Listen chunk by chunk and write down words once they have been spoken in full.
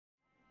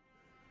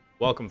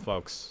Welcome,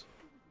 folks.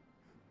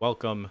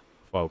 Welcome,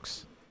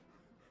 folks,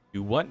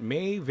 to what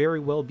may very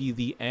well be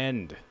the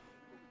end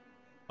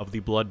of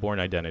the Bloodborne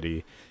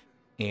Identity.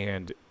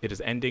 And it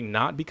is ending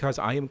not because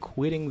I am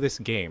quitting this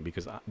game,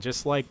 because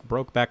just like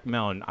Brokeback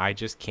Mountain, I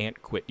just can't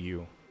quit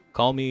you.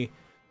 Call me...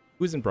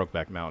 Who's in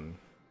Brokeback Mountain?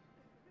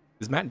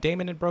 Is Matt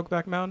Damon in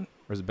Brokeback Mountain?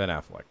 Or is it Ben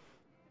Affleck?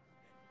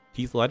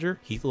 Heath Ledger?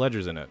 Heath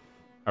Ledger's in it.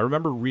 I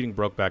remember reading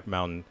Brokeback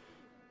Mountain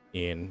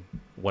in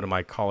one of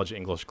my college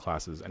English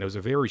classes, and it was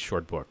a very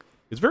short book.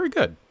 It's very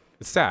good.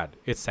 It's sad.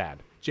 It's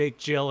sad. Jake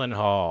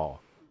Gyllenhaal.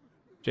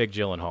 Jake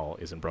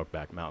Gyllenhaal is in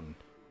Brokeback Mountain.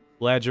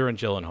 Ledger and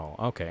Gyllenhaal.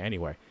 Okay,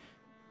 anyway.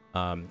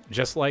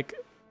 Just like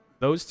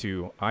those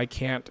two, I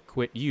can't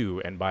quit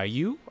you. And by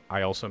you,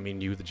 I also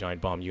mean you, the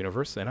Giant Bomb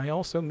universe. And I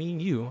also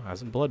mean you,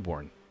 as in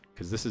Bloodborne.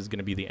 Because this is going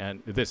to be the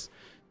end.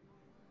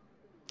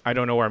 I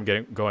don't know where I'm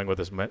going with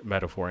this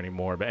metaphor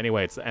anymore. But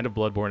anyway, it's the end of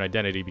Bloodborne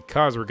Identity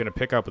because we're going to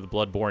pick up with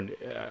Bloodborne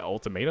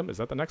Ultimatum. Is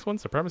that the next one?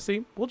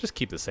 Supremacy? We'll just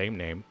keep the same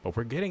name. But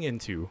we're getting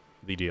into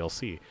the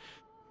DLC.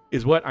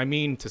 Is what I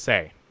mean to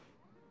say.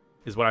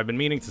 Is what I've been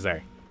meaning to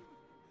say.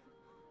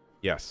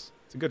 Yes.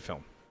 It's a good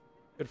film.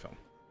 Good film.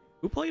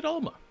 Who played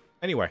Alma?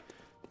 Anyway.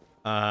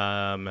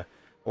 A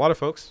lot of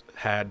folks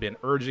had been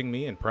urging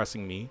me and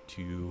pressing me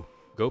to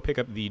go pick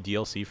up the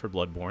DLC for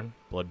Bloodborne.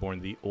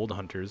 Bloodborne the Old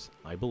Hunters,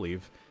 I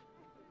believe.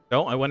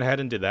 So I went ahead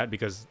and did that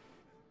because,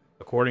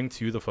 according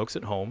to the folks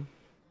at home,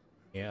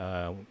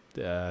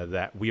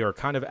 that we are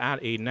kind of at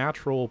a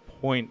natural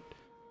point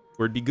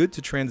where it'd be good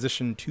to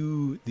transition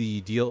to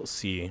the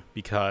DLC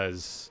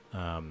because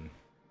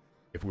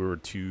if we were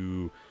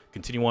to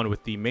continue on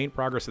with the main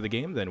progress of the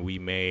game, then we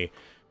may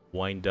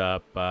wind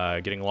up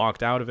getting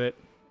locked out of it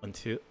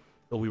until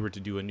we were to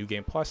do a new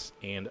game plus.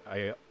 And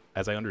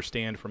as I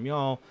understand from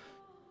y'all,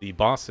 the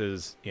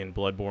bosses in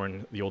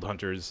Bloodborne, the Old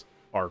Hunters,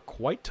 are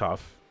quite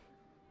tough.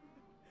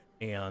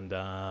 And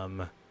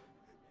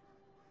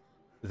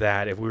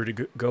that if we were to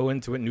go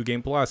into it New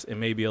Game Plus, it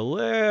may be a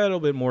little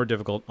bit more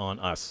difficult on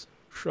us.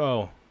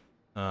 So,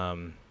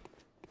 I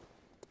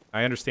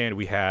understand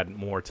we had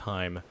more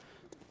time,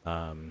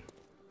 but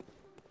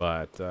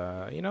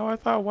you know, I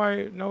thought,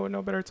 why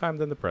no better time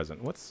than the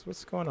present.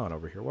 What's going on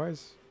over here? Why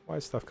is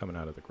stuff coming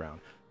out of the ground?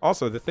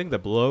 Also, the thing that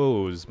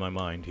blows my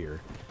mind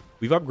here,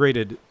 we've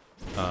upgraded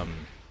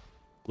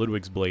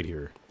Ludwig's blade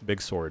here,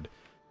 big sword.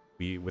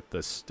 With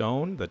the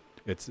stone that.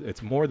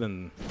 It's more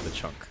than the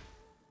chunk.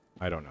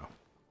 I don't know.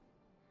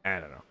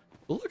 But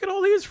look at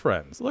all these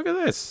friends. Look at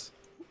this.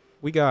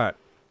 We got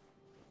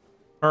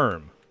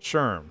Erm,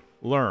 Sherm,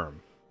 Lerm,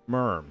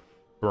 Merm,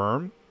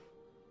 Berm,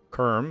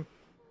 Kerm,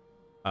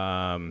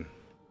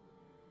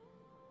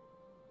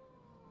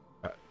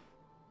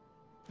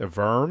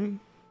 Verm,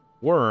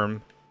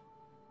 Worm,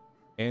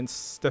 and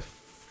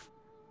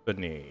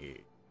Stephanie.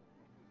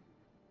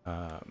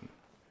 Yeah,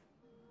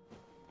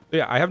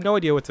 I have no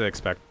idea what to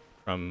expect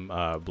from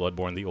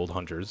Bloodborne the Old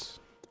Hunters.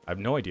 I have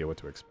no idea what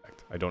to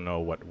expect. I don't know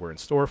what we're in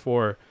store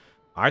for.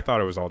 I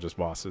thought it was all just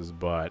bosses,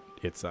 but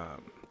it's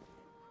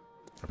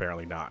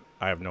apparently not.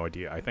 I have no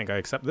idea. I think I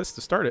accept this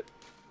to start it.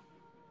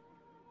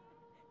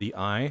 The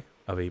eye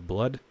of a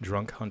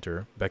blood-drunk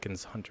hunter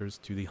beckons hunters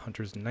to the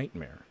hunter's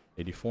nightmare.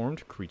 A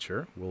deformed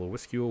creature will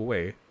whisk you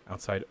away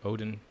outside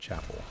Odin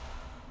Chapel.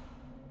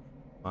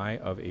 Eye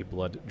of a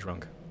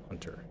blood-drunk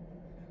hunter.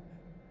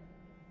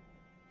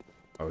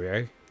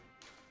 Okay.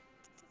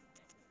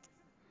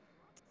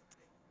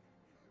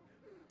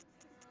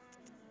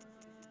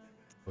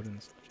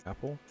 Odin's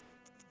Chapel.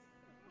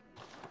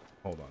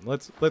 Hold on.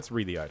 Let's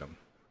read the item.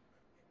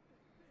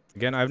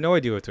 Again, I have no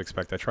idea what to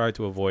expect. I tried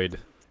to avoid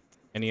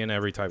any and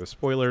every type of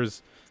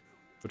spoilers.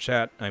 So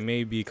chat, I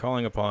may be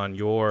calling upon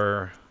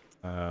your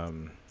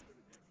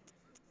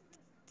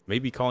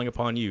maybe calling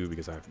upon you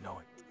because I have no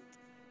idea.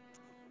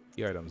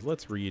 The items.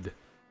 Let's read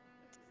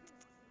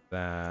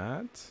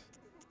that.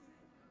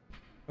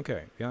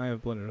 Okay. The Eye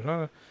of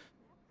Blood.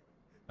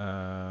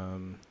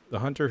 The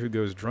hunter who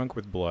goes drunk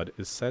with blood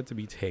is said to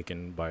be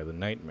taken by the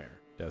nightmare,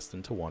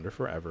 destined to wander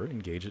forever,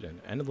 engaged in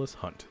an endless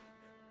hunt.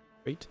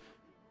 Wait,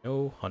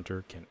 no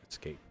hunter can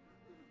escape.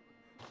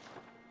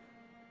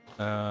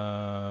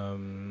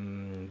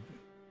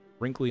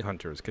 Wrinkly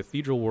hunters.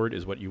 Cathedral word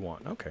is what you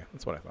want. Okay,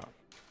 that's what I thought.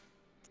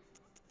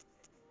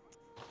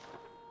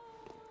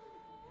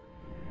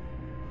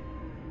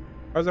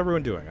 How's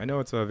everyone doing? I know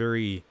it's a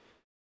very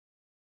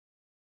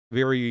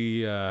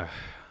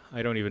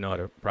I don't even know how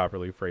to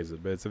properly phrase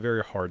it, but it's a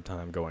very hard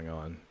time going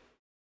on.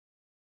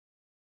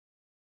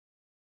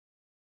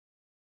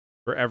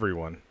 For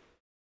everyone.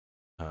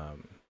 For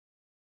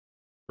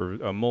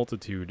a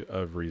multitude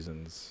of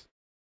reasons.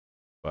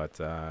 But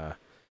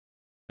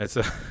it's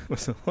a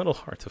little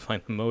hard to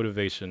find the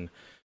motivation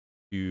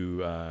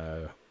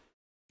to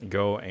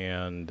go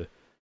and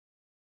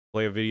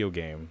play a video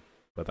game.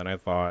 But then I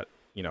thought,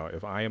 you know,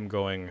 if I am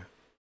going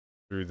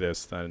through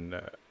this, then...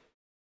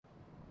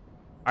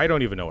 I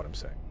don't even know what I'm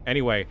saying.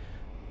 Anyway,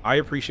 I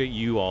appreciate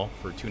you all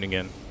for tuning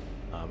in.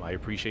 I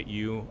appreciate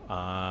you.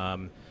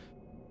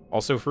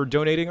 Also for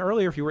donating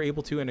earlier if you were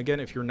able to, and again,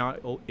 if you're not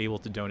able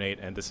to donate,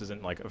 and this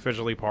isn't like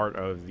officially part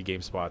of the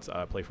GameSpot's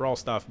Play for All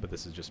stuff, but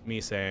this is just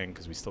me saying,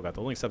 because we still got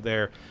the links up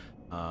there,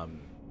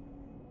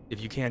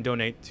 if you can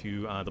donate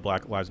to the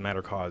Black Lives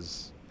Matter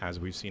cause, as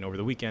we've seen over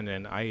the weekend,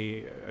 and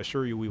I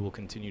assure you we will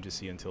continue to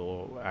see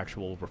until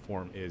actual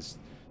reform is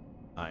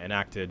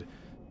enacted,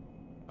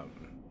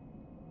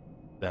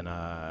 then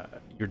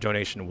your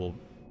donation will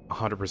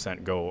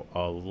 100% go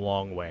a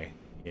long way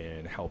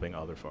in helping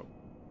other folks.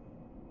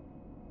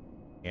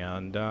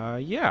 And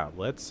yeah,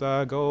 let's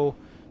go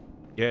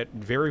get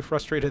very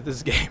frustrated at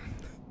this game.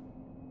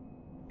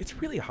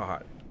 It's really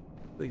hot.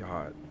 Really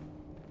hot.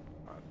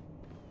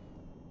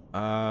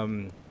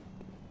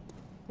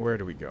 Where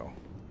do we go?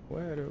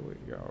 Where do we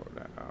go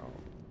now?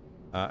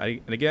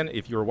 And again,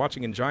 if you're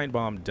watching in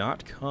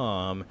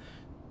giantbomb.com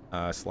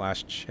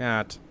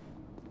 /chat,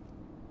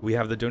 we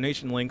have the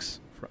donation links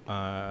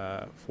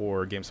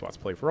for GameSpot's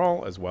Play for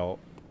All, as well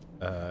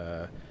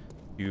to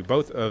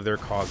both of their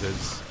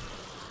causes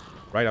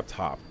right up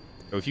top.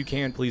 So if you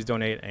can, please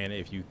donate, and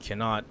if you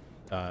cannot,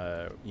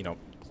 you know,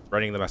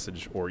 spreading the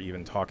message or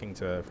even talking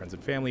to friends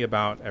and family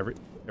about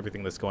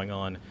everything that's going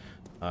on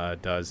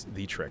does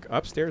the trick.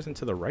 Upstairs and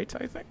to the right,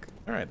 I think?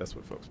 Alright, that's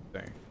what folks are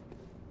saying.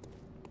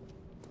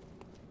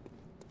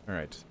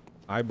 Alright.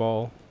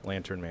 Eyeball,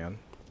 Lantern Man.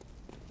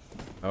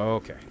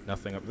 Okay,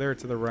 nothing up there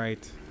to the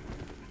right.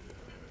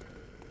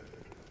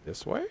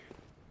 This way?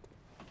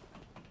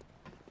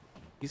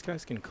 These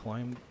guys can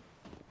climb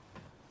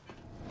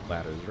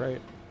ladders,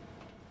 right?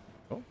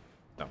 Oh,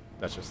 no,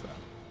 that's just that.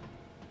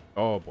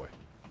 Oh boy.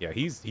 Yeah,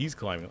 he's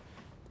climbing.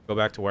 Go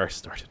back to where I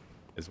started,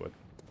 is what.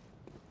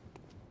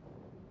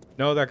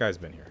 No, that guy's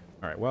been here.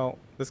 Alright, well,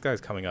 this guy's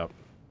coming up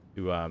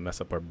to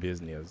mess up our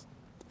business.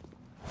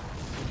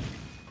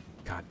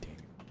 God damn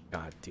it.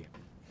 God damn it.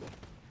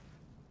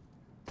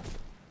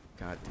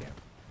 God damn it.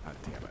 God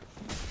damn it.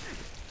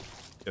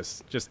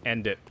 Just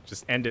end it.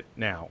 Just end it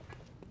now.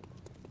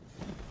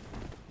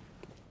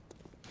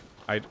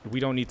 We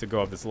don't need to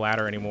go up this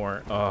ladder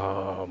anymore.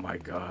 Oh my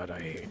god, I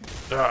hate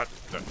that.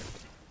 We're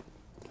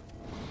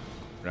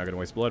not gonna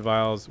waste blood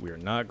vials. We are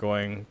not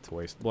going to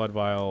waste blood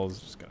vials.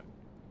 Just gonna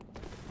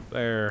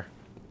there.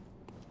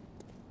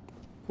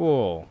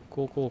 Cool.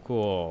 Cool, cool,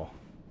 cool.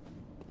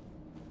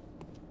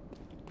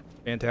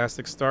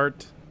 Fantastic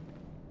start.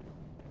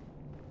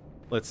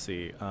 Let's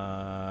see.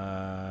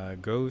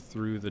 Go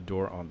through the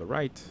door on the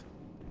right.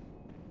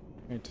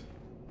 Right.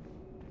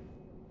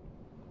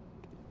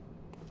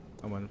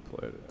 I'm gonna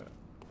play that.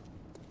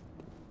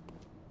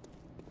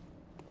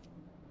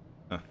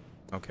 Huh.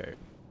 Okay.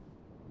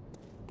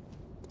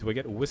 Do I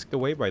get whisked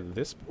away by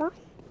this portal?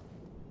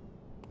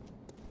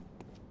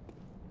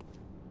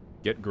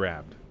 Get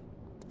grabbed.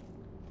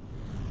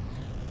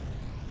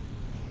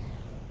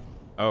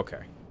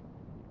 Okay.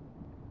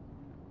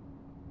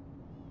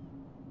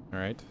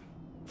 Alright.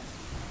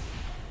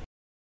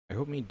 I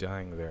hope me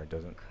dying there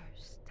doesn't...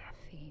 Curse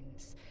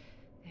Taphims,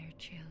 their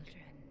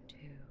children too.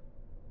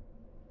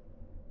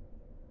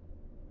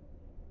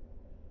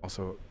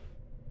 Also,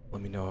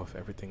 let me know if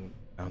everything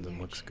sounds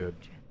and looks good.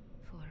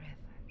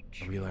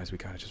 I realize we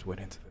kind of just went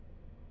into it.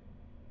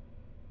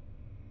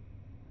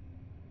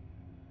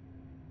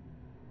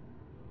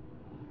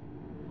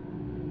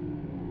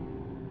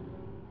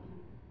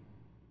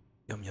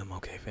 Yum yum,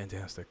 okay,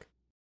 fantastic.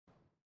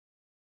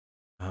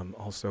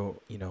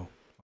 Also, you know,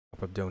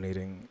 top of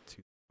donating to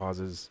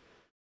causes,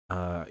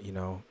 you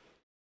know,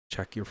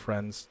 check your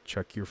friends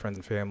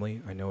and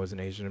family. I know as an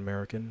Asian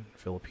American,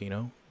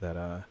 Filipino,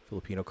 that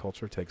Filipino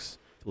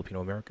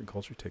American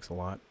culture takes a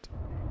lot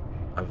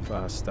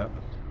of stuff.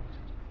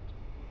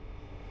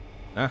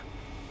 It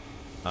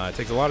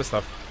takes a lot of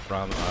stuff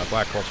from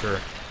black culture,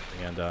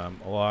 and a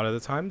lot of the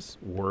times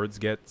words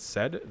get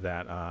said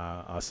that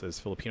us as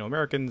Filipino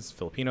Americans,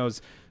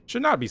 Filipinos,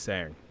 should not be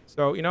saying.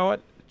 So you know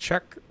what?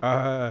 Check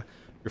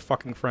your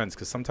fucking friends,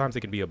 because sometimes they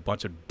can be a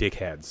bunch of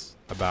dickheads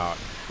about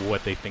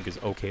what they think is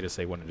okay to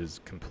say when it is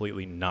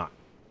completely not.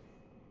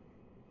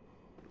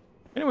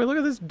 Anyway, look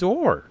at this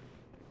door.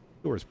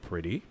 The door's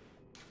pretty.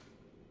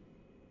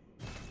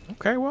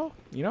 Okay, well,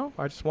 you know,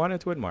 I just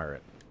wanted to admire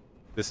it.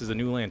 This is a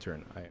new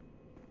lantern I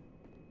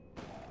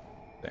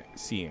am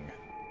seeing.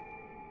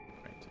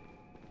 Right.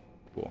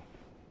 Cool.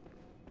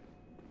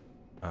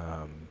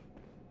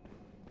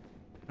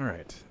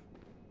 Alright.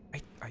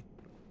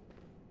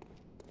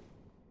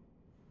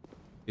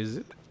 Is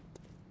it?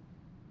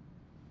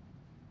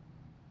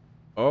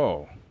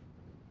 Oh.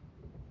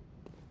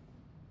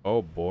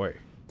 Oh boy.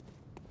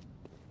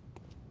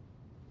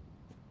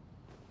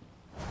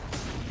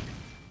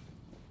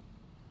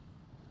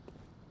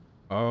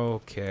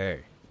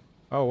 Okay.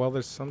 Oh, well,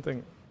 there's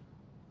something...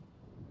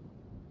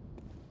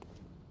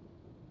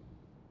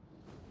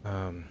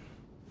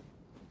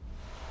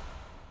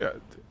 Yeah,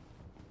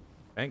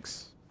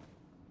 thanks.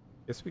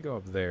 Guess we go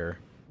up there.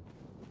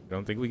 I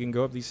don't think we can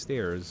go up these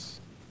stairs.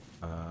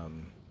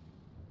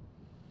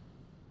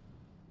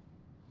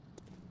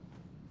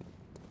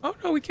 Oh,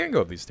 no, we can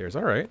go up these stairs.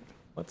 Alright.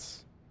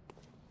 Let's...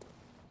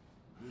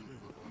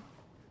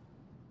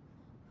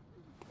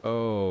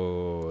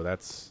 Oh,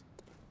 that's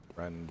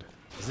friend.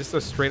 Is this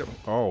a straight up?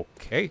 Oh,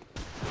 okay.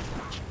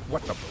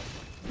 What the?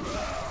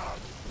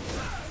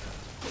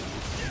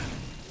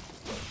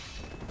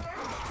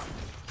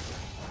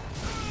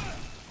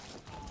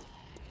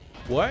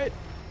 What?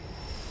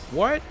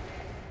 What?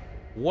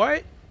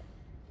 What?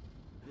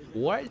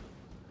 What?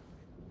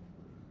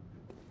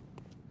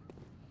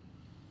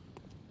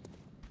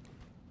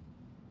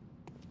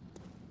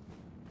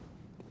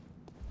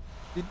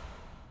 Did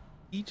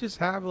he just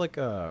have like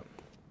a...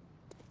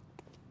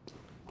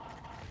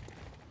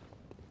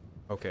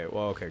 Okay,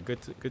 well, okay,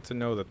 good to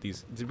know that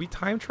these... Did we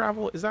time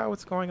travel? Is that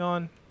what's going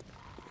on?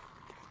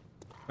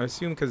 I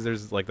assume because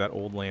there's like that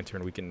old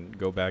lantern, we can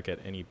go back at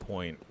any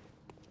point.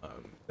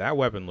 That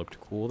weapon looked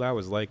cool. That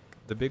was like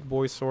the big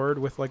boy sword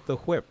with like the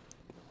whip.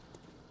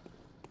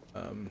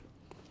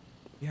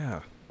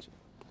 Yeah.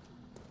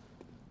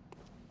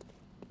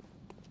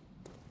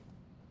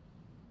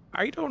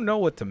 I don't know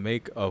what to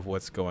make of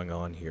what's going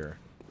on here.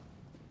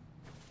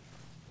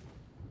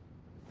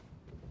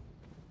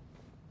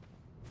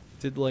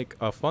 Did like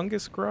a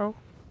fungus grow? Is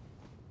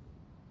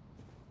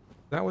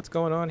that what's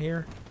going on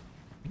here?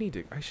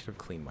 I should have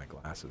cleaned my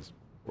glasses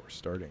before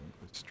starting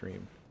the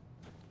stream.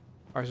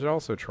 I should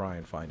also try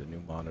and find a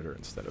new monitor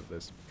instead of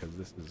this because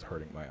this is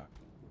hurting my eye.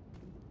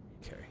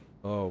 Okay.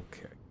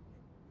 Okay.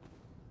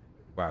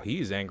 Wow,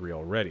 he's angry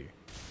already.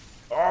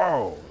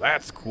 Oh,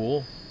 that's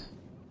cool.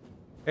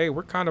 Hey,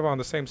 we're kind of on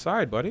the same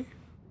side, buddy.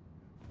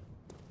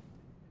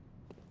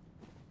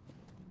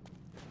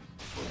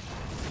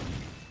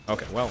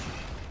 Okay, well,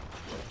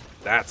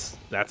 that's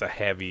a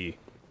heavy...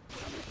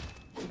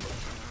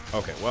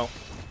 Okay, well,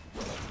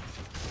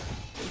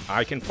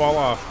 I can fall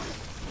off.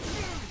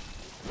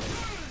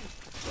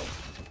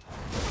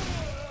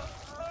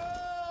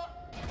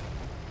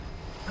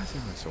 Why is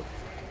everyone so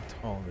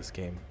fucking tall in this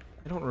game?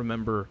 I don't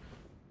remember.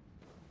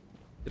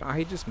 Did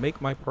I just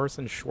make my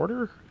person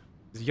shorter?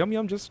 Is Yum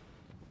Yum just...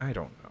 I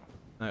don't know.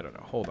 I don't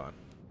know. Hold on.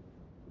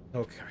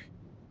 Okay.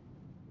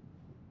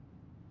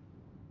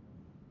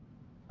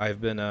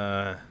 I've been,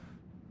 I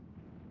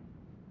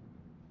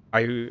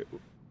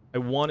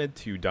wanted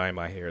to dye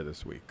my hair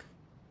this week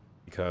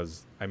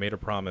because I made a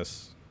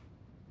promise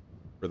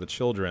for the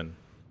children.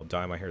 I'll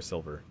dye my hair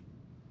silver.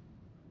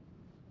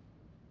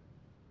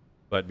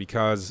 But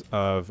because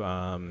of,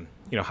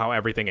 you know, how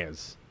everything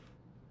is,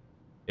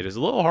 it is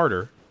a little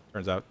harder,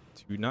 turns out,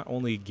 to not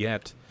only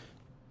get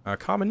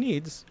common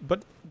needs,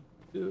 but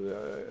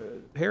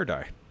hair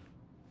dye.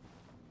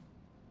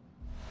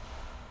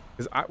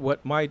 Because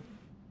what my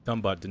dumb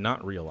butt did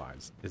not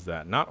realize is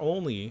that not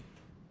only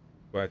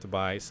do I have to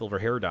buy silver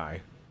hair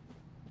dye,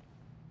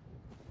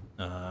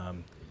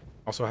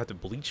 also I have to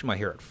bleach my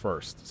hair at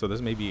first. So this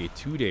may be a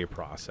 2-day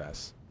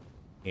process.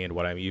 And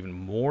what I'm even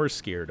more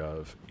scared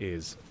of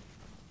is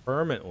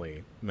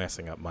permanently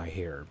messing up my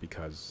hair,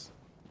 because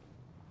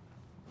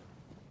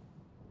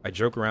I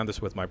joke around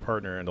this with my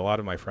partner and a lot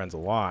of my friends a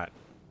lot,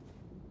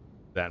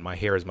 that my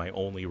hair is my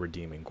only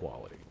redeeming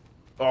quality.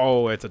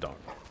 Oh, it's a dog.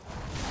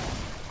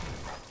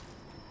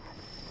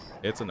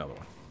 It's another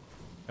one.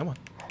 Come on.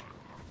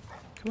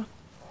 Come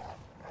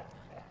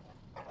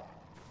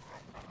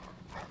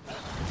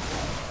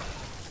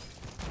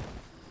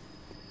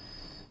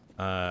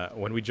on.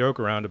 When we joke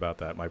around about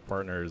that, my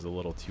partner is a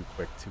little too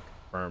quick to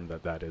confirm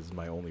that that is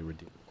my only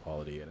redeeming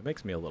quality, and it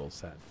makes me a little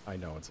sad. I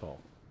know it's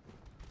all.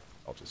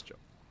 I'll just joke.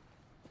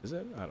 Is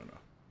it? I don't know.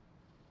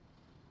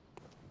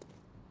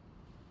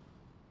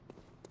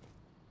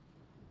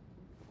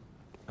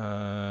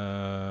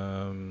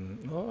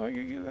 Well,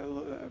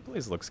 that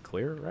place looks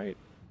clear, right?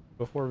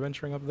 Before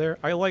venturing up there.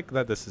 I like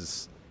that this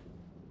is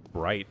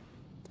bright.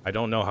 I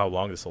don't know how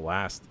long this will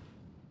last.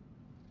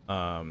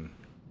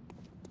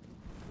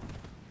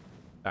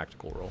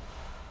 Tactical roll.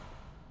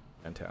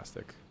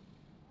 Fantastic.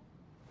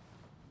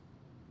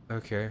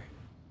 Okay.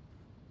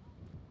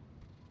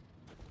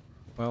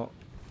 Well,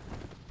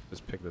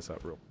 just pick this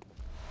up real.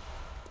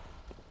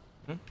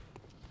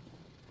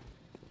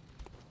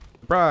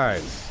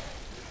 Surprise!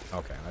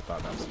 Okay, I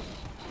thought that was...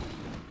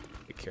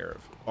 Take care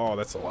of. Oh,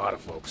 that's a lot of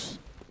folks.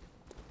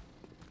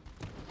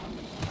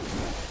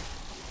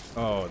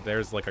 Oh,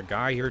 there's like a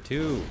guy here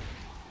too.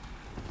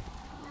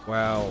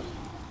 Wow.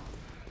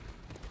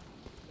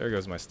 There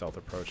goes my stealth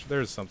approach.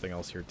 There's something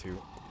else here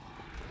too.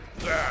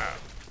 Ah.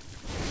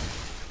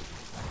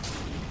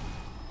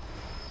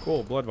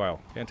 Cool, blood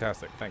vial.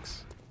 Fantastic,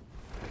 thanks.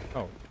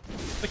 Oh,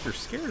 it's like you're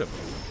scared of me.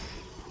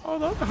 Oh,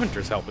 the other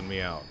hunter's helping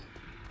me out.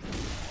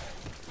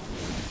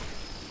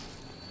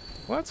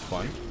 Well, that's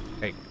fun.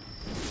 Hey.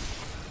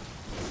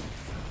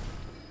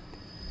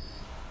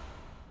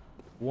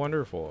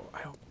 Wonderful.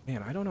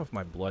 Man, I don't know if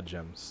my blood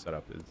gem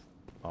setup is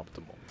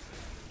optimal.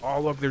 Oh,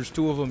 look, there's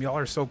 2 of them. Y'all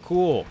are so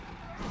cool.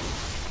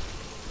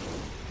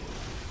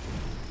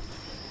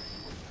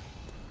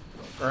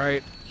 All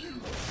right.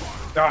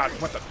 God,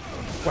 what the?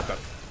 What the?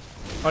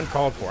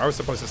 Uncalled for. I was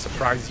supposed to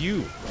surprise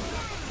you.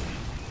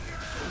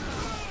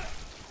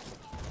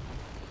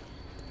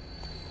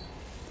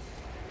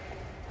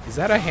 Is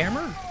that a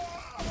hammer?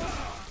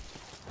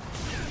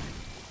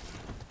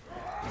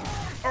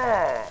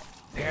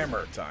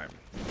 Hammer time.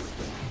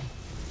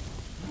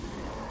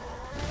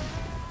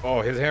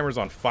 Oh, his hammer's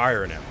on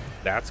fire now.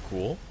 That's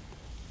cool.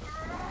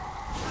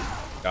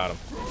 Got him.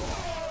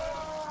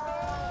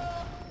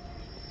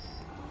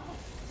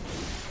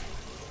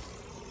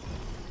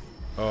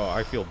 Oh,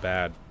 I feel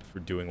bad for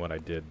doing what I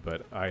did,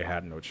 but I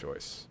had no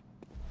choice.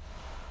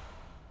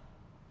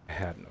 I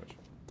had no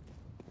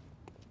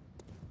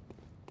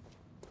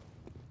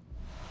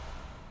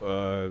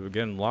choice.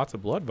 Again, lots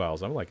of blood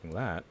vials. I'm liking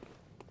that.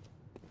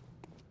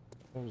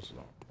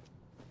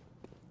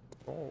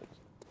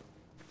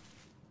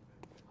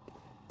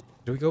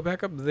 Do we go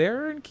back up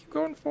there and keep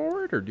going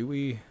forward, or do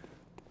we...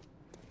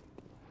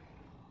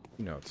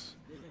 Who knows?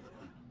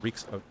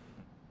 Reeks of...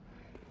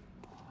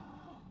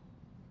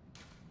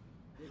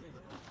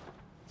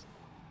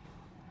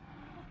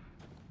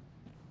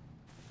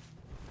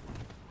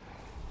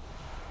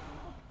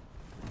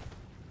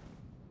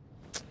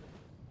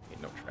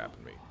 Ain't no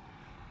trapping me.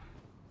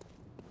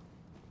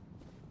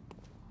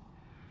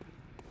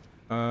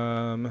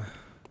 Alright,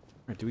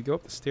 do we go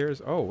up the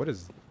stairs? Oh, what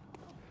is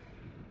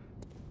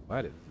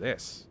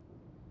this?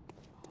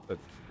 The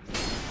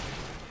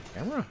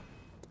camera?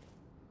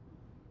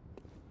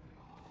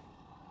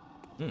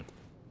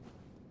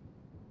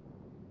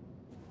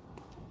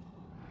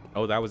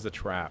 Oh, that was the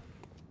trap.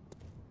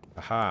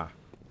 Aha.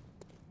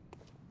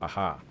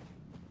 Aha.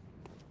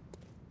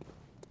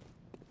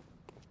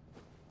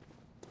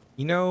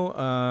 You know,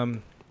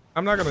 I'm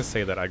not gonna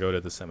say that I go to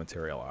the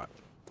cemetery a lot.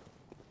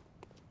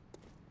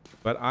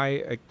 But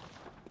I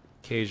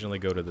occasionally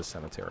go to the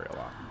cemetery a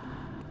lot.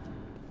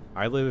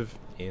 I live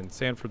in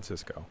San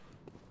Francisco,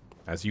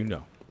 as you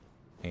know,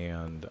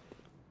 and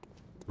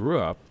grew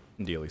up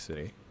in Daly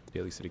City,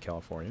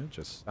 California,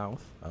 just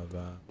south of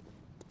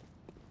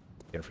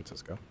San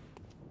Francisco.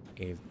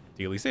 And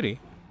Daly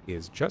City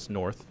is just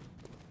north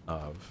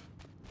of...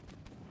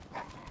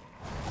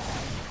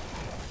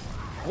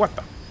 What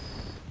the?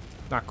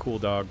 Not cool,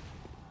 dog.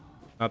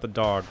 Not the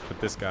dog, but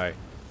this guy.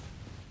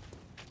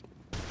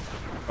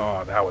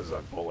 Oh, that was a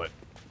bullet.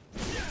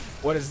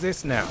 What is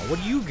this now? What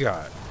do you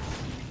got?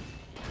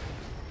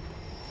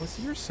 What's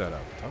your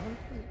setup, dog?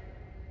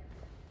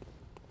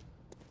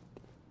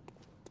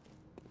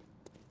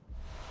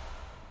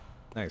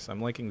 Nice,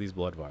 I'm liking these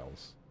blood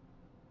vials.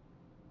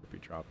 Be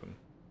dropping.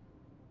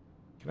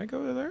 Can I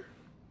go to there?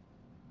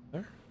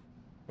 There?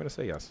 I'm gonna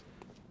say yes.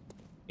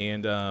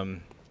 And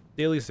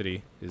Daly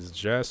City is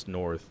just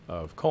north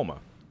of Colma.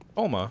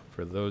 Colma,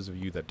 for those of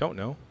you that don't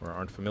know or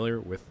aren't familiar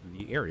with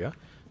the area,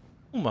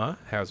 Colma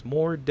has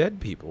more dead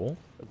people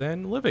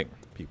than living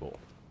people.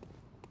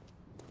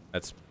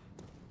 That's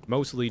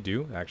mostly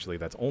due, actually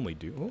that's only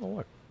due, oh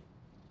look.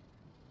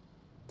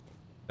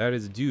 That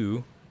is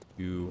due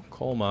to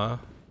Colma.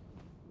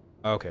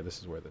 Okay, this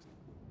is where this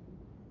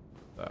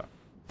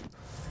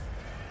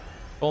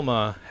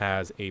Colma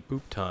has a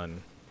poop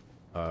ton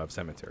of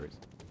cemeteries.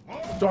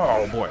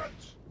 Oh boy.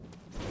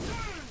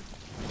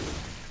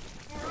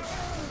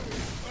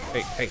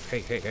 Hey.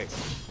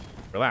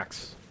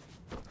 Relax.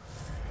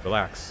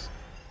 Relax.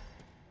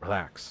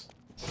 Relax.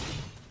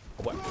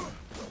 What?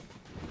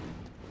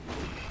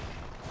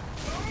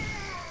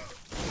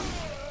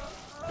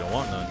 You don't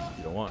want none.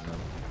 You don't want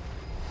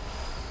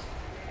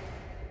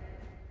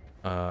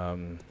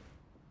none.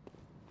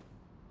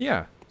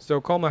 Yeah. So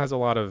Colma has a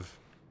lot of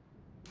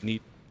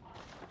neat...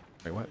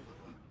 Wait, what?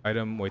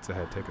 Item waits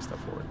ahead. Take a step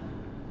forward.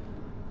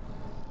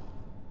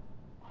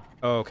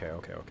 Oh, okay.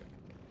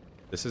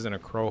 This isn't a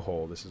crow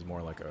hole. This is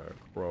more like a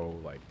crow,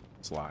 like,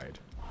 slide.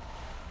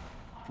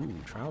 Ooh,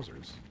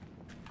 trousers.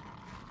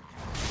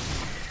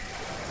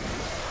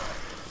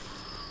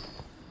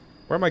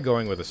 Where am I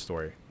going with this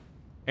story?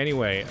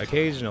 Anyway,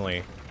 occasionally...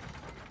 I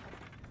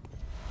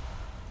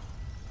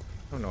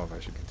don't know if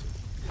I should continue.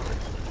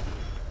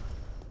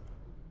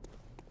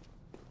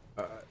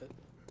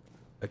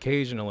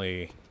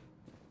 Occasionally,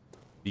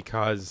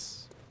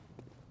 because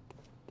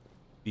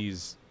the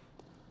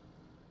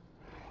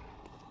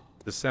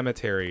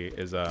cemetery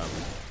is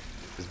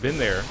has been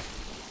there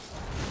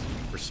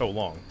for so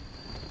long.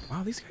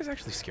 Wow, these guys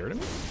actually scared of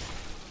me.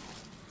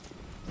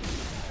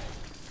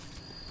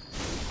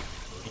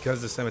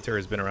 Because the cemetery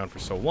has been around for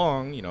so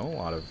long, you know, a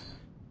lot of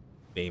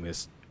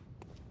famous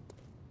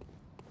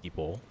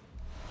people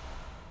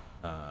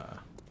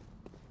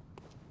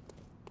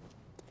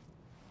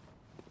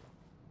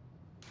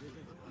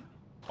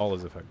all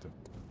is effective.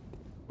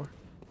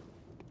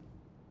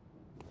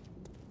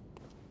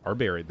 Are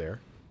buried there.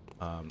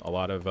 A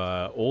lot of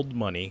old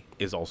money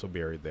is also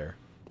buried there.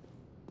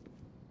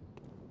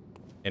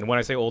 And when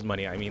I say old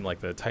money, I mean like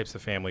the types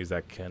of families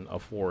that can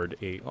afford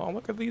a... Oh,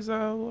 look at these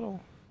little...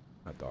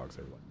 Not dogs,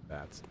 they're like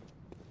bats.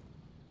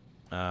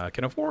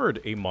 Can afford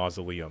a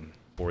mausoleum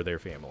for their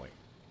family.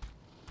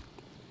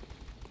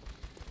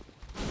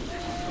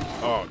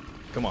 Oh,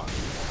 come on.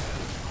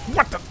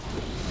 What the...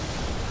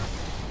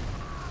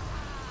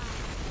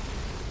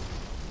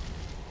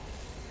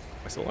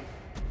 Am I still alive?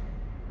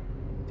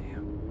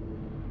 Damn.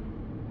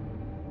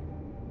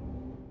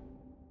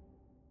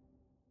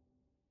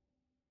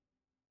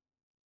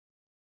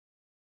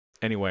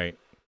 Anyway,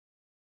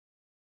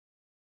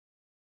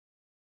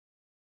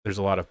 there's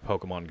a lot of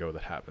Pokemon Go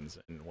that happens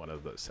in one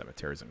of the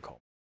cemeteries in Culm.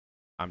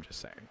 I'm just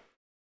saying.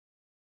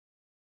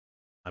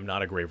 I'm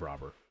not a grave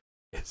robber.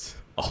 Is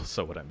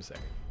also what I'm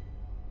saying.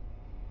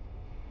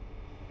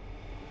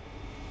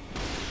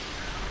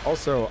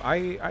 Also,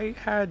 I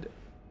had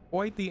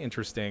quite the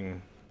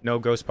interesting... No,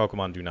 ghost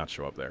Pokemon do not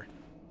show up there.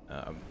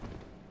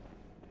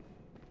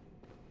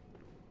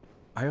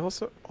 I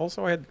also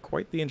had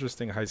quite the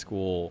interesting high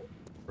school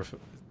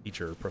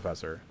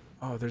professor.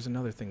 Oh, there's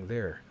another thing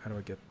there. How do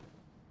I get...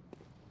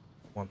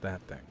 want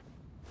that thing?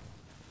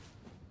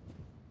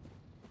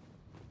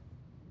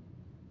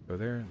 Go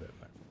there.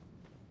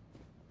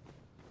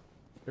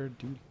 There,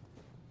 dude.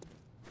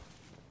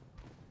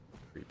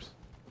 Creeps.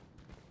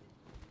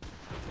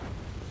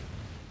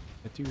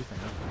 Do your thing.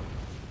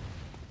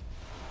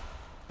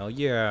 Hell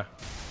yeah.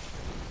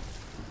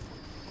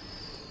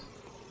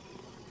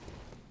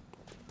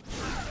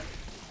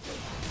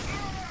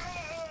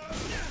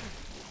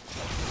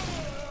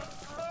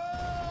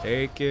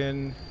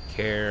 Taking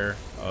care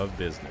of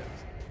business.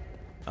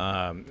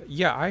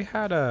 Yeah, I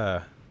had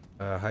a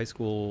high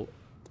school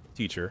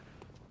teacher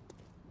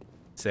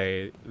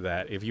say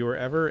that if you were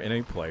ever in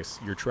a place,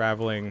 you're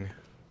traveling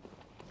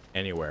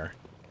anywhere.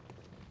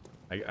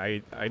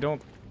 I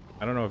don't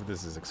know if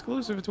this is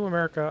exclusive to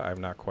America. I'm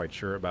not quite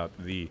sure about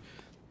the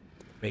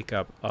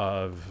makeup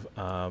of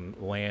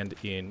land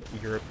in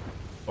Europe.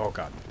 Oh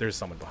god, there's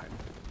someone behind me.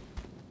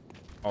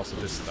 Also,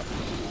 this stuff.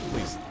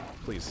 Please,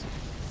 please.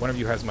 One of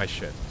you has my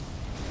shit.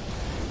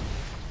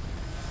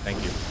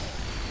 Thank you.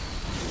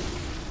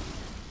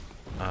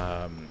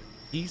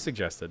 He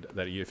suggested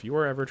that if you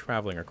are ever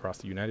traveling across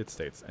the United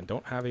States and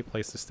don't have a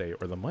place to stay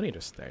or the money to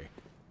stay,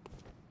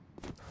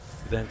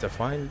 then to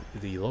find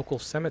the local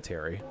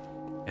cemetery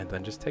and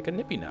then just take a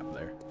nippy nap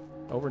there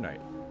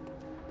overnight.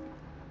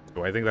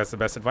 Do I think that's the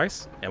best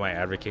advice? Am I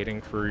advocating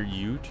for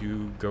you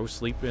to go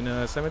sleep in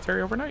a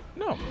cemetery overnight?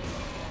 No.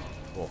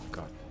 Oh,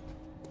 God.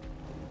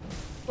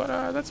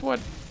 But that's what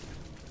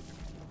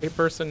a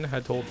person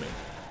had told me.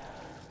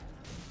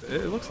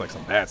 It looks like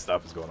some bad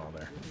stuff is going on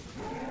there.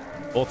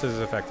 Bolt is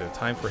effective.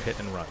 Time for hit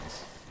and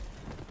runs.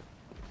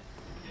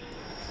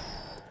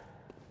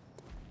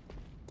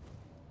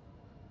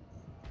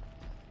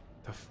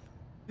 The f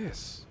is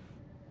this?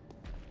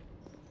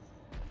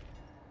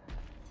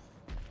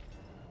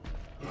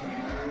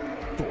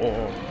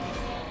 Oh.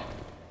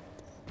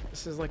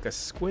 This is like a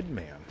squid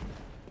man.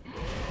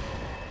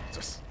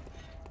 Just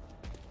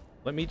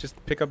let me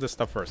just pick up this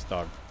stuff first,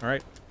 dog. All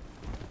right.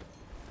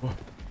 Oh.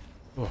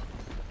 Oh.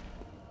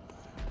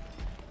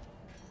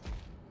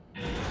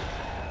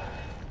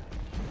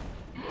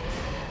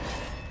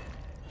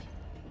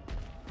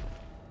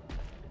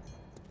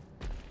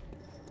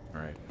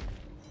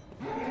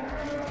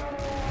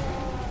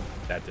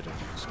 That didn't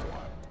do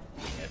squat.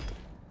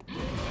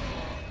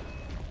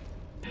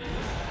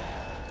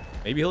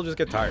 Maybe he'll just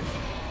get tired.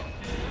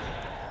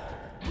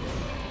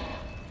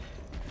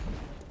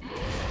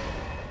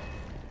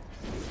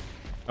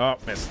 Oh,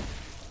 missed.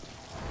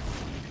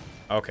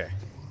 Okay.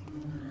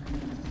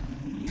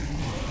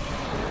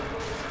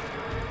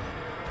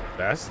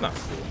 That's not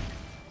cool.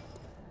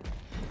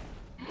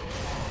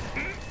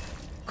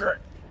 Great.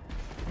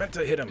 Meant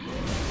to hit him.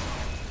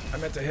 I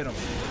meant to hit him.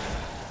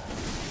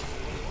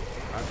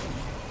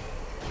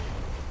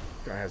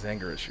 Guy has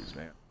anger issues,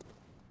 man.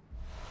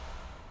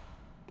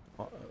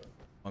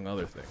 Among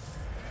other things.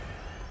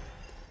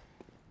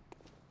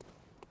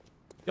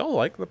 Y'all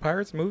like the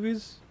Pirates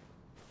movies?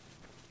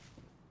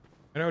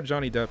 I know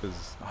Johnny Depp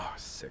is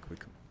sick.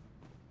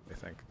 I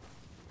think.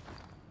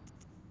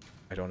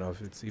 I don't know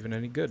if it's even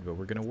any good, but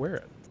we're gonna wear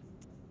it.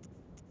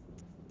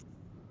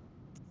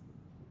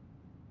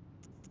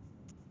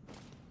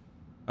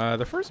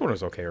 The first one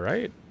was okay,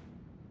 right?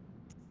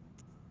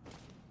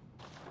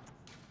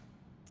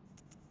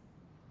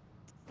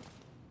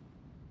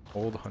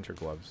 Old hunter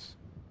gloves.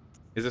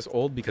 Is this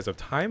old because of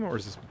time, or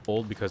is this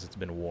old because it's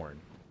been worn?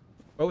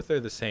 Both are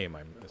the same,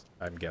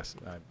 I'm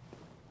guessing.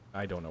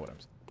 I don't know what I'm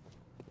saying.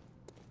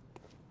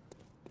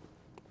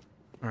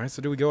 Alright,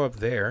 so do we go up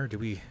there? Do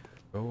we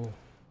go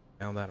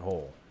down that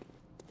hole?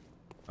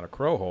 Not a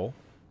crow hole.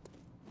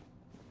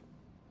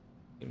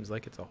 Seems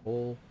like it's a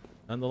hole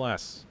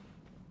nonetheless.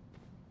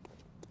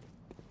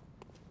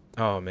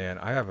 Oh man,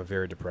 I have a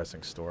very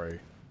depressing story.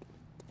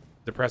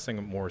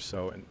 Depressing more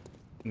so, and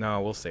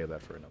no, we'll save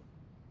that for another.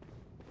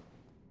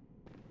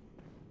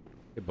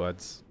 Hey,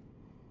 buds.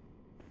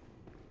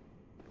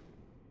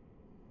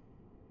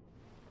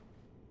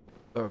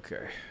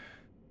 Okay.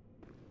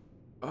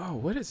 Oh,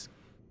 what is...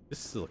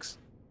 This looks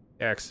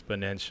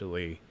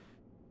exponentially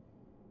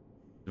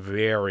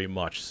very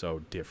much so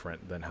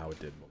different than how it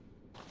did.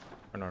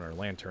 Turn on our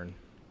lantern.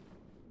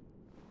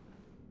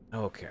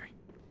 Okay.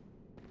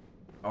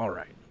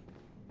 Alright.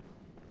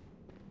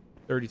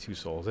 32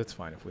 souls. It's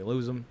fine if we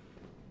lose them.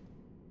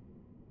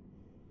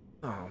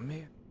 Oh,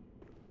 man.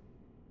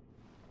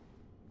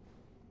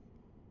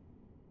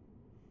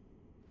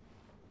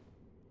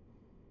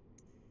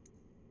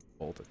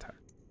 Bolt attack.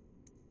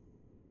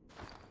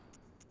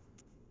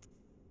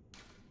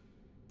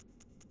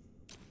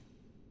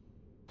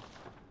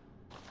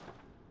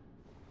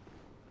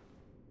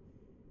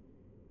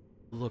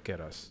 Look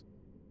at us.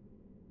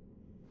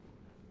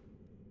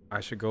 I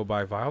should go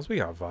buy vials. We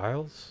got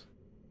vials.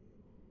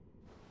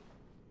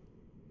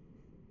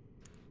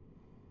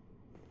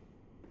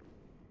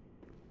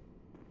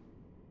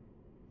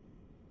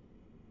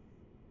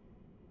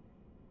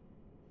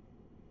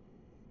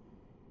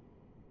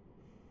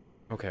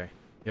 Okay.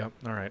 Yep.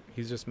 All right.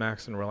 He's just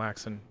maxing,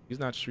 relaxing. He's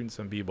not shooting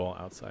some b-ball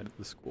outside of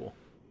the school.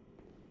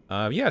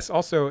 Yes.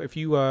 Also, if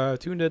you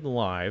tuned in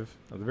live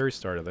at the very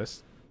start of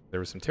this, there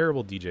was some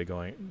terrible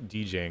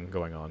DJing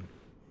going on.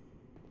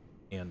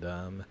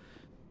 And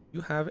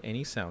you have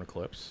any sound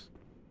clips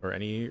or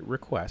any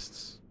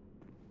requests?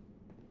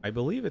 I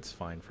believe it's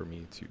fine for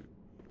me to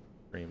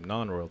stream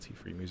non-royalty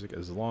free music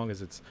as long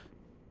as it's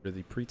under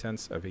the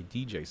pretense of a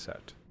DJ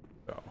set.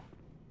 So.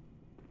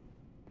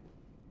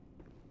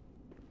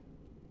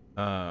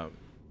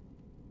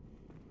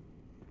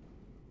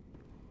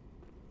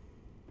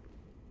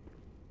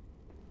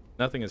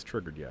 Nothing is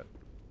triggered yet.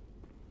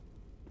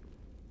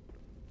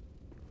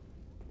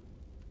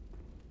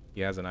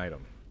 He has an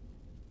item.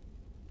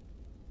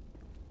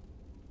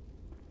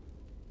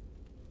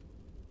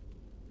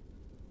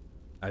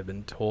 I've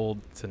been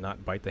told to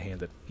not bite the hand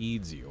that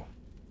feeds you.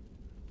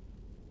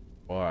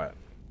 What?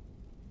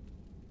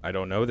 I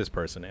don't know this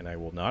person, and I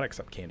will not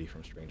accept candy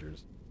from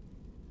strangers.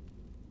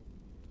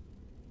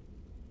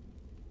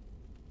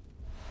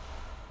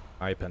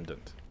 Eye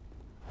pendant.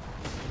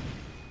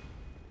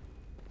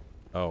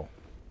 Oh.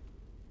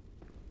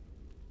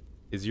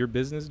 Is your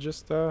business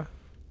just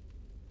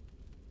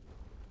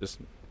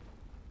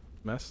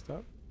messed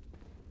up?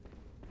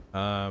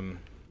 I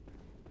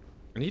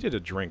needed a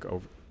drink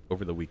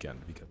over the weekend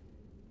because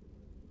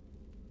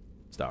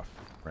stuff,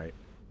 right?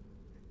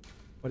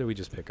 What did we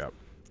just pick up?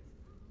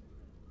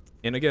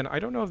 And again, I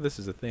don't know if this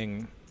is a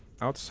thing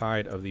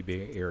outside of the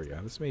Bay Area.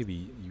 This may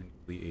be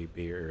uniquely a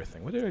Bay Area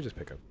thing. What did I just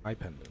pick up? Eye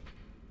pendant.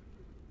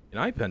 An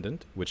eye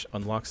pendant, which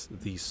unlocks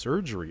the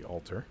surgery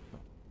altar.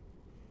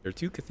 There are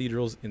two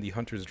cathedrals in the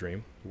Hunter's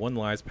Dream. One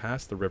lies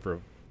past the River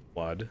of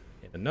Blood,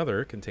 and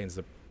another contains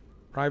the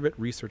private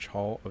research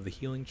hall of the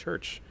Healing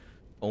Church.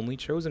 Only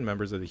chosen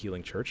members of the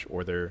Healing Church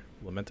or their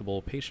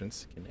lamentable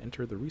patients can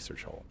enter the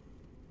research hall.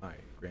 Eye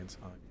grants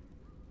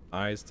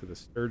eyes to the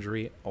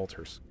surgery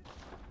altars.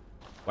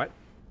 What?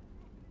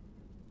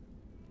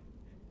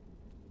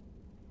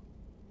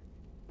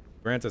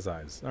 Grants us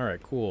eyes. All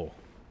right, cool.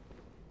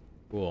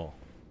 Cool.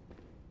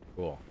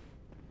 Cool.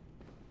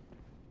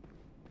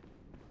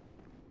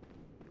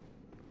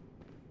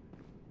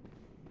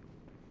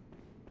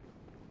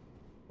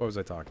 What was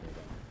I talking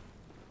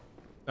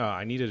about?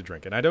 I needed a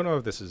drink, and I don't know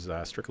if this is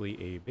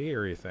strictly a Bay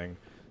Area thing.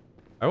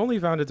 I only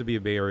found it to be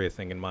a Bay Area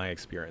thing in my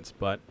experience,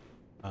 but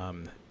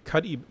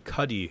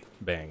Cuddy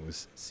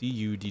Bangs,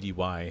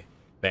 C-U-D-D-Y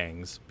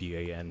Bangs,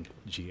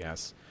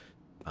 B-A-N-G-S.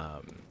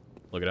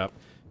 Look it up.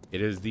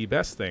 It is the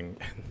best thing.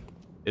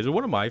 It is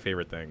one of my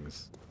favorite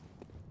things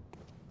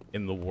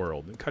in the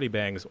world. Cuddy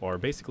Bangs are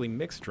basically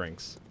mixed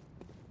drinks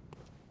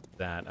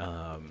that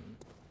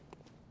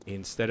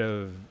instead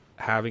of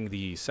having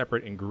the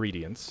separate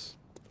ingredients,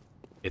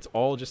 it's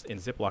all just in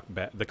Ziploc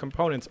bags. The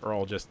components are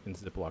all just in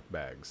Ziploc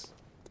bags.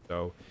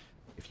 So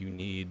if you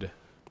need,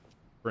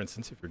 for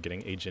instance, if you're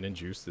getting a gin and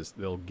juice,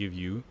 they'll give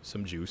you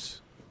some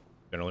juice,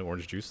 generally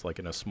orange juice, like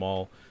in a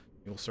small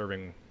single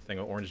serving thing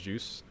of orange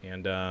juice,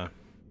 and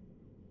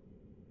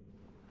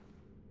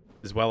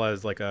as well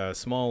as like a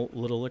small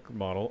little liquor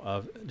bottle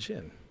of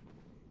gin.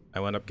 I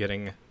wound up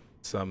getting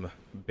some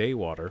bay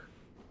water.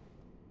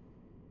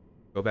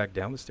 Go back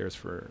down the stairs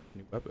for a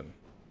new weapon.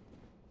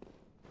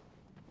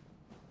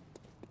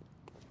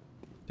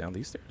 Down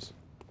these stairs.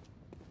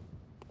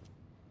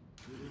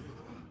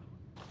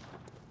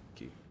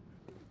 Key.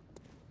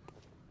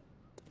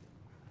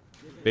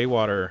 Bay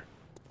water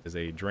is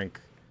a drink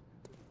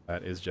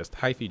that is just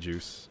hyphy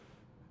juice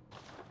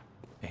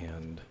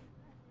and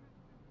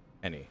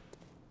any.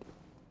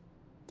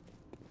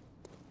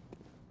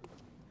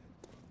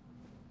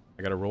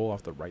 I gotta roll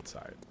off the right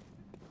side.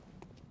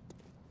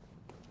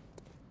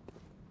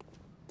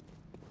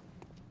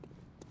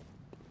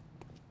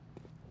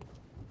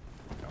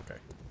 Okay.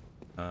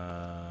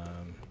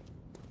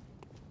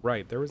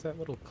 Right, there was that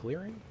little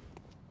clearing.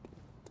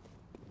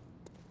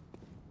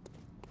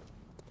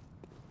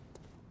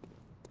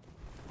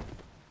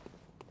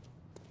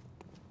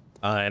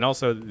 And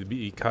also,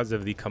 because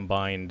of the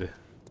combined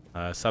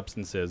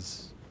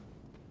substances,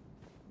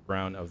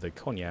 brown of the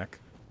cognac,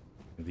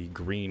 the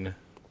green,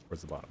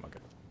 where's the bottom? Okay.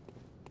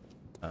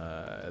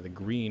 The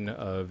green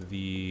of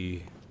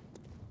the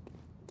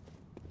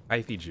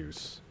hyphy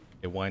juice,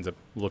 it winds up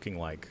looking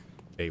like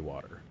bay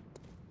water.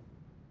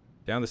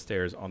 Down the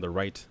stairs on the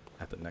right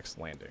at the next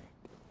landing.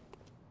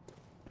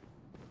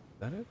 Is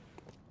that it?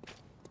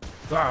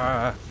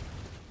 Ah!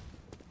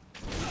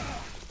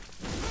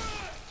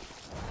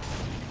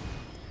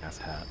 Ass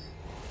hat.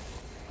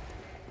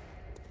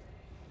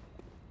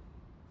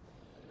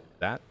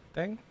 That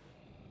thing?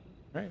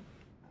 Right.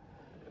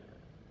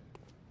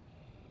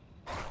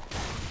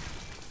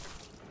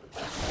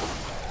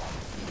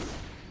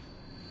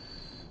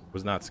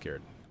 Was not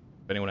scared.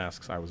 If anyone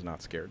asks, I was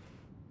not scared.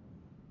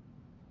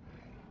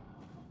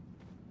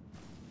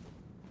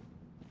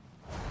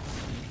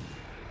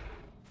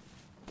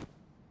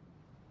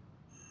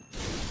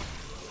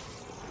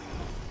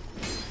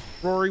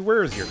 Rory,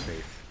 where is your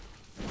faith?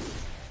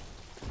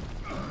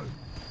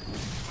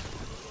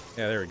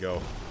 Yeah, there we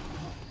go.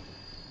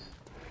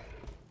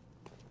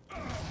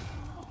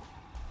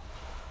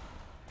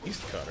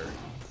 Beast cutter.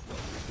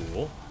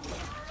 Cool.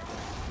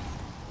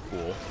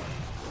 Cool.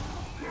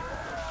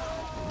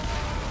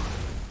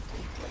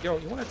 Yo,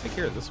 you want to take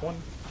care of this one?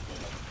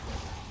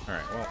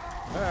 Alright,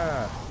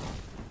 well.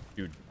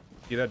 Dude,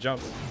 see that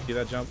jump? See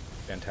that jump?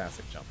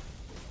 Fantastic jump.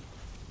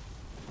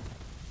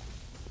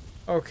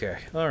 Okay,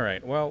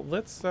 alright, well,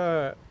 let's,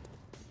 fudge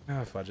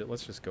it,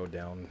 let's just go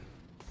down.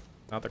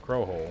 Not the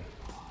crow hole.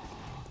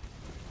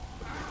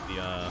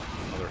 The,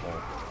 other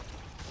hole.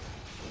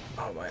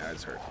 Oh, my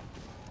eyes hurt.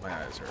 My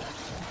eyes hurt.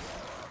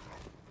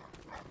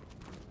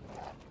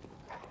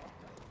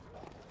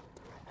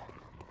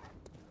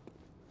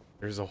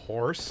 There's a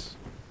horse.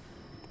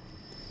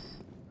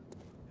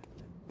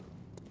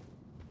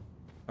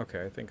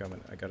 Okay, I think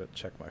I gotta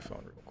check my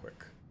phone real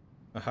quick.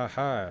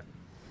 Ahaha.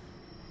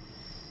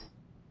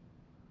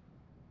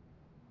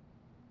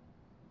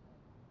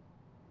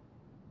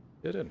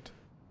 Didn't.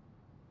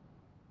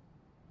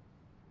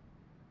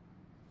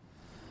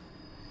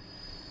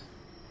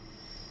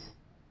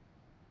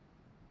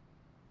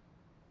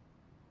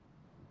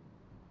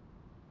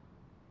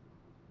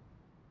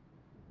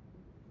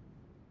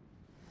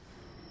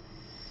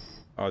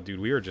 Oh, dude,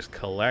 we are just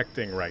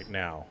collecting right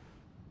now.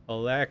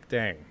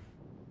 Collecting.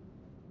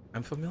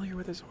 I'm familiar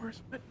with this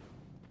horse. What?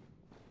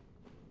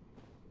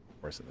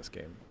 Horse in this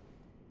game.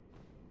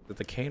 Is it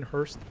the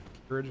Canehurst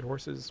carriage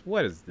horses?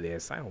 What is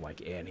this? I don't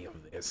like any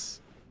of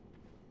this.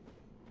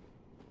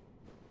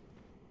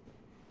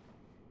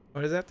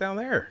 What is that down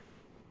there?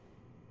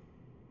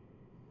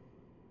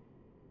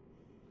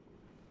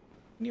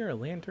 Near a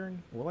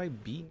lantern? Will I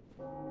be?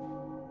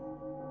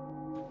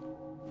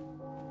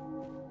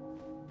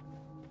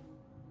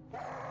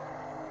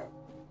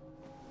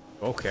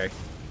 Okay.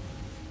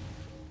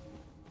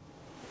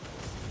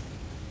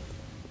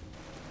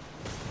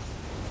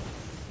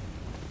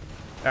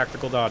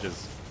 Tactical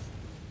dodges.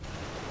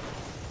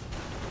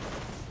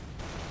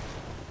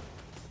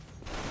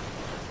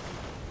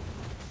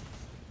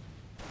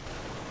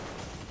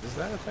 Is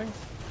that a thing?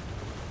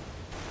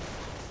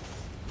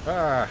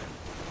 Ah.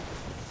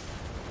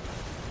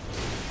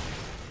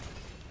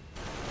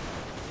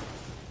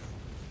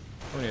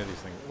 How many of these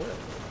things? Where?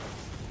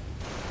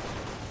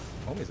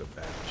 Homie's a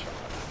bad shot.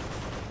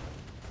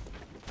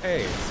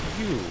 Hey, it's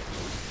you. You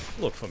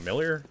look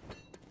familiar.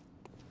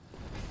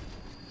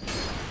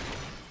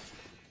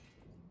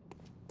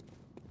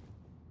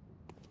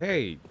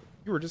 Hey,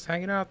 you were just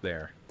hanging out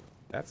there.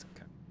 That's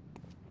kind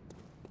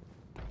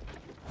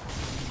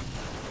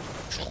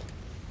of...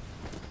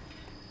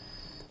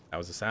 That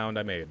was the sound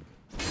I made.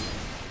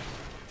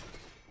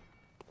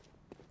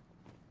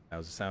 That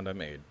was the sound I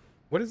made.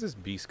 What is this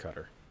beast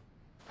cutter?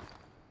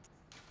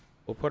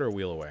 We'll put our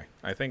wheel away.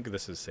 I think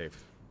this is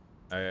safe.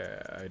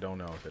 I don't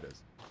know if it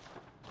is.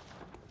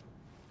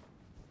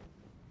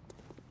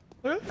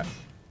 Look at that.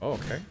 Oh,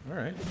 okay.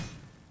 Alright.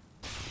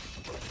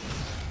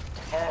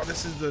 Oh,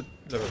 this is the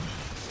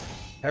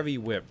heavy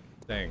whip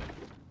thing.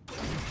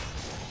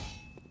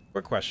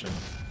 Quick question.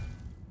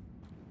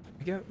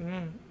 I get,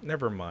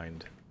 never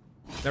mind.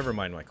 Never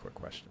mind my quick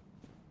question.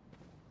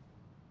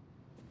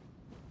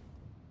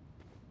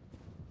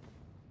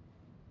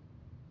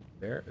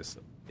 There is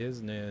some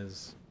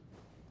business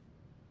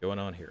going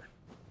on here.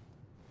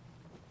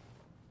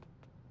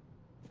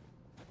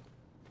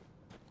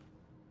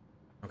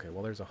 Okay,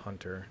 well, there's a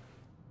hunter.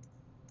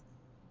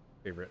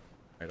 Favorite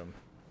item.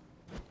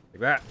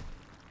 Like that.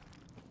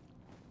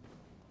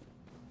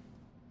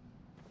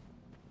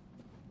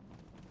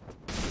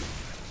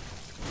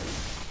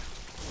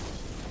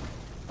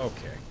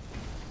 Okay.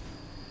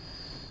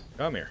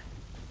 Come here.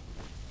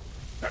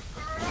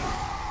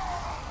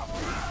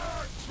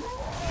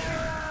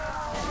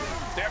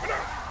 Stamina!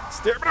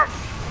 Stamina!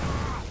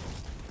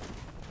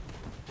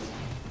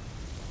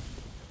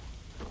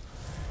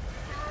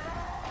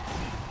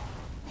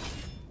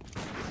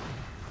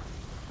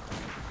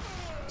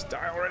 Just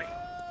die already.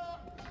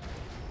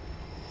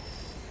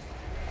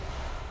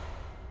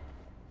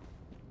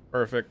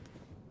 Perfect.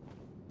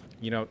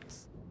 You know,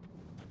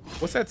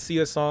 what's that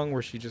Sia song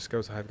where she just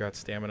goes, I've got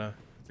stamina?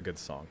 It's a good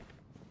song.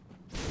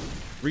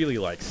 Really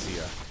like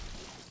Sia.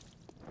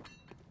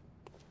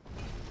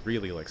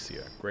 Really like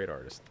Sia. Great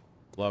artist.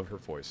 Love her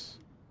voice.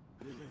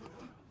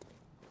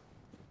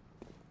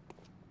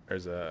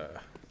 There's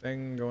a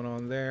thing going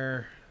on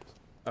there.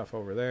 Stuff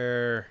over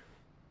there.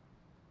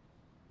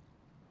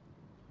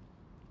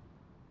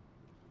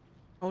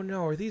 Oh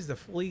no, are these the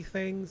flea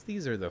things?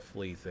 These are the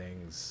flea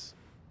things.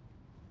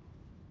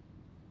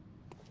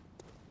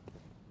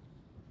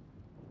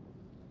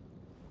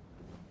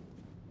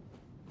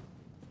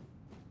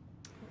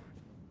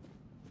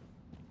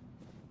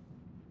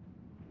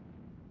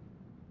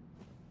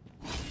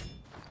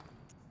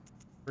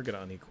 We're gonna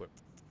unequip.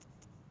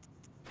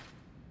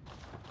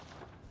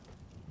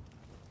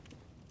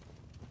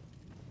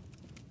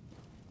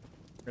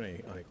 We're gonna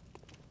unequip.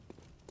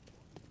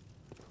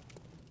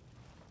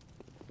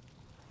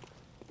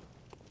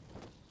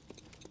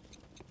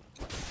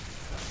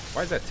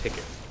 Why is that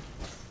ticket?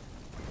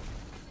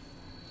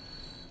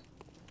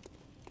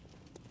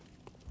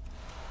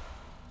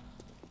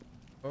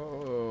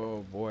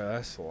 Oh boy,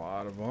 that's a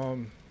lot of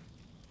them.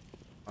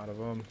 A lot of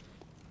them.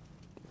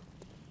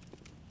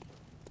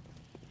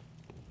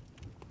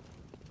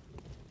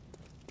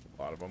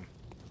 A lot of them.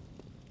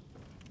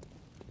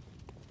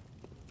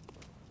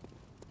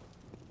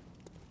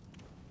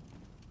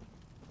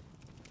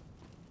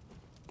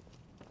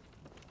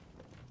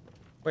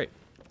 Wait,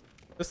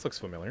 this looks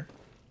familiar.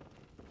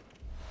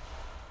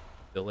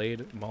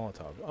 Delayed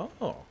Molotov.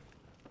 Oh.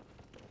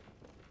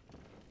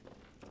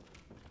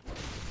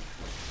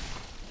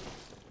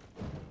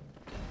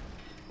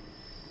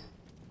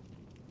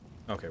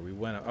 Okay, we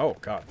went. Oh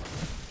god.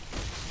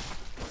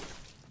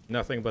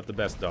 Nothing but the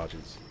best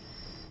dodges.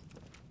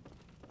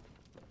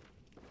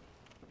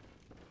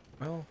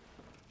 Well.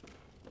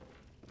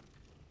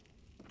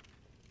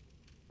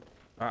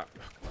 Ah.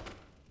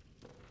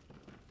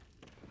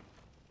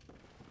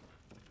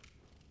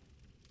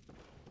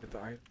 Get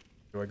the item.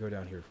 Do I go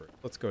down here first?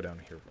 Let's go down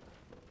here first.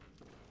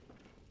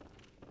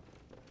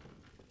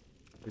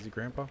 Is he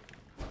Grandpa?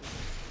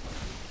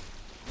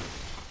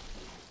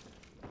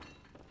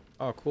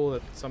 Oh, cool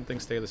that some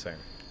things stay the same.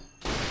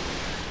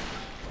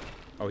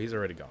 Oh, he's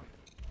already gone.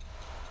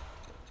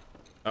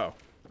 Uh oh.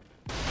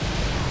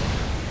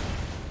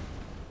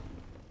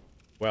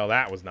 Well,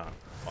 that was not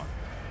fun.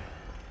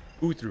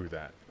 Who threw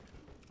that?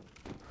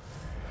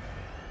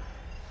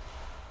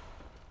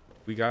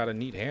 We got a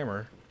neat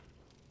hammer.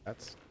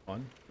 That's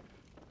fun.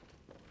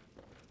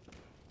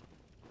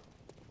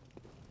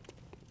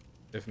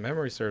 If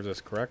memory serves us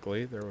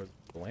correctly, there was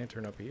a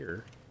lantern up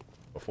here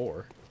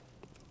before.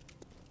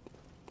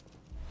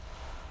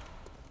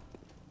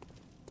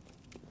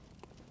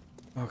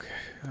 Okay,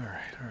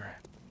 alright, alright.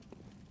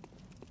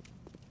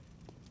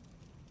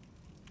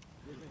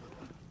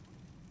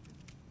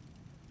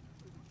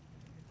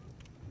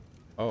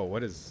 Oh,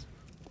 what is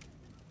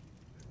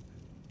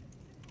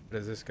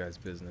this guy's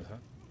business, huh?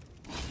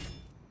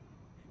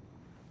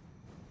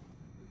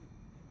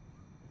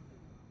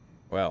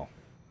 Well.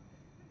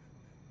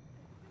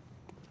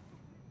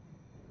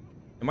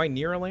 Am I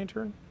near a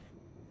lantern?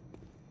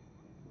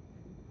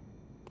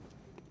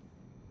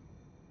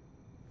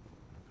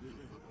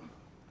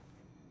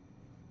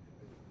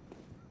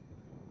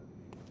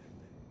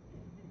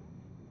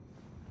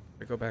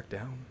 I go back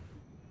down?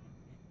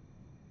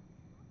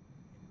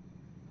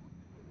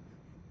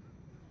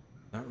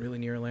 Not really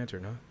near a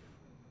lantern, huh?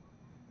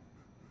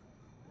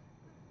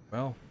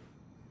 Well.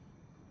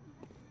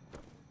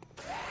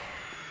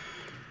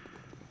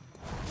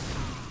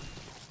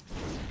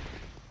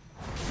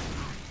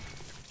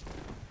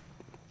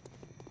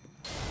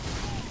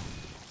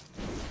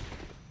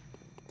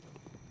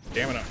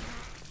 Stamina.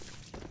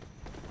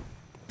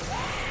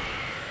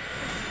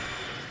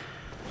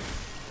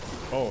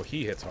 Oh,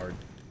 he hits hard.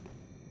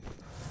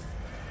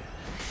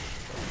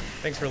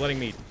 Thanks for letting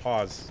me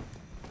pause.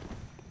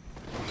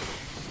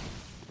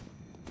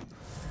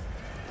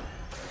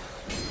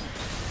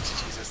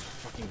 Jesus,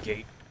 fucking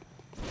gate.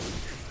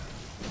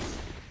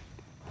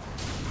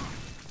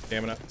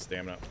 Stamina,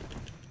 stamina.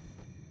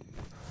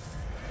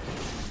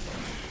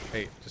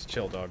 Hey, just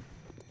chill, dog.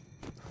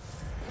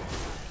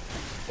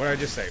 What did I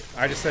just say?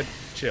 I just said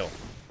chill.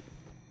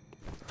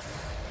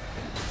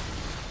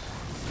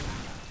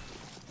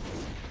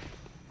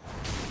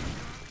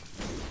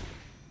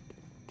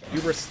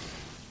 Hubris.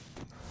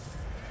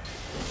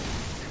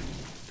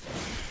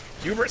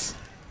 Hubris.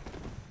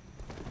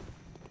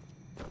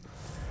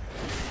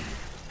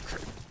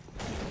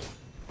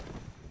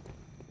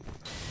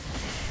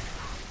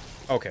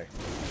 Okay.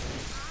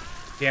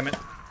 Damn it.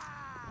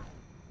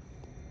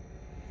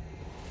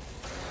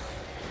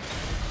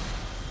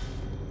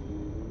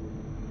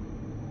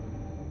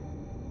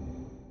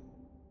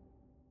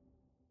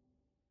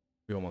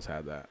 We almost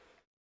had that.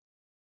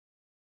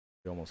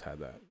 We almost had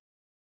that.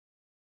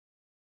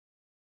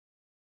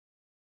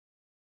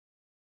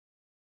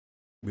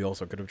 We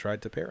also could have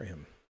tried to parry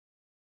him.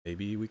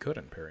 Maybe we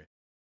couldn't parry.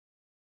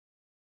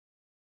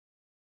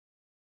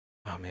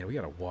 Oh man, we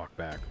gotta walk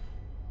back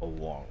a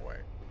long way.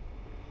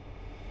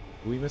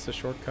 Did we miss a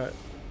shortcut?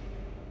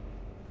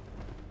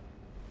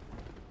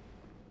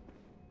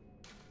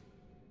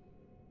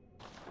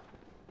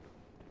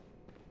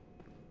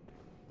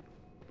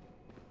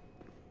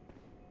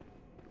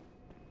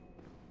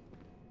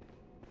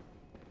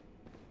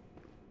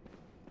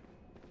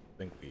 I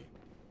think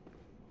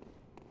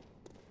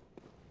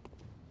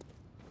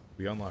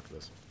we unlocked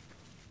this.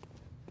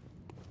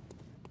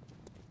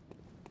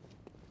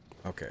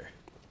 Okay.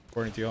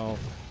 According to y'all,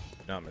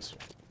 not miss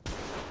one.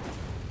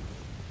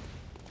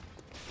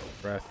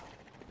 Breath.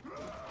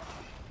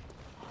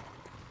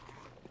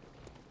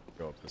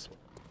 Go up this way.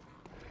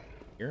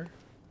 Here?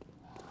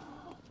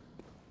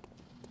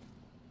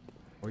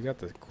 Oh we got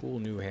the cool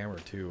new hammer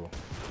too.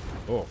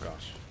 Oh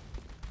gosh.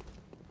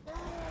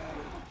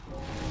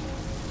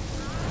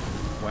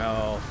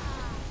 Well.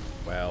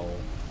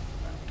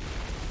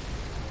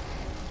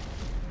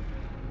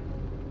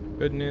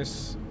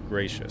 Goodness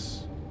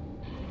gracious.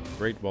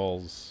 Great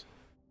balls.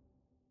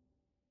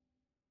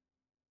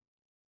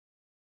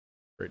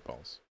 Great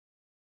balls.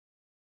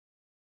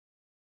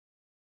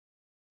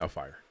 Oh,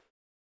 fire.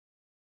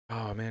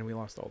 Oh man, we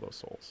lost all those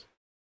souls.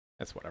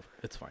 That's whatever.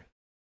 It's fine.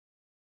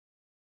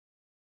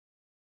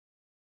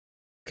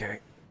 Okay.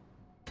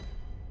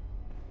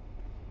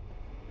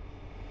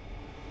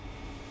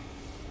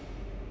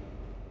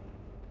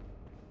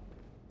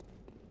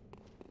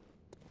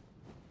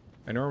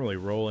 I normally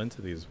roll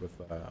into these with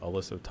a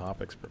list of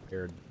topics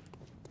prepared.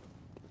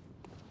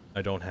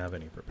 I don't have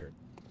any prepared.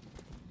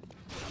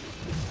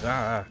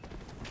 Ah!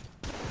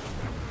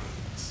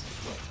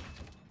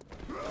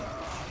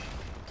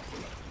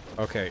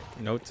 Okay,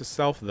 note to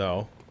self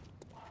though.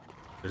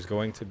 There's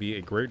going to be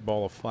a great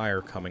ball of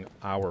fire coming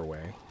our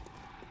way.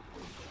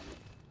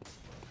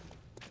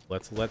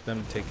 Let's let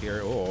them take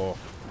care. Oh.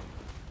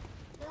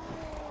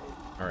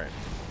 Alright.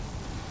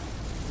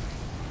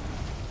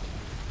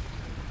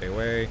 Stay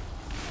away.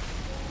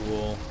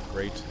 Cool.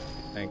 Great.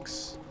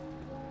 Thanks.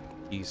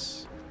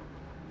 Peace.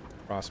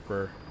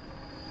 Prosper.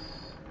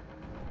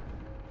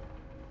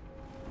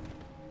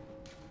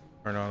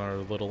 Turn on our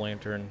little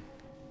lantern.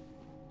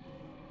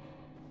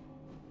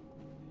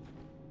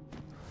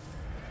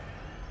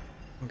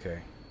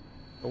 Okay.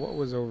 So what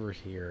was over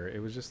here? It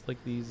was just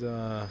like these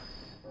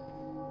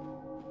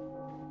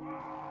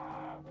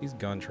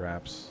gun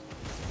traps.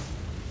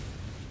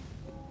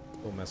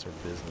 We'll mess our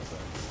business up.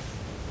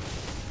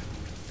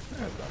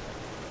 That's about it.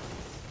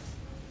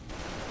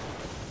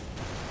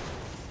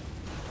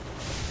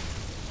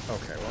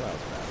 Okay, well that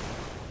was bad.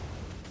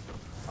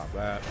 Pop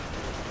that.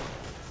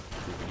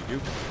 Doopity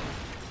doop.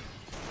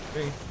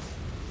 Okay.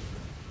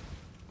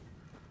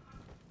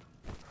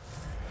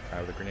 I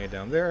have the grenade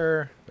down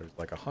there. There's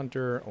like a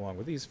hunter along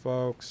with these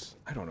folks.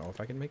 I don't know if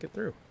I can make it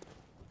through.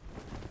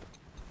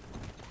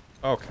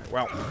 Okay,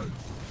 well.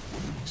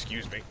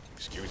 Excuse me.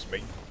 Excuse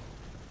me.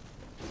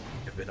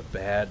 I've been a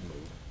bad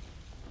move.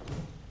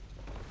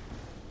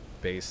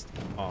 Based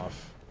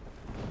off.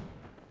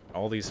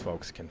 All these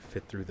folks can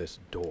fit through this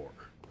door.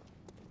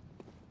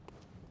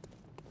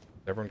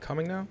 Is everyone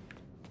coming now?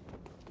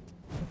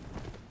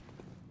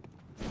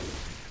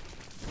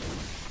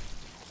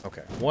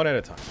 Okay, one at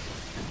a time.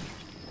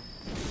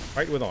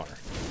 Fight with honor.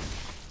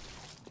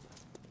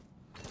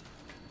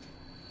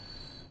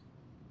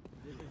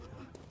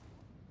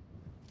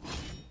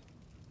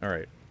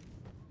 Alright.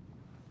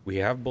 We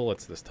have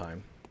bullets this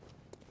time.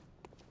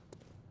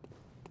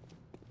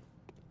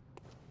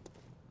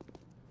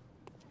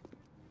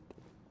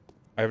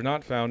 I have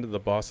not found the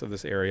boss of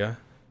this area,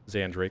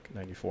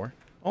 Zandrake94.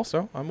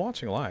 Also, I'm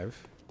watching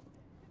live.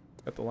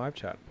 Got the live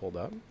chat pulled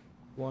up.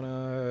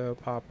 Wanna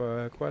pop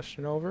a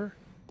question over?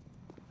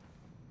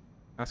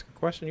 Ask a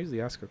question, use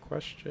the ask a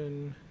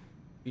question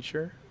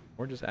feature,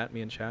 or just at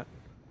me in chat.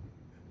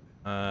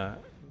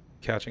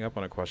 Catching up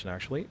on a question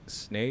actually.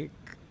 Snake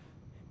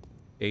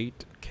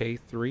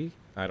 8K3,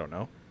 I don't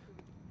know.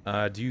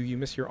 Do you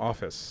miss your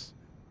office?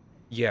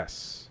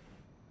 Yes.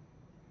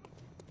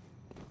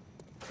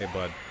 Hey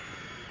bud,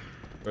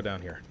 go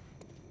down here.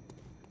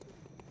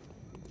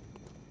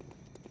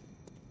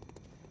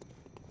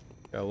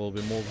 Got a little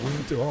bit more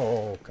room to.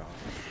 Oh god.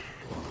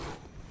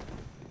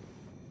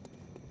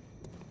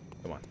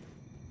 Come on.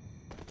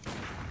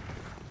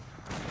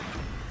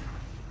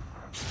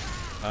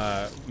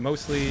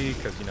 Mostly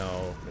because, you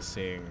know,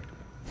 missing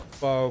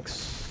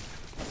folks,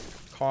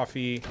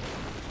 coffee.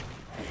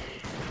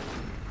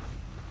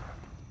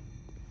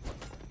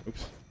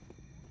 Oops.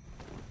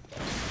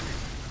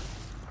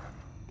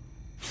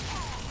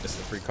 Missed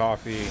the free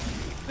coffee.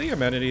 The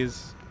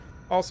amenities.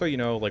 Also, you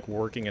know, like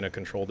working in a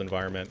controlled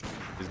environment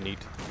is neat.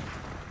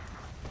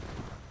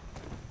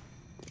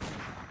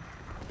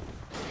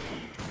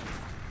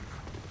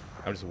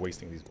 I'm just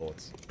wasting these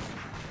bullets.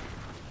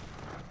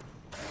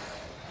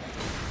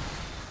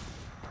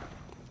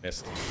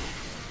 Missed.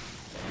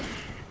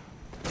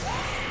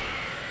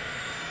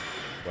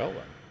 Well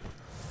then.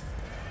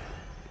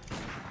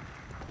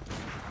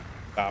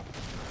 Stop.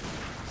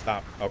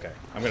 Stop. Okay,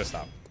 I'm gonna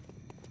stop.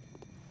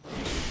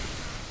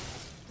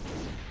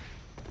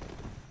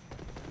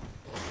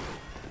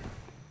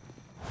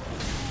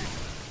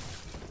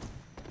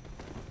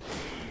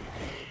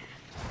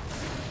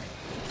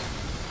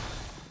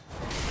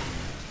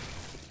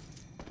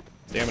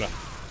 Stamina.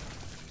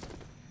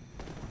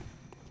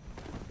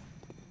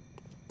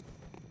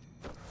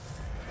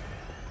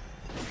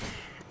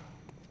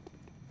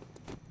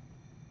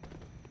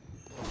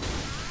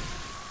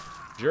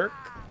 Jerk.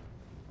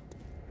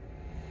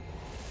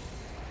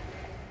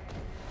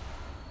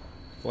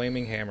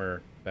 Flaming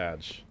hammer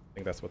badge. I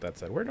think that's what that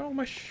said. Where'd all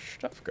my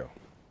stuff go?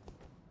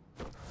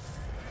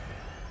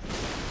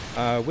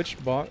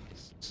 Which boss?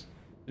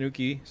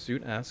 Snooky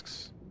Suit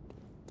asks.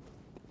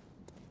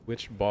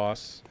 Which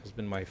boss has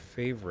been my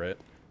favorite?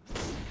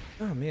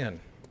 Oh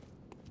man.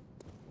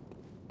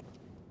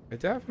 I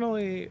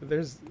definitely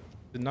did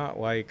not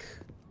like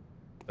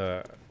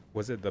the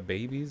was it the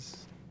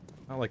babies?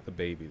 Not like the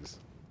babies.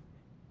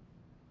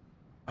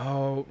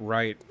 Oh,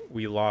 right.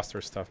 We lost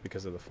our stuff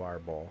because of the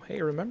fireball.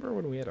 Hey, remember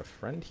when we had a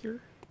friend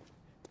here?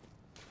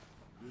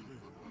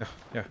 Oh,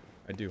 yeah,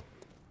 I do.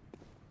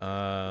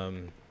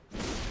 Dang.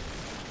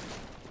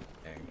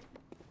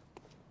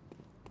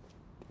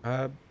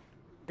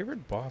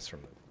 Favorite boss from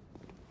this?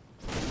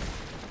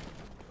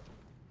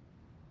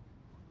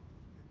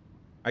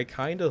 I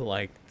kind of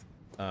liked,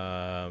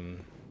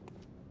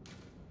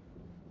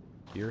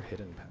 your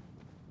hidden path.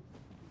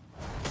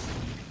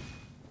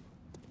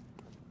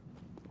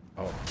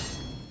 Oh.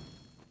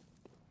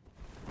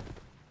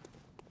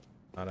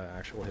 Not an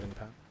actual hidden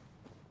path?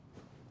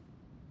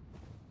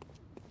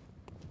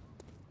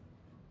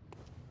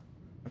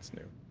 That's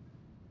new.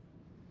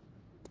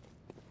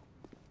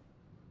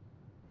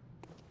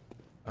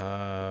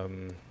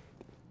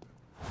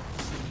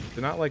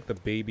 Did not like the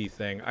baby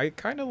thing. I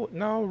kind of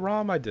no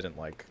Rom. I didn't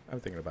like.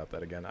 I'm thinking about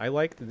that again. I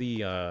liked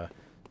the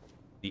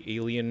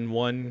alien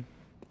one,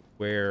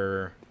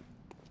 where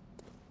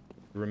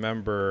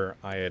remember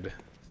I had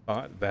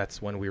thought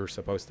that's when we were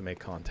supposed to make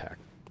contact.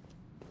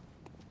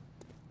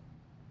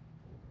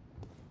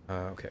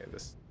 Okay,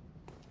 this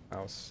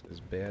house is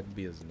bad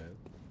business.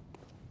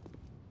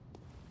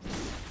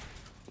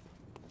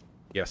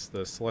 Yes,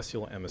 the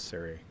Celestial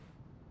Emissary.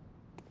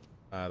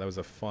 That was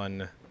a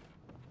fun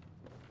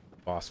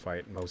boss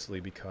fight, mostly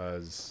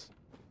because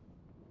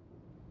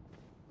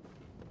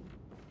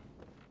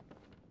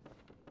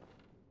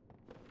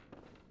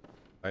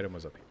item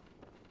was up here.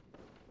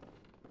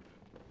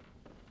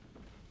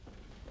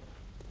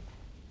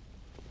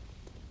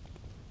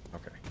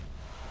 Okay.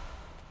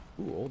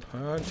 Ooh, old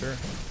hunter.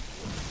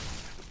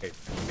 Hey,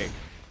 hey,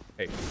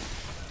 hey.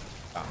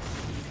 Stop.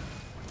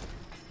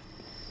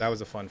 That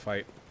was a fun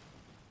fight.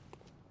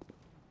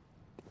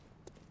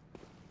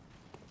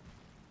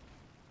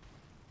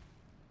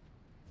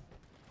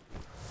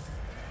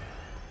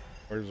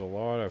 There's a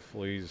lot of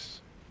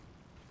fleas.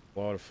 A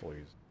lot of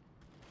fleas.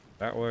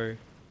 That way.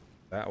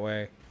 That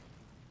way.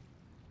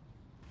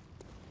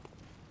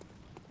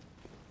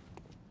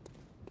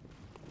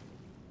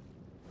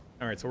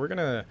 Alright, so we're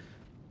gonna...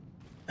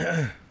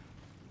 I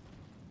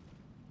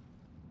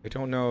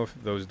don't know if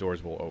those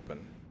doors will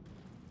open.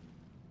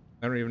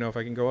 I don't even know if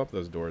I can go up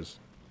those doors.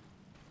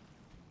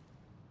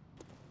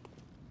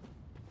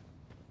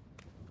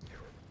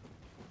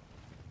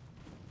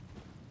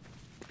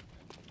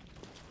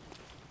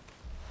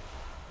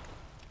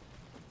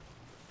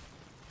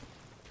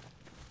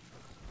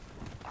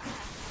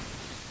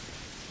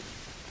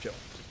 Chill.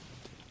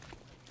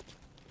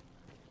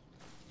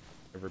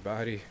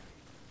 Everybody.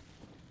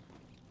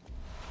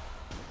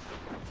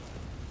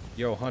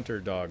 Yo, hunter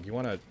dog, you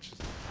wanna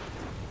just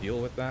deal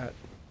with that?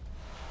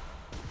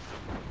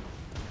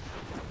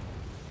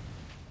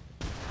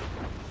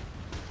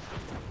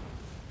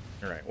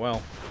 Alright,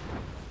 well.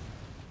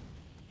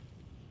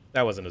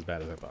 That wasn't as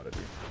bad as I thought it'd be.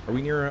 Are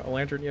we near a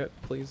lantern yet,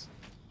 please?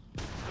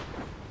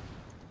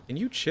 Can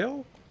you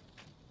chill?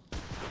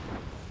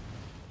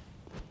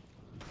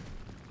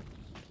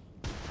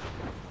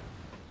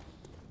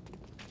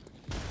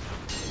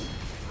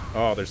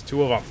 Oh, there's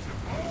two of them.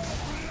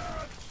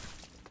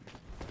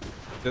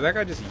 Did that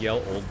guy just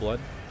yell old blood?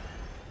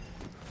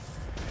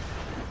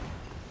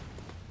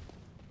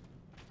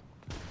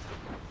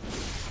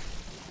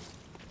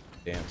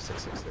 Damn,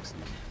 6660.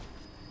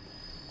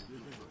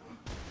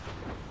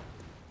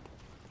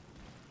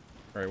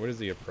 Alright, what is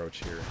the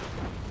approach here?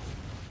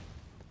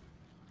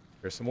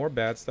 There's some more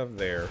bad stuff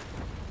there.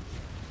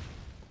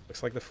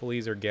 Looks like the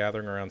fleas are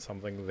gathering around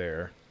something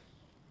there.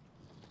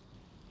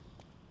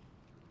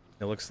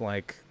 It looks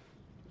like...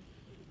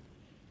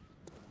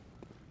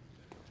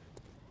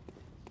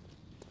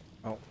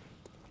 Oh.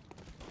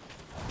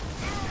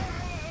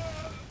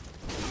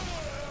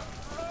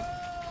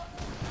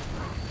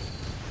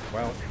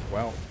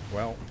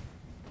 Well.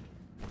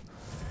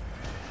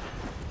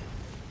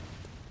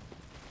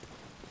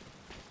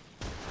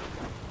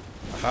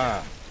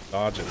 Aha!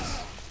 Dodges.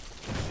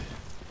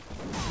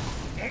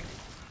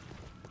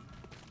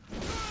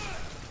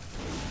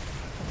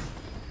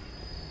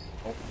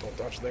 Oh, don't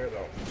dodge there,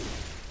 though.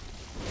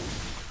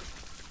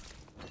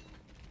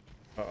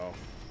 Uh-oh.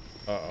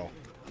 Uh-oh.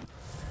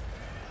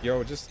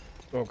 Yo, just...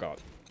 Oh, God.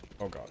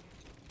 Oh, God.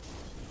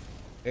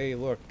 Hey,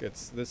 look,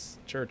 it's this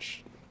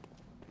church.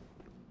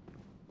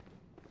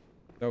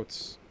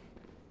 Notes.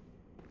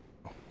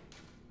 Oh.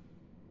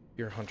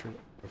 You're a hunter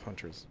of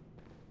hunters.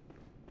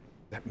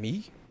 That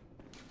me?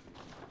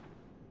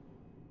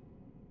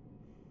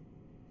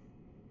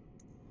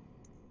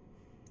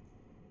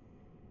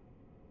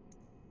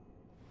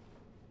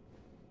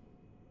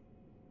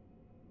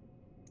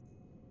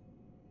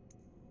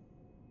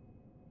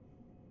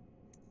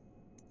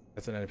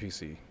 That's an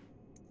NPC.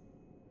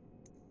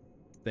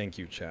 Thank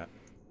you, chat.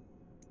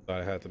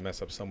 Thought I had to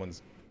mess up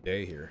someone's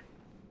day here.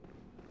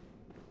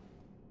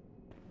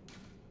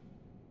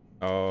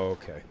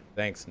 Okay.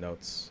 Thanks,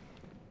 notes.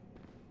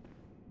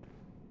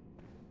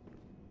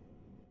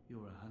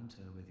 You're a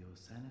hunter with your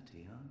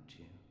sanity, aren't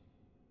you?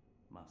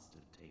 Must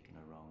have taken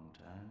a wrong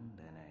turn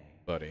then, eh?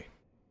 Buddy.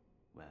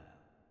 Well,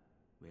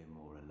 we're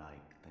more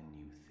alike than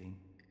you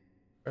think.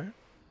 Okay.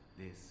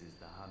 This is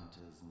the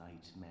hunter's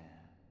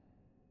nightmare,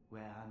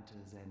 where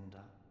hunters end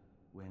up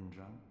when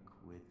drunk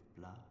with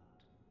blood.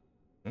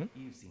 Hmm?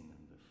 You've seen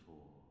them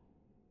before.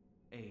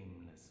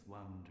 Aimless,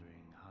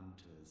 wandering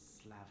hunters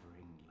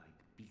slavering like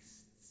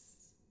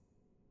beasts.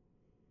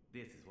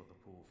 This is what the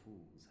poor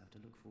fools have to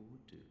look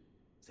forward to.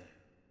 So,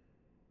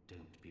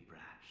 don't be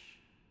brash.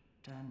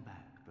 Turn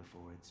back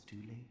before it's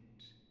too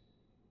late.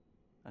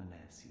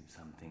 Unless you've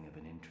something of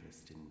an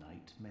interest in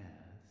nightmares.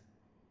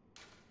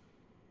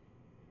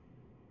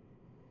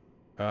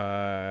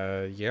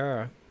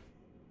 Yeah.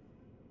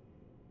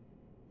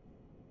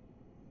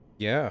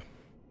 Yeah.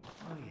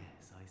 Oh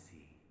yes, I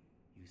see.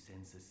 You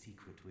sense a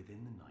secret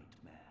within the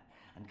nightmare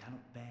and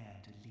cannot bear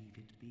to leave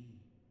it be.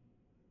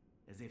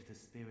 As if the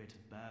spirit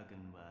of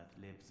Bergenworth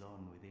lives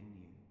on within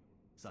you.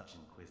 Such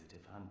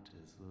inquisitive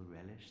hunters will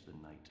relish the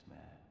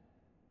nightmare.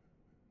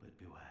 But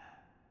beware.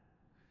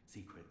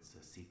 Secrets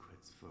are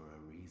secrets for a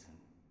reason,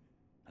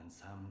 and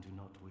some do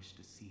not wish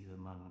to see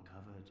them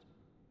uncovered.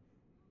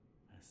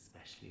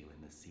 Especially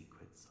when the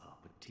secrets are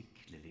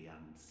particularly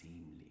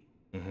unseemly.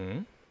 Mm-hmm.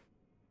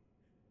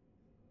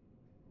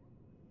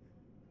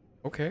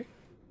 Okay.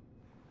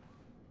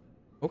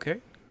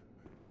 Okay.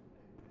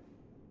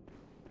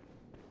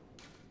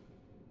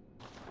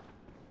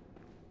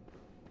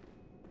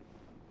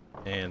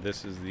 And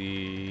this is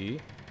the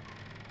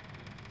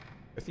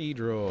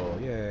cathedral.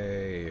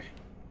 Yay.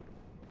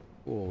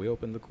 Cool. We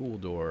opened the cool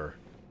door.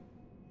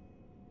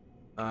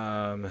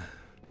 I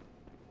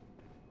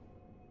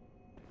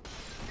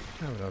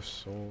have enough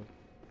soul.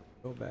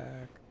 Go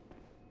back.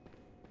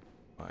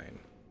 Fine.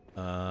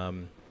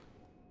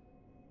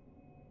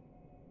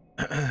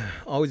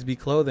 Always Be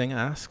Clothing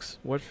asks,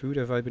 what food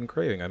have I been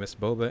craving? I miss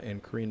boba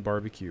and Korean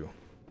barbecue.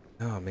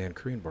 Oh man,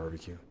 Korean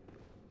barbecue.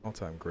 All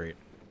time great.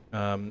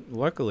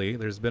 Luckily,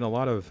 there's been a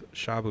lot of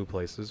shabu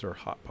places or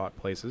hot pot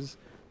places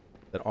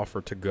that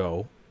offer to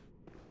go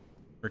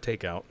or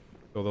takeout.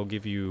 So they'll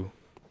give you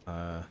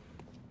the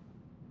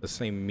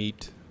same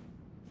meat,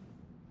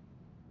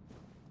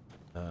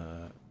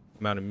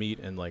 amount of meat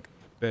and like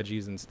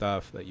veggies and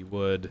stuff that you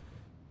would.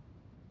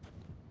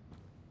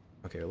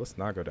 Okay, let's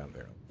not go down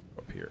there.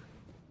 Up here.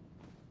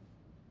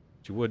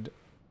 But you would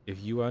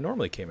if you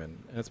normally came in,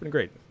 and it's been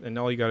great. And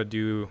all you got to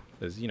do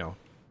is, you know,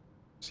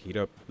 just heat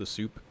up the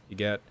soup you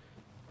get,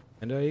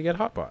 and you get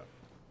hot pot.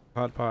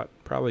 Hot pot,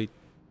 probably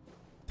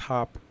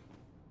top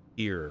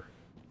tier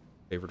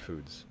favorite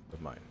foods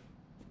of mine.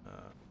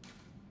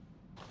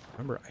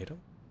 Remember item?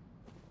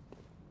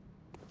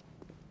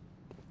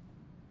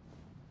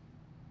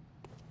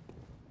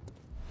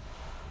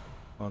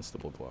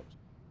 Constable gloves.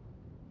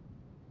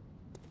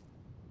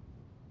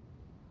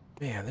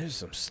 Man, there's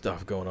some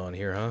stuff going on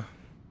here, huh?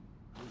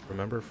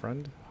 Remember,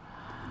 friend?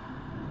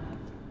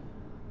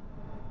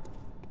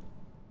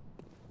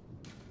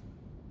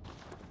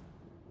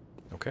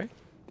 Okay.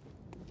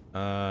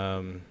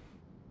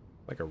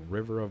 Like a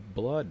river of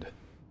blood.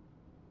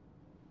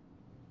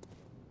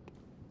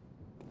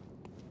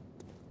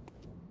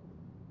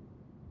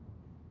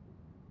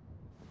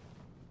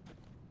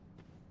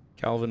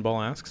 Calvin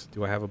Ball asks,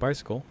 do I have a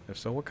bicycle? If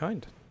so, what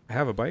kind? I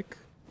have a bike.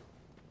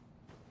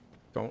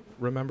 Don't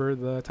remember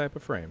the type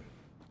of frame.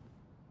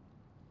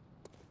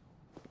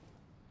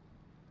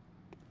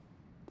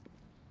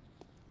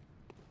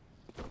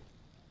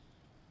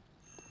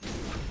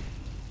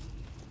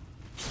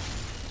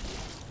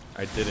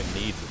 I didn't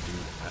need to do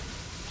that.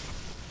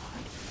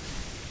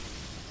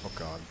 Oh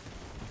god.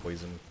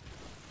 Poison.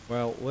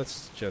 Well,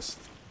 let's just...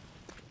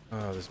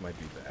 Oh, this might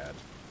be bad.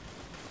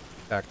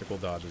 Tactical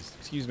dodges.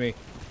 Excuse me.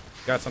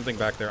 Got something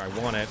back there. I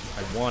want it.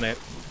 I want it.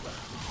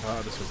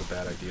 Oh, this was a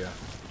bad idea.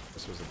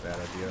 This was a bad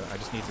idea. I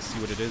just need to see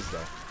what it is,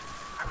 though.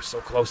 I was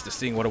so close to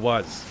seeing what it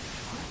was.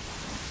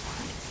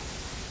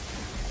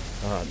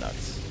 Oh,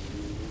 nuts.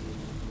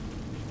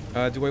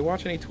 Do I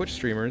watch any Twitch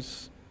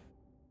streamers?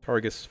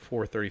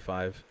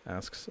 Targus435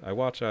 asks. I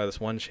watch this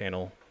one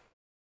channel.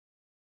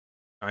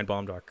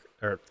 Ninebomb.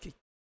 Or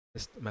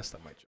messed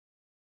up my joke.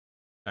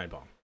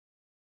 Ninebomb.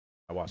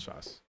 I watch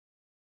us.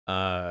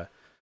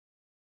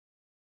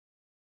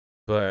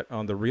 But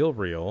on the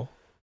real,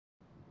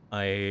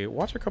 I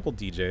watch a couple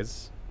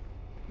DJs,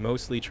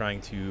 mostly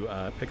trying to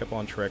pick up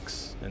on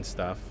tricks and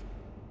stuff.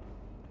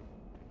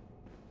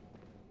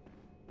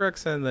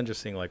 Tricks and then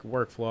just seeing like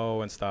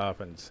workflow and stuff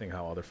and seeing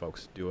how other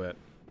folks do it.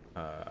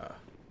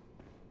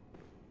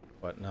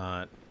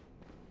 Whatnot.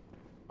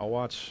 I'll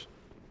watch.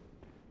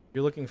 If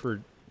you're looking for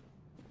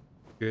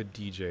good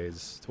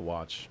DJs to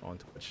watch on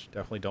Twitch,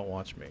 definitely don't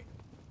watch me.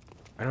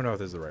 I don't know if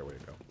this is the right way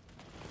to go.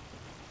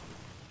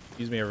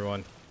 Excuse me,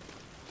 everyone.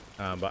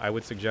 But I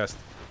would suggest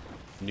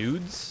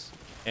Nudes.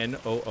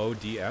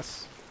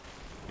 Noods.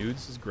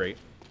 Nudes is great.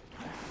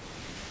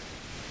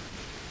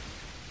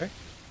 Okay.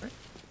 Right.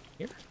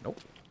 Here.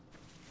 Nope.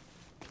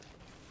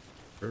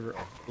 River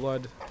of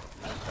blood.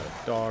 Got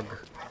a dog.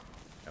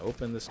 I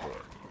open this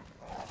door.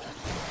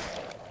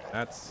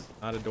 That's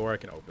not a door I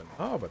can open.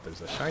 Oh, but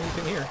there's a shiny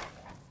thing here.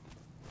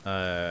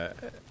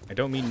 I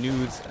don't mean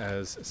nudes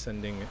as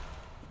sending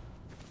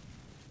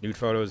nude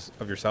photos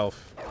of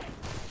yourself.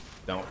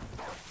 Don't.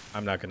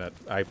 I'm not gonna.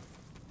 I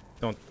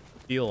don't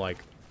feel like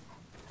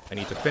I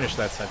need to finish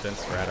that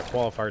sentence or add a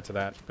qualifier to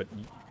that, but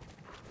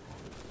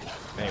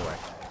anyway.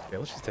 Okay,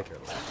 let's just take care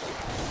of this.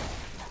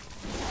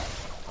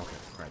 Okay,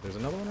 alright, there's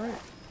another one,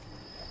 right?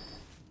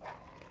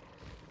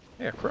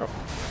 Yeah, crow.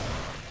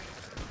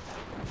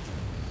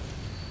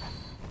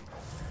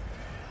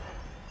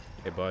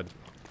 Hey, bud.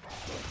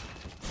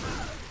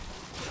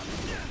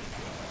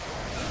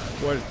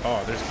 What is,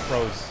 oh, there's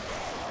crows.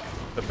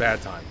 The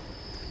bad time.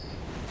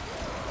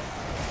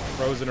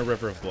 Crows in a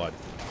river of blood.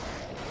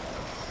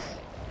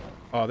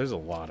 Oh, there's a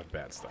lot of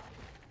bad stuff.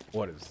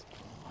 What is...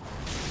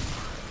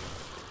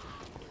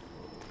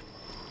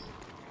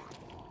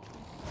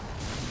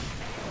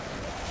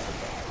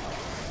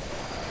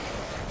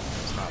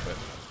 Stop it.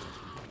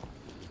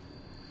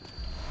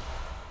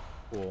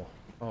 Cool.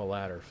 Oh,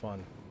 ladder.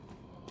 Fun.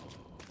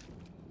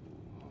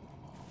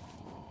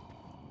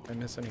 Did I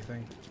miss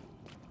anything?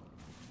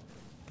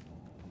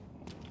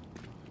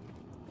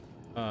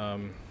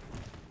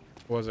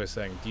 What was I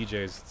saying?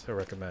 DJs to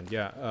recommend.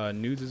 Yeah,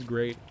 Nudes is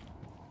great.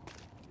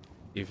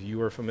 If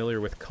you are familiar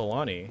with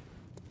Kalani,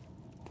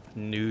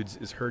 Nudes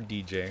is her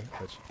DJ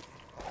that she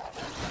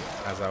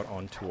has out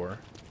on tour.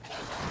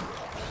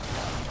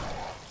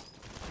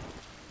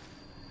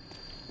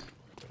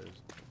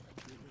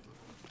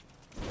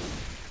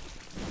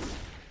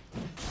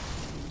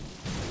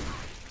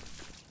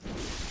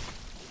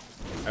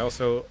 I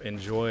also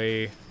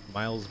enjoy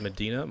Miles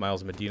Medina.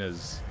 Miles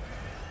Medina's,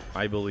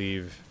 I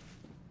believe,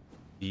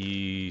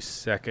 the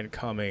second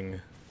coming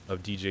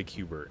of DJ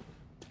Qbert.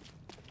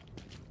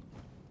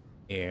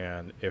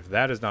 And if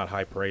that is not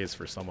high praise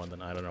for someone,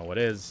 then I don't know what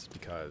is,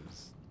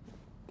 because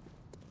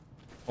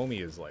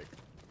homie is like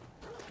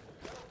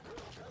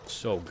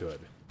so good.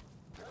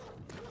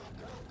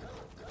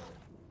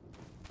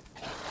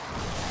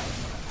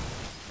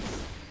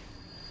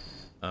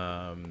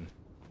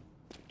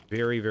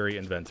 Very, very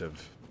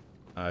inventive.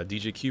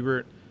 DJ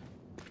Qbert,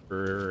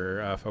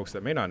 for folks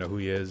that may not know who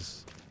he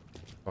is,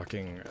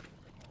 fucking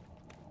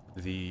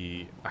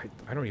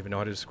I don't even know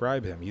how to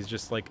describe him. He's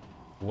just like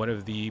one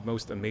of the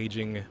most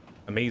amazing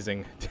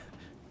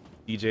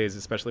DJs,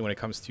 especially when it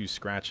comes to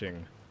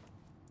scratching,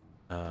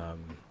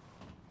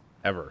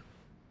 ever.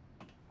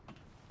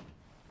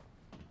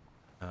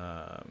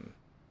 An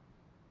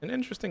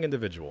interesting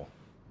individual,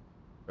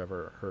 if I've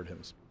ever heard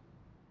him speak.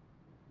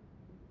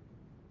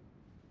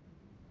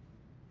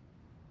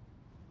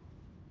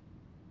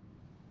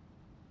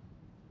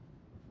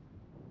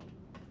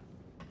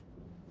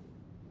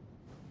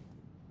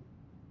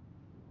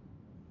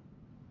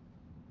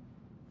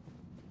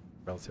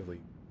 Relatively.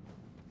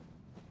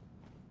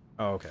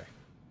 Oh, okay.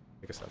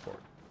 Take a step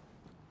forward.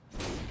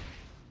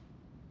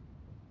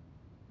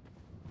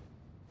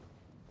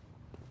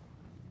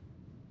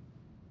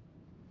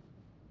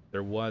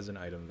 There was an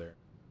item there.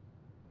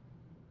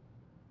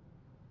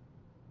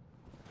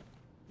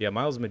 Yeah,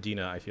 Miles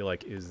Medina, I feel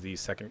like, is the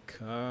second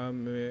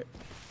coming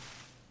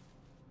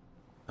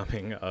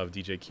of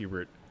DJ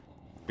Qbert.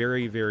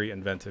 Very, very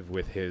inventive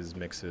with his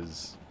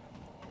mixes.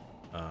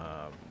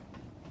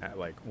 At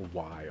like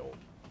wild.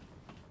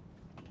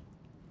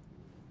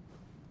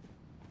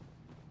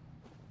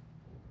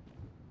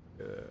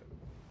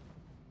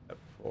 Step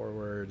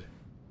forward.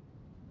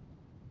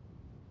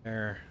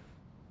 There.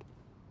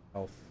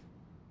 Health.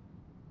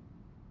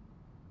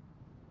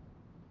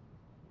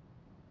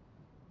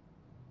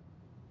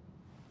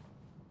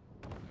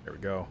 There we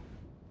go.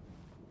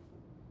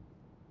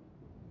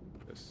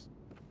 Just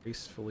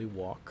gracefully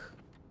walk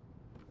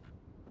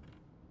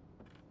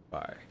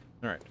by.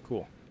 Alright,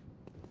 cool.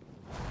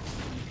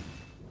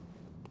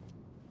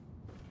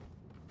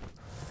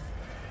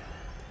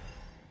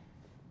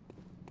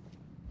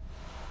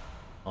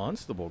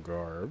 Constable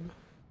garb.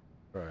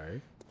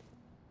 Right.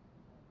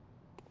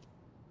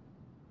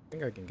 I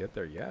think I can get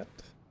there yet.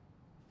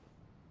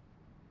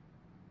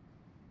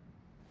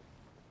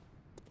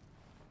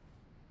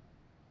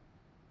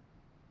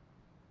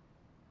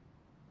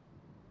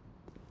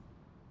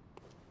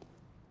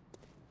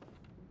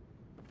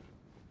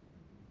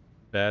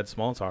 Bad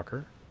small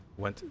talker.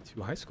 Went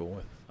to high school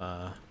with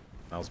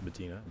Miles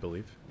Medina, I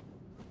believe.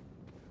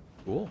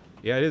 Cool.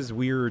 Yeah, it is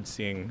weird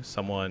seeing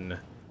someone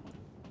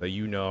that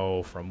you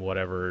know from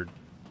whatever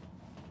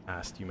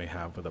past you may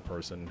have with a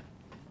person.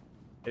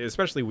 It's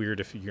especially weird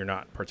if you're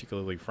not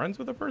particularly friends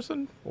with a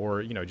person,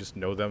 or, you know, just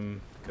know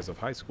them because of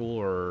high school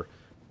or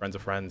friends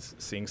of friends.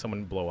 Seeing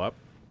someone blow up.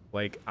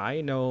 Like, I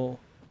know...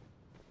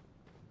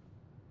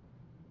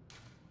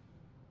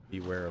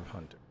 Beware of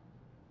Hunter.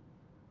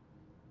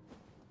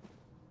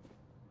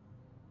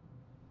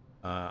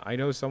 I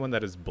know someone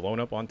that is blown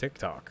up on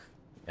TikTok,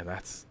 and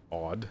that's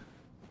odd.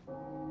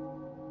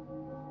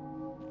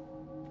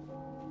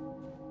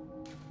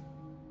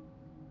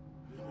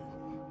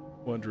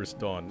 Wondrous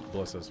Dawn,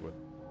 bless us with.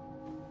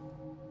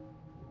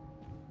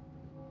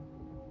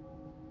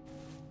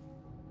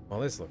 Well,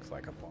 this looks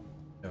like a bomb,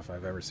 if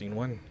I've ever seen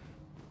one.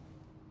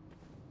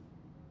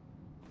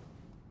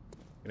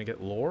 Gonna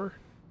get lore?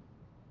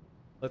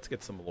 Let's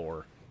get some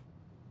lore.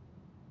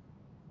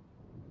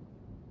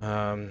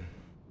 The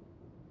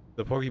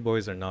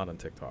Pokeboys are not on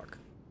TikTok.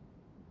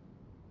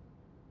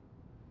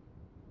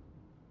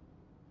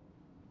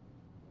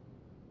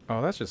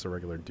 Oh, that's just a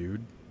regular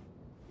dude.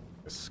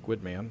 A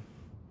squid man.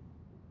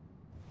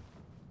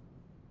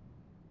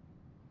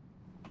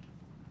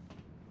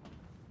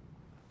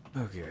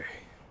 Okay.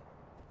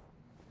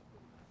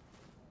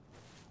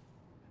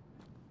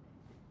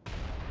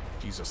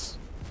 Jesus.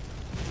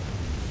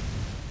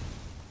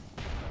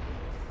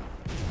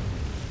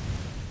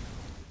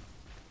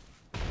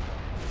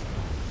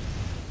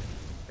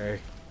 Okay,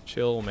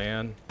 chill,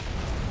 man.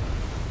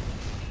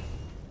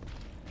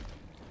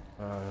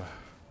 Alright,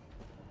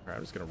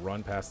 I'm just gonna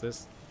run past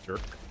this jerk.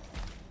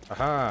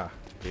 Aha!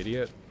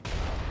 Idiot.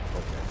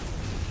 Okay.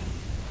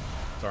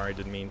 Sorry,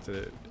 didn't mean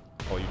to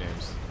call you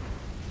names.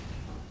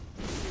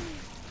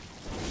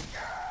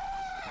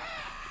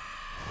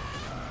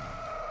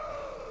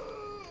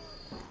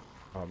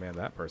 Oh man,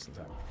 that person's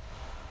happy.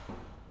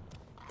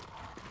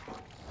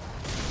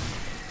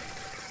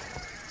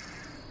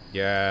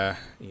 Yeah,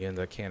 Ian,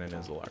 the cannon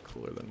is a lot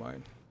cooler than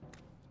mine.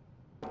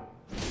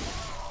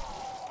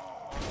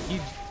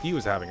 He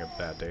was having a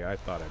bad day. I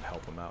thought I'd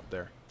help him out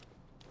there.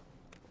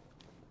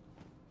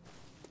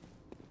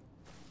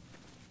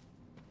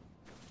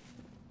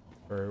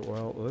 Alright,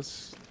 well,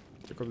 let's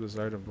pick up this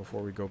item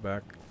before we go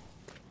back.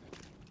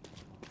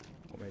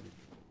 Well, maybe.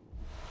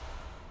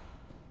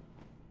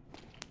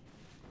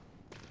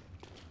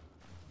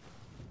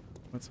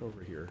 What's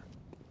over here?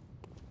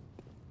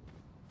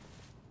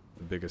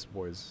 The biggest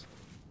boys.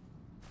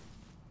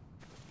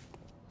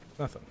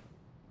 Nothing.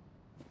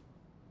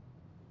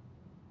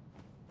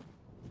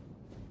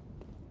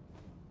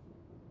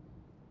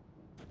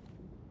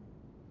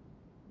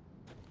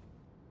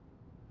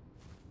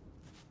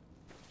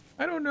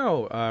 I don't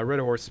know. Red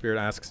Horse Spirit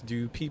asks,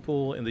 do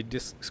people in the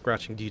disc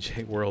scratching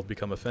DJ world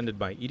become offended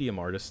by EDM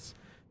artists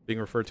being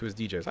referred to as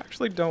DJs? I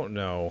actually don't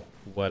know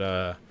what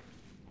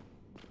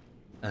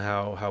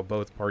how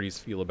both parties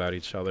feel about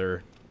each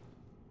other.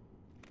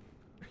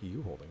 What are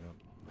you holding up?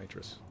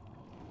 Nitrous.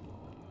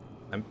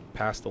 I'm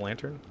past the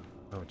lantern?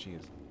 Oh,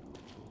 jeez.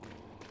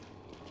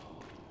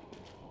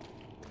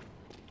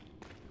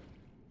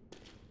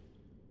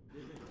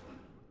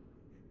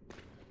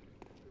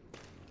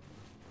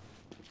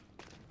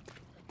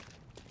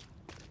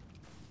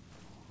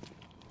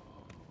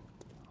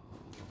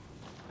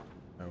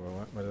 Oh,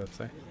 well, what did that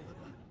say?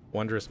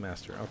 Wondrous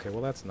Master. Okay,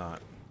 well, that's not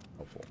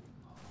helpful.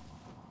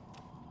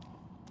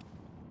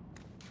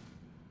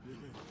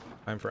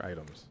 Time for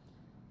items.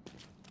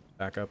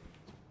 Back up.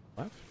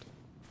 Left.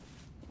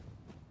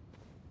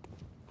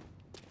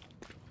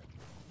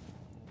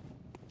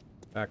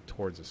 Back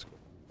towards the school.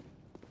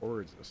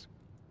 Towards the school.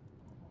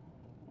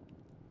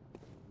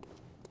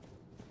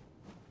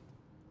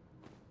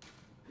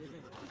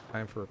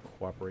 Time for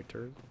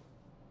cooperators.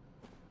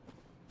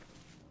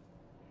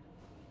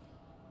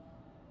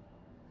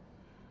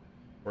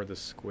 Or the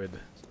squid,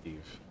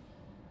 Steve.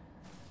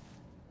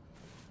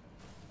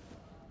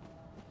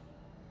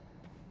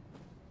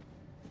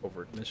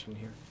 Overt mission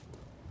here.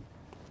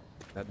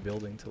 That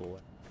building to the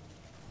left.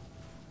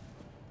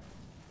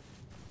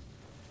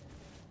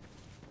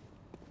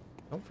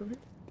 Come from here?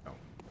 No.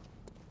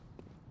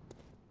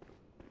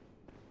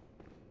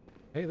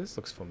 Hey, this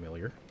looks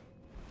familiar.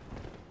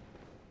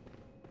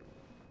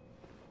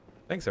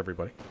 Thanks,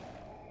 everybody.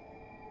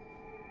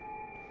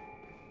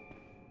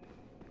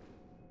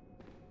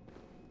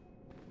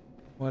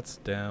 What's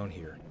down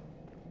here?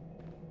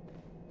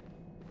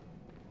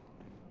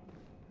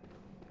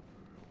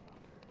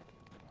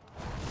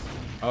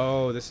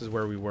 Oh, this is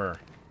where we were.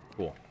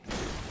 Cool.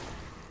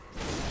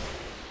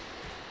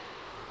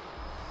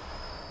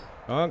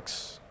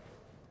 Unks.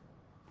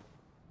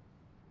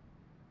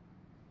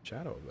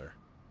 Shadow over there.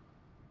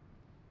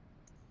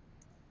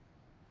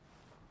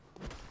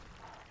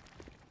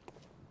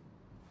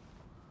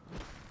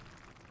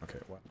 Okay,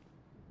 what?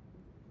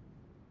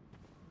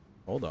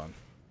 Hold on.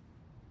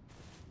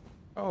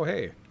 Oh,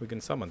 hey, we can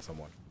summon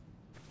someone.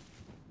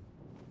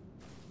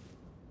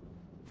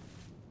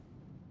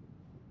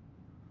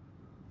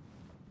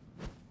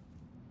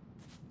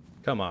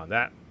 Come on,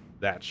 that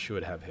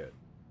should have hit.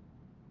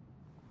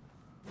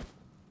 You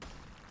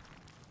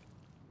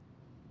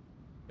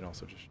can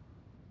also just...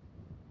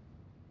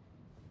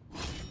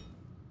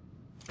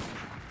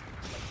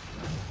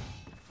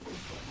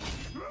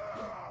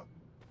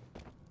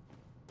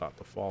 Thought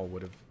the fall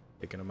would have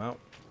taken him out.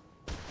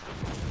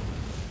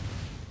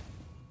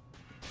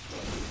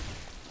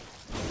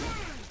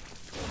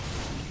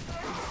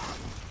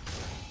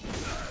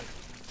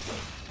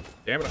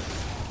 Damn it.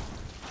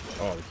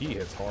 Oh, he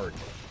hits hard.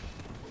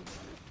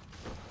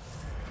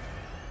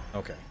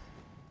 Okay.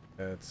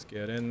 Let's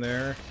get in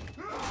there.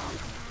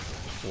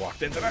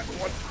 Walked into that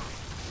one.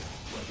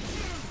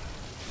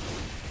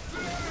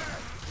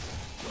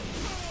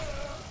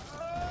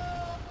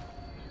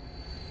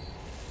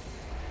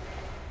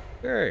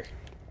 Hey.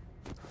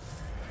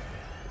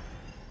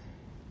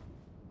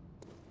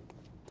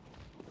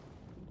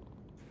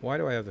 Why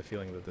do I have the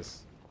feeling that this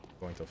is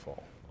going to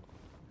fall?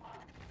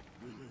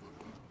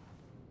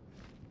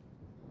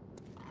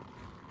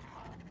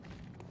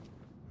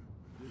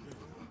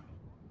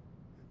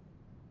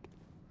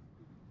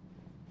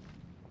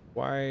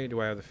 Why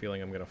do I have the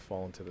feeling I'm going to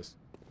fall into this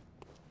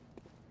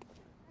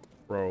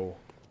row?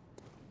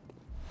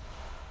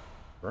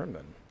 Burn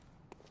then.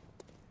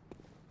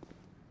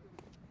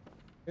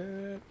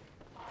 Good.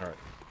 Alright.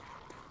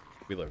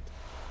 We lived.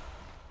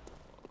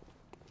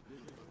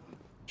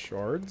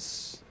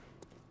 Shards.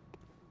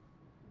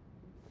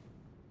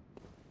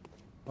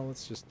 Well,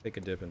 let's just take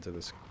a dip into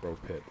this crow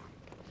pit.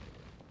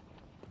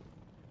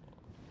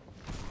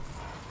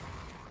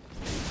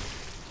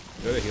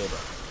 Go to heal them.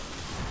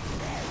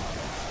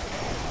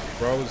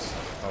 Crows.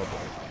 Oh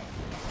boy.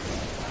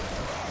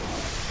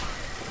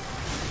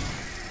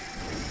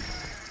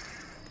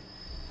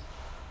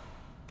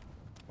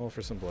 Oh,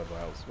 for some blood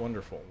vials.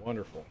 Wonderful,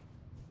 wonderful.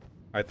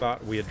 I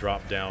thought we had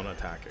dropped down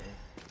attacking.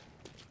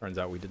 Turns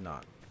out we did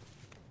not.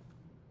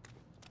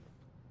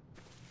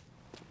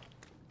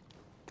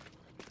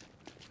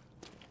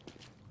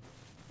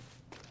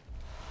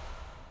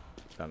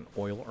 Got an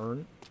oil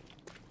urn.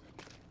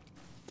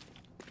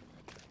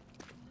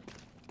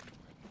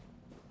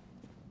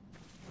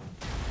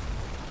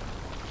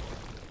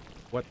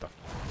 What the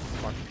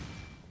fuck?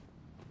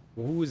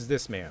 Who is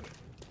this man?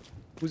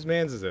 Whose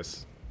man's is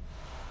this?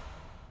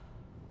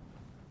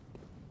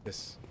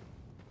 This.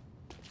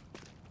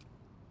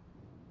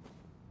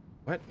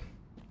 What?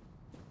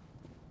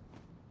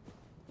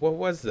 What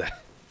was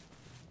that?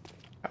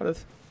 How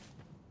does...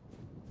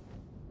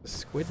 The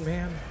squid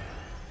man?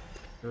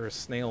 Or a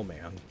snail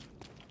man?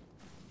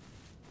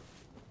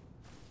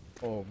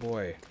 Oh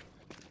boy.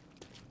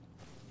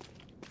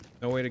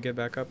 No way to get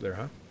back up there,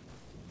 huh?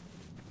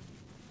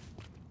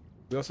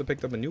 We also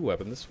picked up a new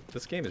weapon.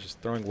 This game is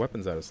just throwing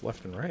weapons at us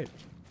left and right.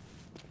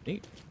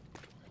 Neat.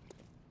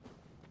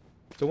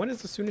 So when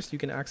is the soonest you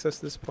can access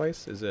this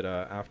place? Is it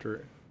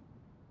after...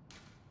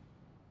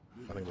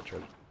 I think we'll try.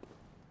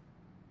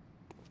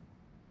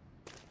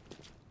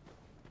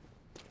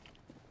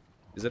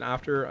 Is it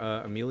after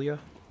Amelia?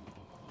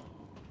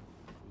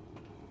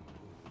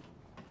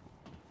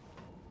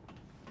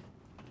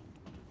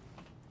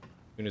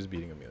 Soon as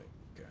beating Amelia.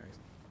 Okay.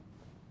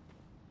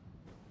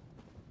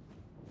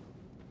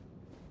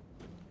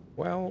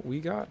 Well, we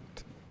got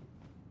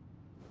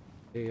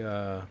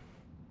a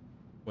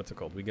what's it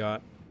called? We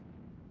got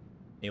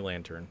a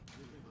lantern.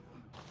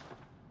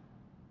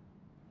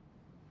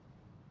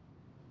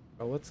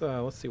 Well,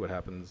 let's see what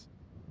happens.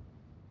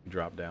 We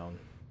drop down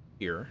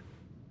here.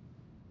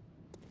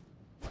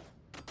 I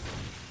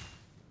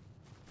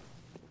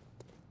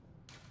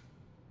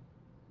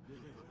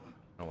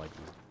don't like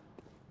these.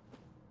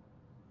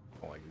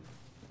 I don't like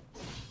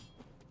these.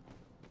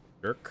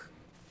 Jerk.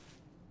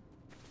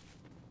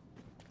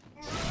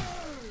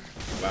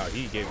 Wow,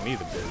 he gave me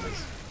the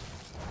business.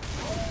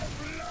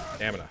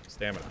 Stamina,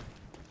 stamina.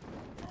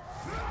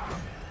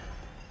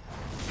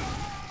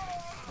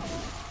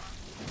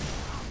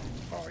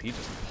 Oh, he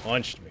just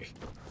punched me.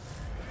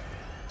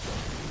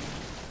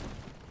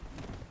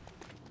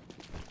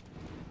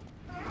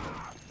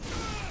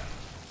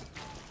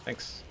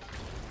 Thanks.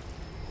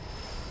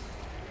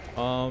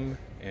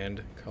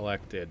 And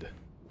collected.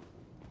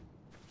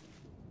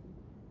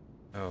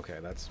 Okay,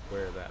 that's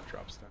where that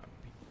drops down.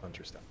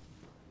 Hunter stuff.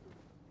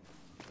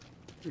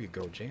 Here you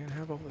go, Jan.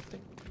 Have all the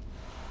things.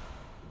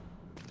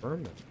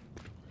 Burn them.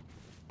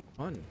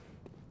 Fun.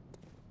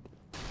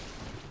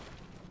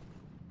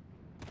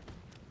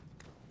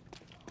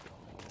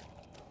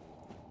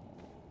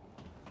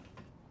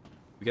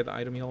 We get the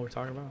item y'all were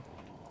talking about?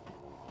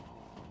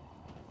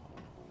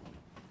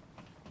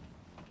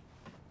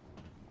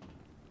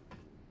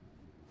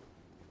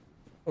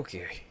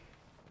 Okay.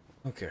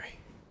 Okay.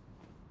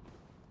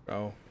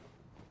 Go.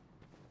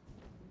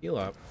 Heal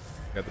up.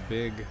 Got the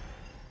big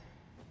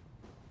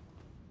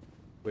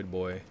squid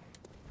boy.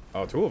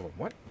 Oh, two of them.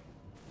 What?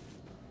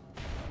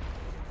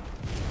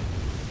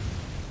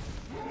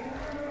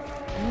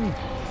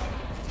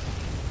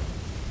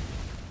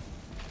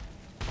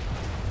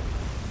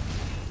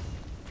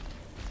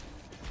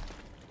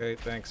 Okay,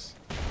 thanks.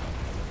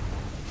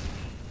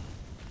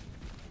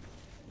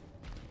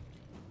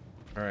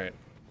 All right.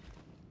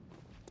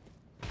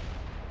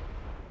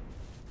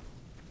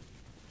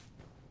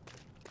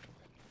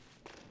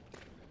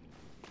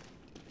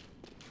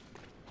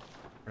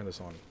 Turn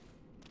this on.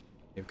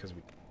 Maybe because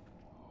we...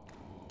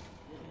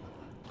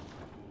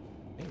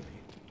 Maybe.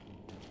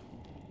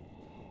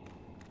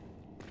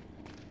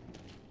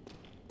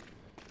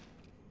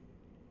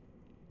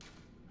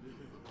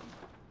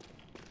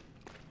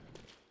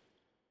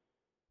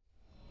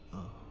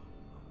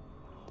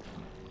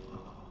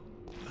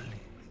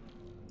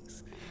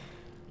 Please.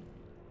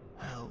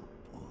 Help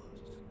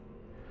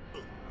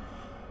us.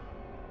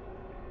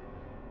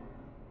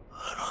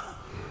 An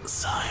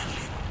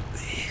unsightly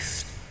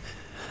beast.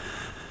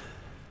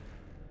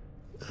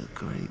 A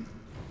great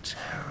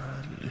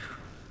terror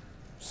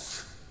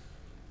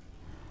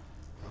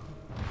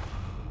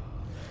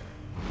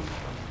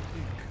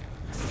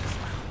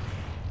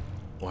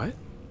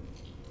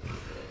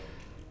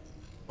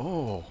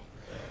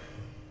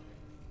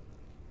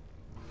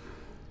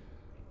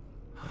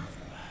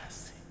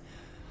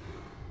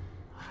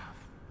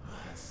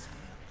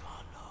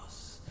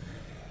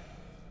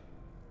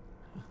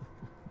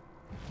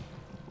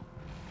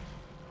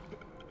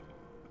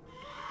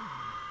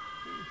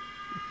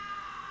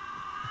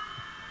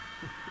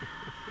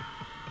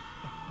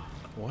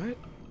What?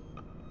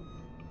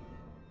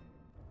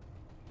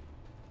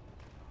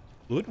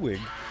 Ludwig?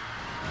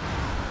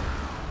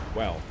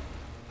 Well.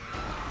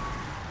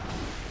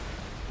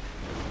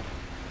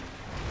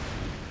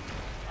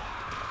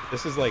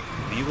 This is like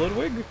the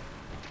Ludwig?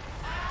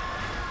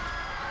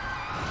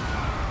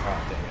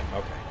 Oh, dang it.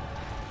 Okay.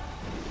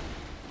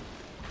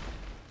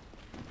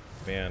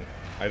 Man,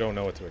 I don't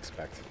know what to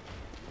expect.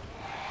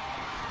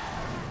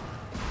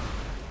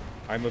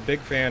 I'm a big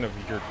fan of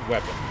your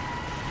weapon.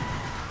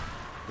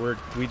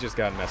 We just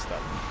got messed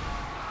up.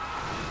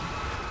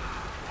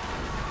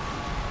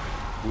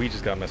 We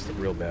just got messed up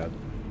real bad.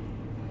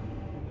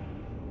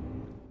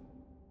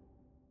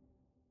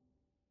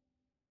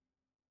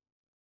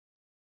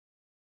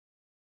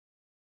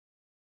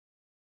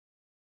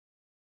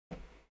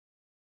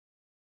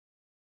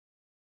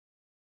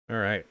 All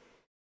right.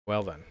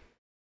 Well then.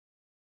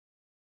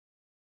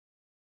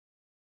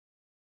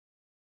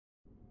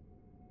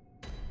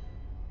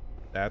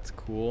 That's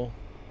cool.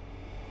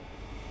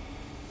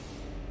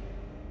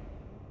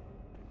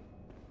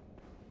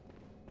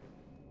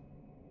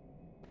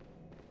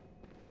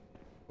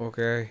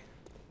 Okay.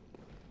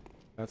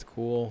 That's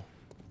cool.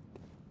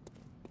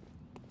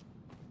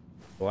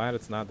 Glad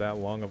it's not that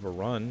long of a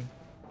run.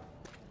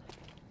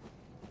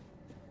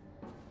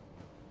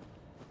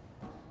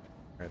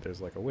 Alright, there's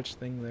like a witch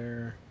thing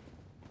there.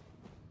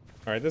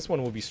 Alright, this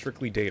one will be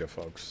strictly data,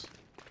 folks.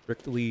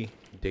 Strictly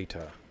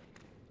data.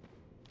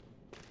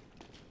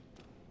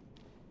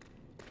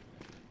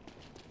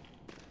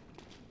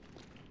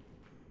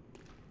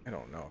 I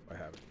don't know if I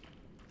have it.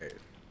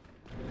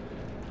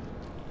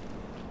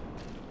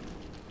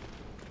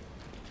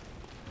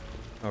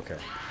 Okay. Okay.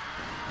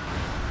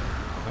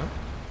 Uh-huh.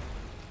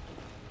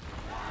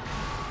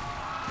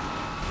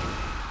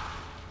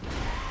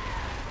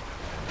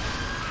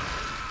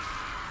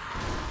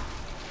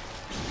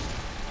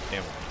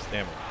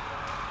 Stamina.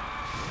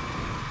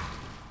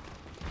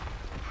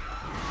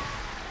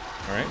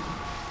 Alright.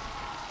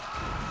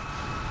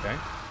 Okay.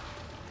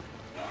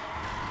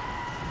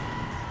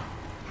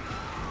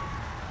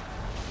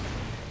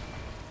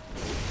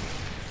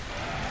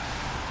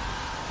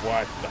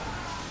 What the?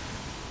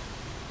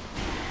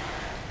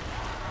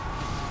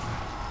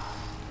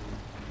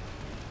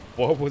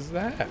 What was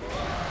that?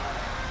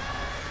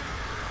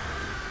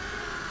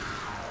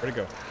 Where'd it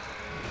go?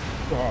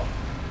 Oh.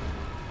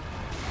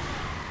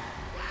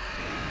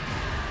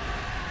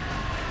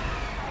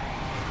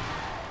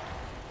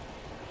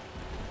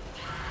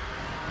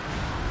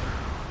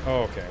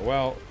 Okay,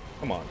 well,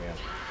 come on, man.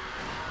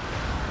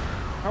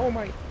 How am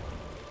I?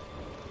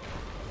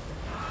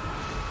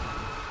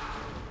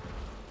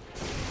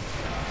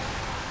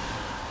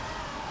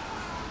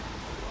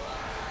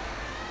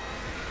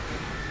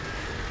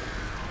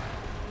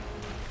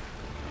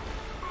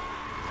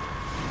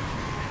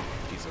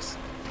 Jesus.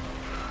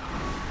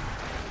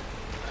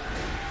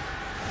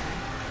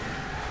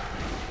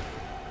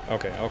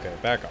 Okay,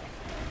 back off.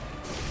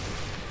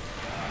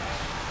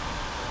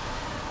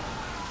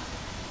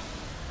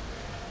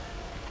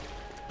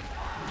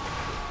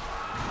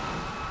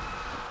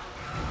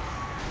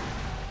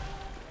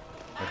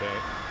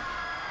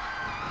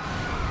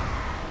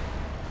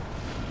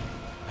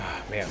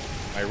 Man,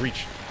 I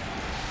reach.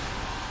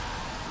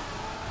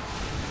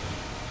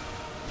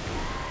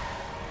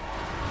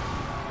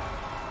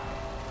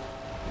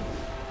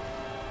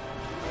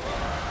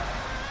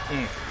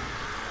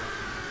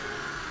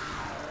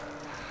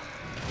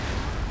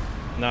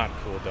 Not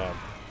cool, dog.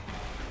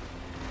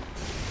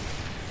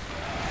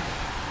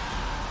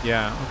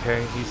 Yeah,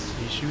 okay, he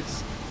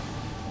shoots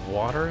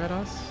water at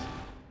us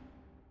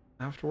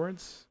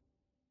afterwards.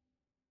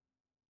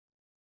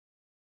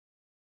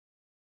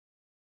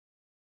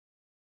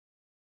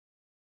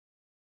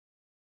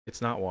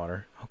 It's not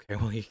water. Okay,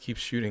 well, he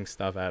keeps shooting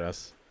stuff at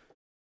us.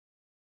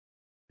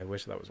 I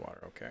wish that was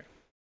water. Okay.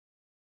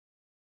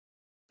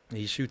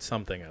 He shoots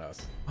something at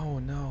us. Oh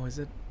no, is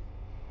it?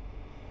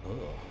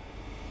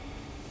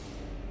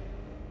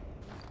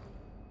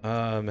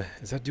 Ugh.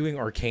 Is that doing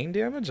arcane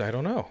damage? I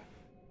don't know.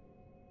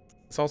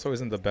 This also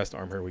isn't the best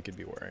armor we could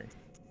be wearing.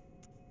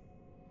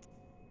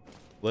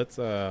 Let's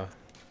yeah,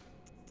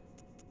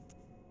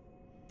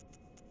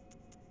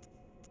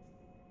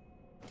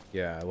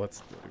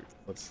 let's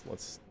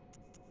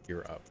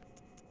gear up.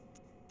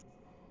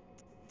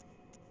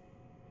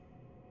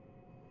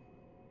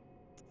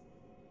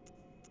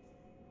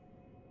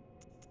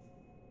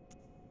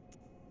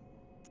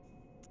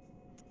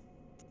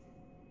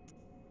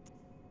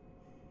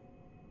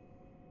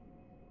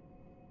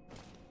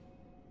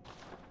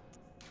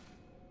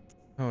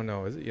 Oh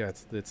no, is it? Yeah,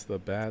 it's the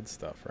bad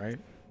stuff, right?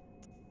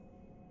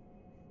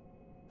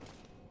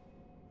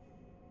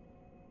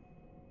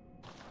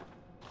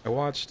 I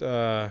watched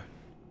Alien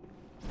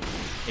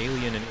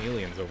and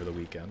Aliens over the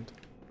weekend.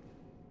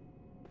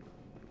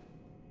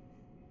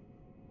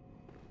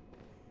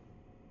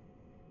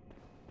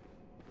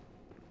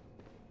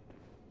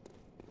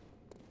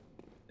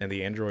 And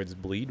the androids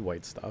bleed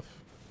white stuff.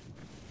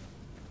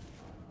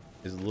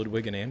 Is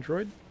Ludwig an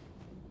android?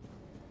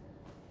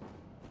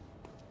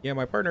 Yeah,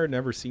 my partner had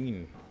never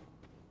seen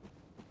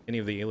any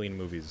of the Alien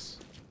movies.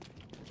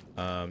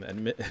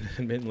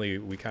 Admittedly,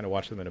 we kind of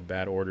watched them in a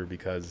bad order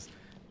because,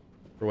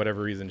 for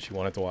whatever reason, she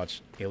wanted to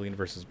watch Alien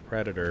vs.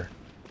 Predator.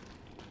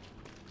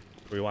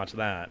 We watched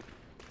that.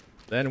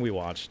 Then we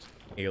watched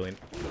Alien.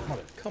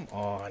 Come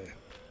on.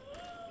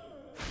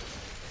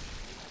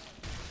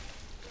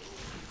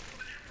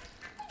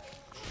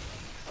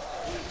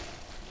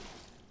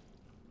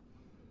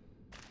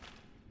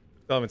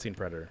 Still haven't seen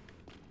Predator.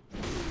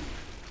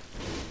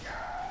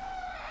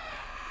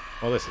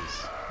 Well, this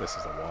is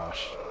a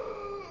wash.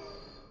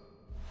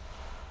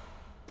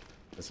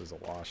 This is a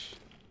wash.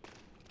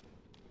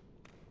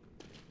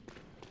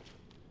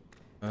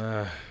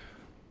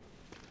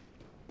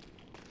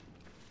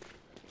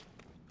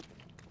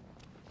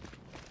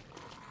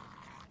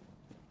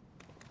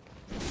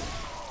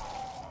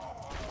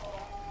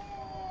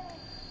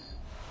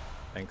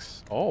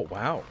 Thanks. Oh,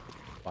 wow.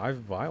 5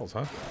 vials,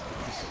 huh?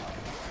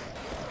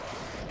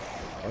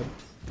 What?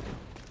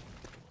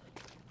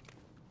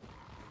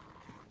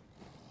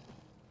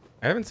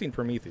 I haven't seen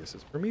Prometheus.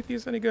 Is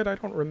Prometheus any good? I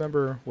don't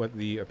remember what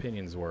the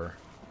opinions were.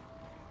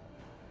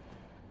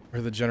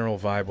 Or the general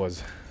vibe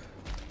was.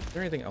 Is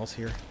there anything else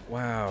here?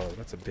 Wow,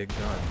 that's a big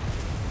gun.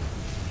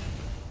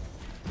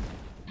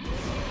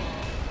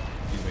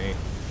 Excuse me.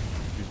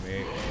 Excuse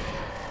me.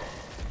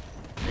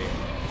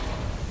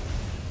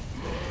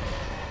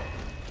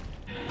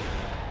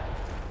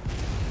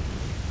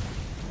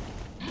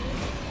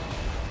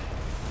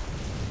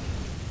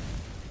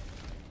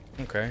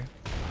 Okay.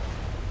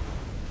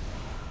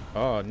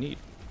 Oh, neat.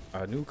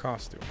 A new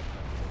costume.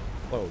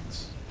 Clothes.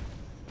 Is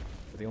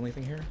that the only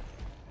thing here?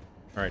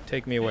 Alright,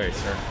 take me away,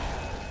 sir.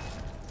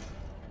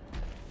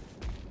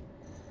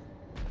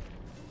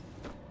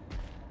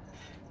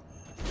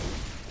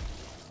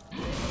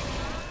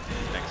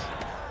 Thanks.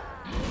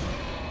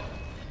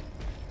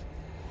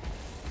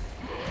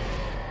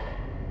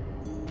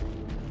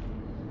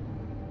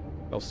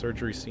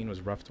 Self-surgery scene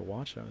was rough to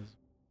watch, as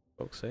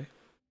folks say.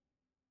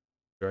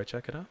 Do I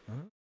check it out?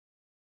 Huh?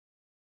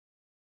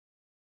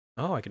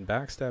 Oh, I can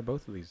backstab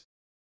both of these.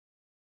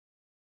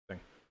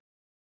 Thing.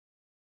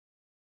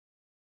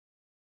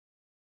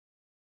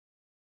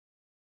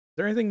 Is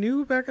there anything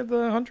new back at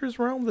the Hunter's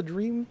Realm, the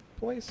dream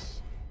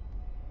place?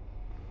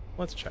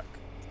 Let's check.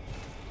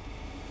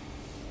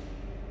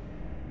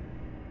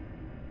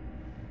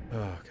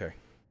 Oh, okay.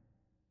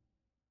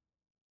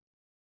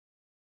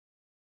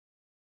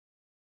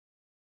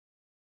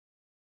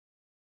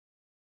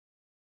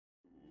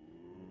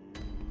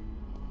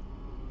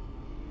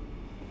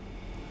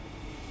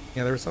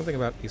 Yeah, there was something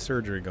about a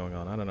surgery going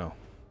on. I don't know.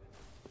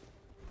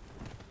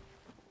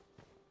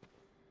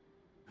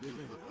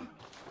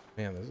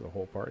 Man, this is a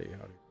whole party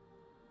out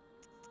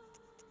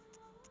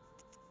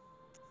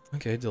here.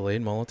 Okay,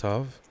 delayed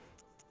Molotov.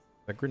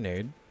 A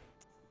grenade.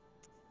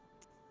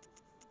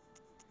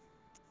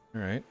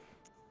 Alright.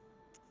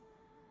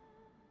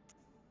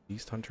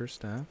 Beast Hunter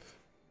staff.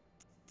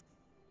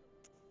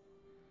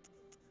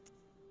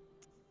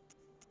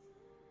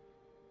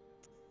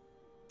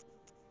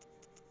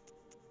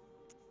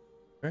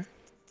 Okay.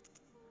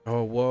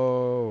 Oh,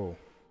 whoa.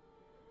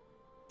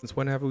 Since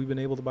when have we been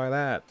able to buy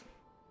that?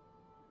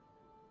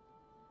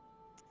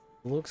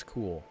 It looks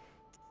cool.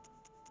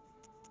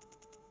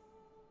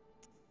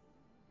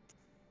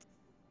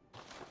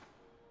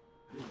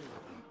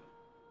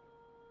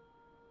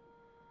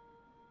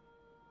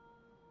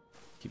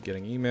 Keep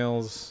getting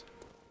emails.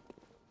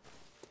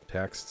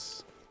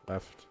 Texts.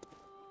 Left.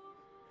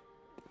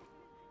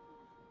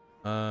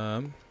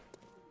 I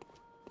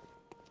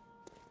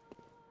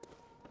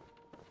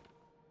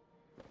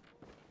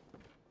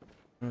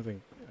don't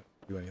think I can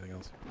do anything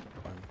else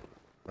if I'm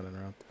running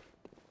around.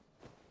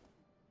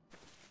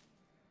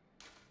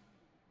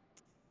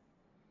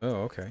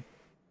 Oh, okay.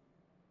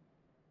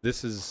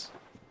 This is...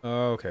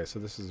 Oh, okay, so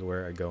this is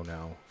where I go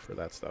now for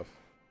that stuff.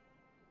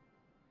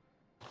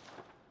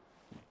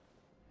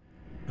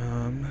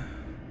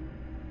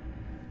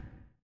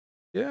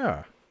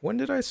 Yeah. When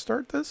did I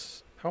start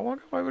this? How long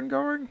have I been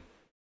going?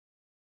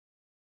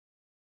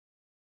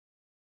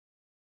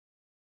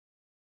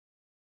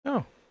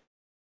 Oh.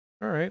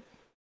 Alright.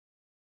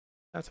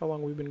 That's how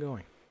long we've been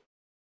going.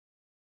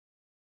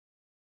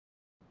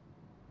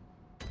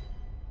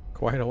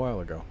 Quite a while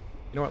ago.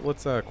 You know what?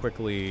 Let's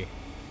quickly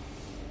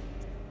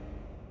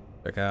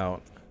check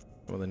out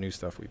some of the new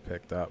stuff we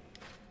picked up.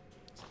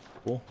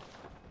 Cool.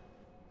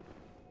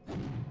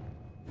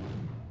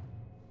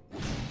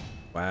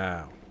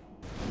 Wow.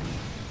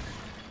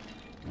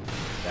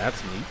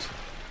 That's neat.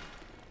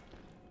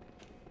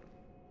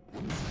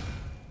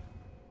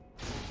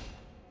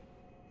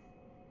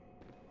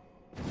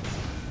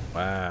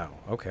 Wow.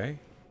 Okay.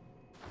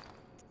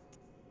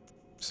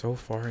 So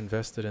far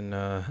invested in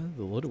the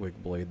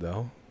Ludwig blade,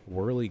 though.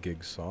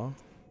 Whirligig saw.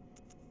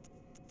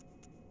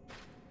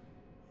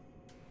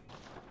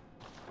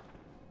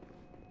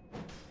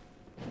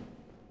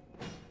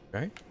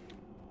 Okay.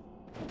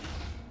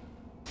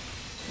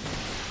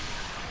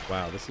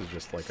 Wow, this is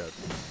just like a...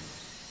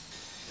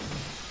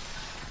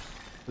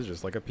 This is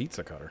just like a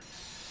pizza cutter.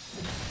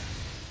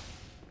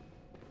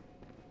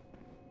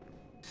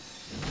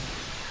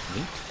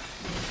 Neat.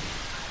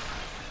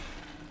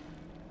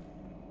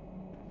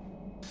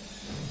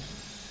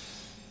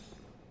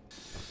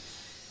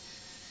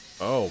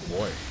 Oh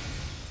boy.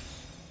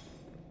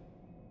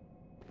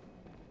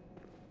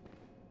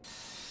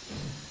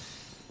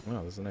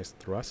 Wow, this is a nice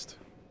thrust.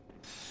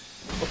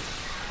 Oh.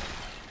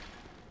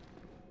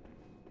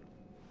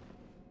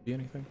 See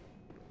anything?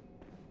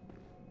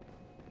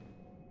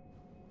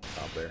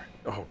 Out there.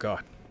 Oh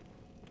god.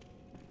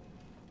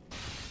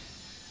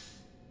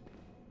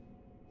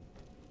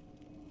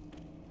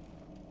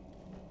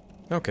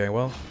 Okay,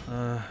 well,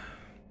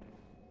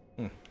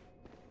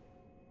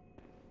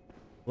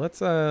 let's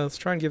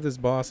try and give this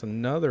boss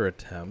another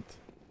attempt.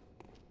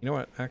 You know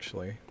what?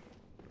 Actually,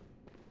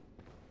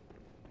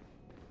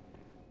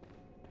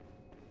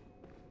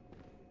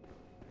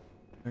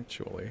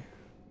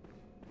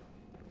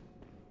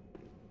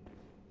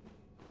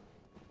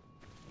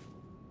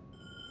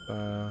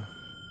 oh,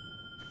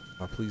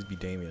 please be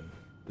Damien.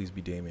 Please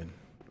be Damien.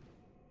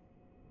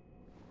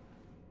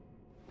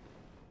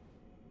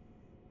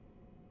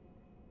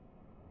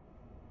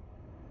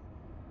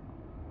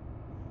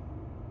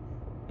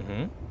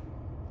 Mm-hmm.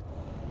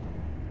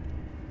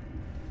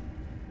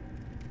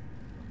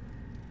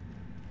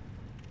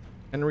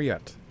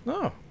 Henriette.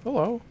 Oh,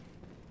 hello.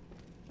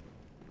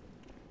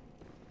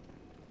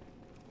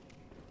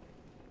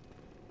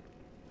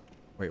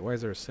 Wait, why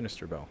is there a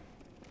sinister bell?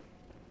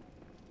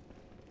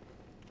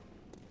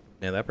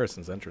 Yeah, that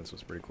person's entrance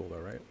was pretty cool though,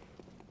 right?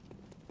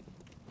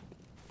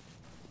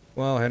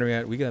 Well,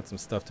 Henriette, we got some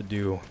stuff to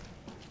do.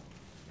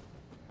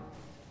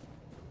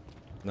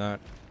 Not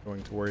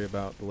going to worry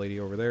about the lady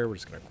over there. We're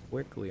just gonna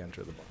quickly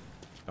enter the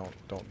bar.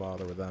 Don't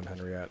bother with them,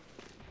 Henriette.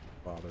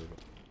 Bother with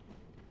them.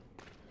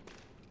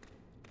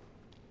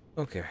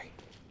 Okay.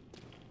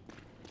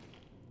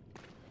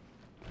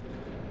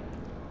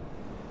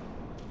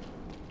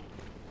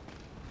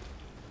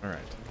 Alright.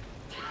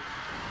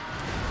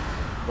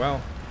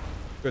 Well,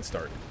 good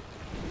start.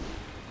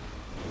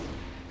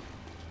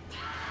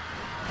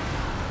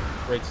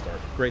 Great start.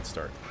 Great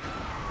start.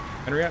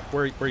 Henriette,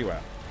 where you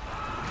at?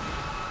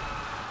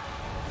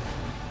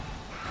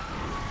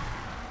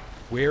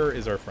 Where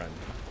is our friend?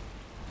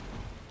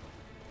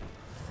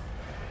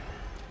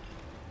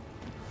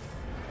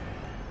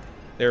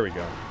 There we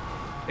go.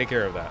 Take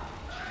care of that.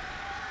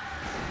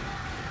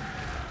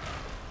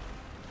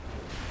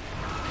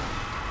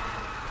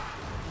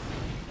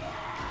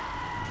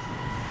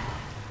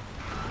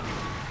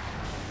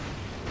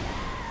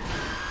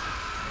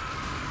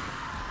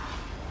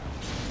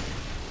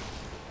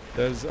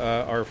 Does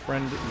our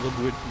friend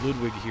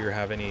Ludwig here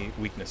have any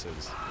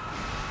weaknesses?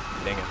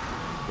 Dang it.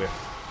 Whiffed.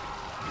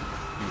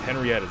 Dude,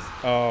 Henriette is...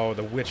 Oh,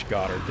 the witch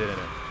got her, didn't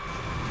it?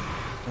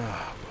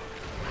 Oh.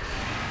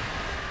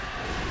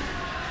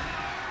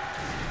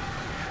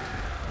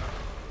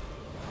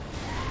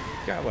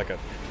 Got like a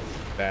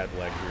bad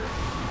leg here.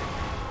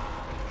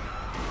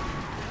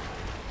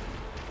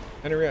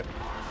 Henriette,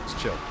 just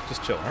chill.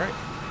 Just chill, alright?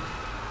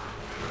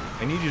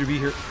 I need you to be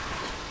here.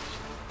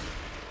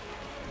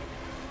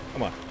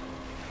 Come on.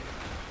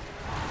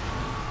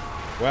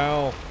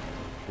 Well,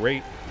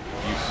 great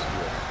use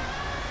here.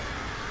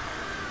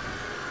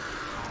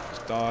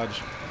 Just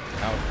dodge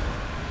out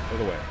of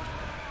the way.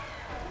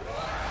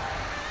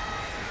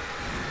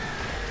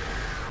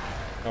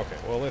 Okay,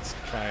 well, let's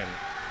try and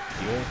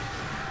heal.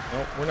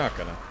 No, we're not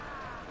gonna.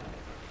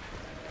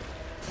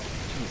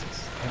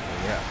 Jesus. Oh,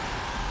 yeah.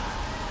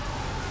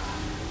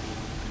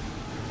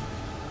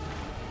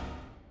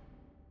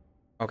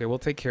 Okay, we'll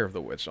take care of the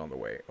witch on the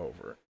way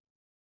over.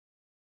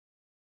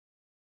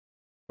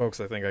 Folks,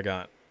 I think I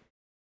got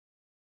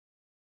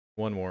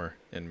one more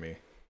in me.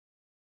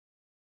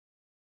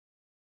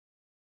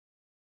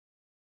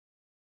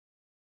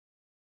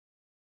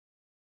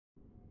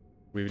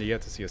 We've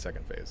yet to see a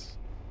second phase.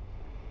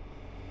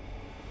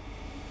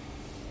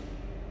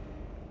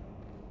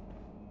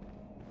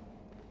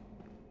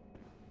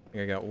 I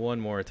think I got one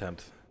more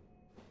attempt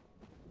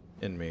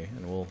in me,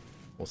 and we'll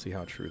see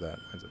how true that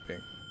ends up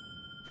being.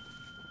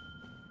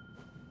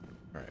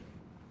 All right.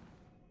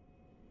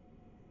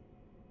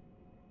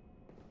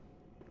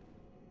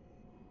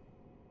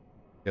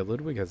 Yeah,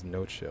 Ludwig has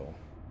no chill.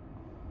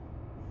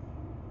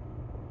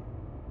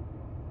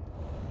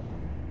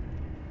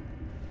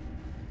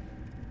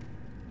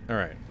 All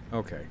right.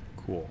 Okay.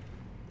 Cool.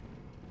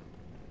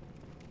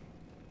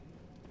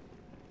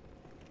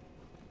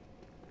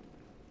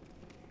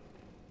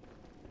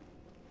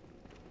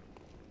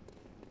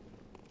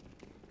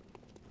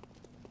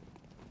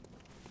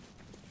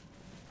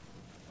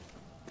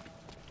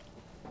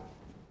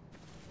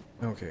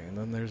 Okay, and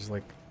then there's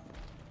like...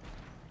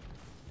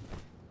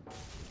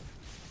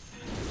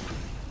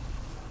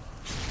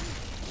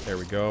 There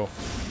we go.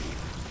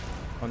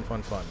 Fun,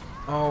 fun, fun.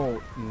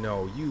 Oh,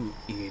 no, you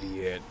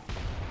idiot.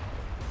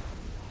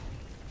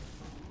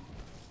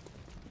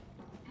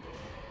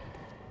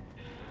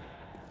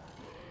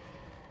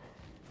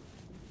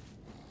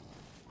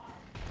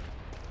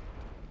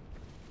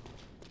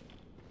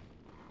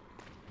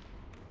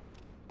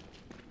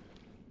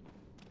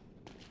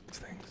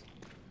 Things.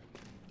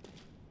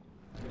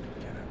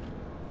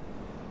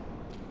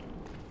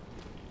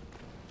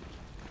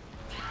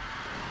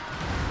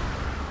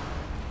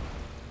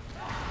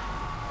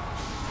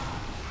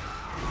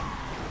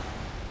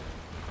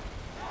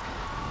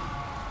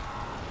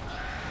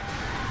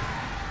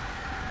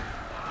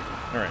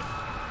 Alright.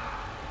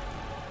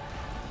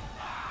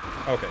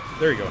 Okay,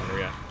 there you go,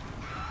 Henriette.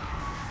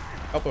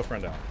 Help a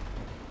friend out.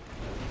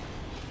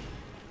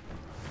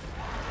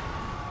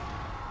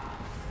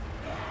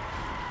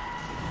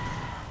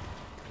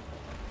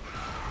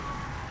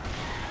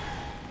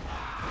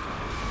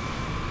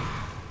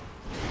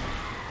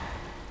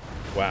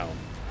 Wow.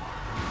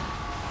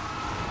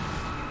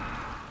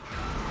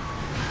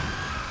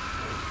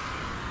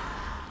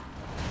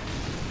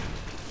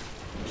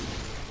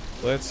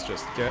 Let's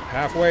just get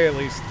halfway at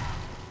least.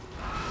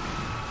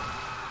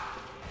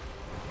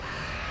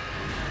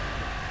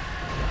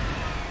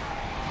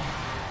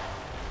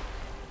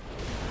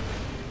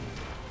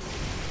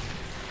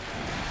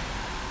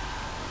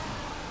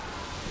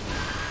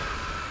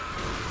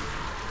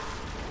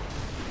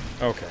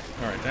 Okay,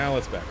 alright, now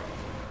let's back off.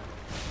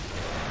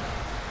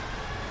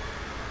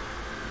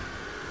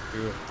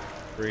 2,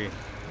 3,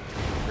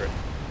 grip.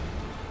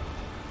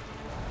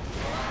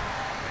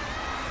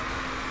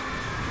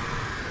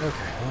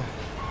 Okay, well.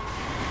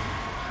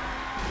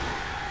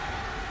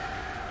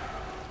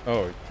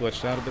 Oh, it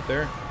glitched out a bit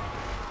there.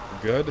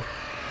 Good.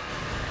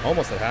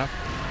 Almost at half.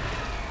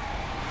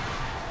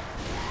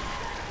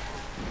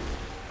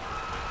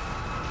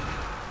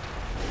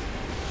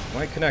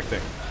 Am I connecting?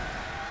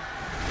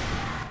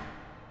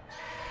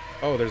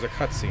 Oh, there's a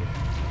cutscene.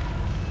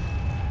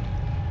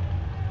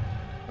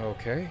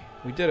 Okay,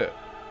 we did it.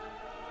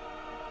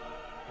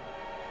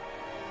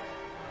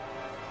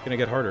 Gonna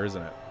get harder,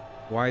 isn't it?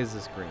 Why is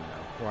this green now?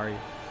 Why are you...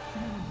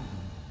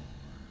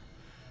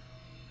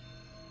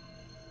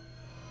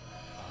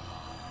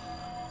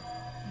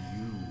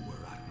 You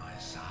were at my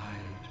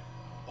side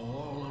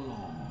all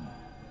along.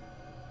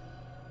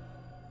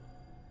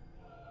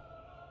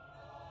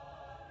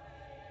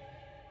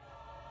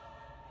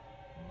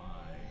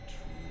 My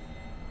true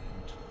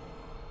mentor.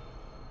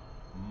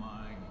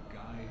 My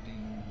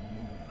guiding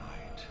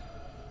moonlight.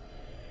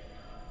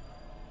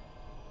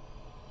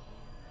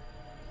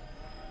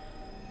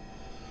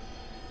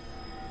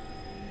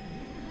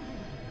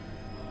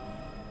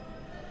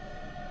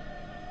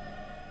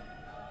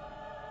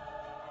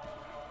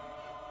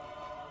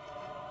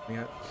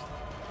 Yeah.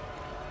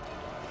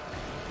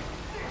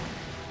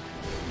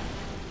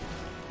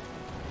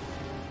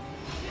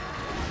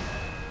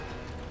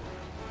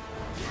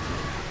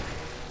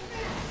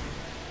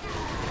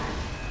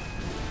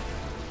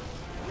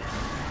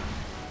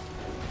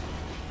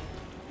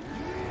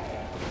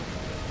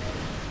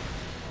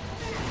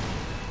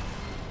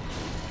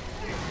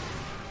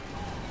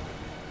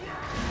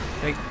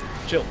 Hey,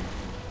 chill.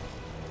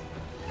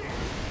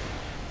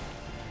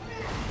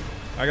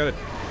 I gotta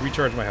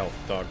recharge my health,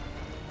 dog.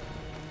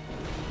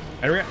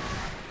 Henriette.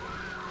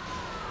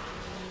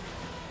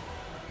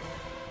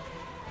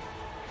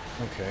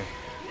 Okay.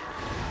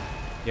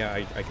 Yeah,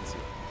 I can see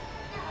it.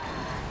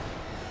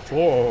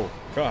 Whoa,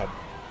 God.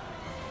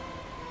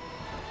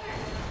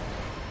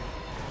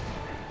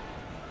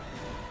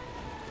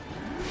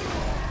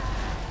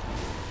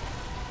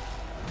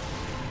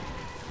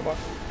 Come on,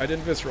 I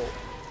didn't visceral.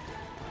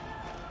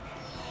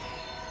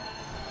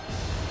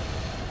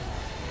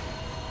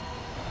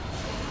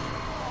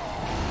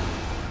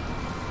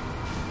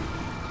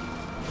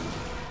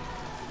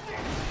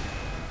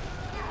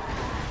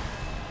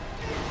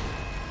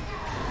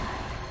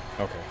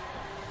 Okay.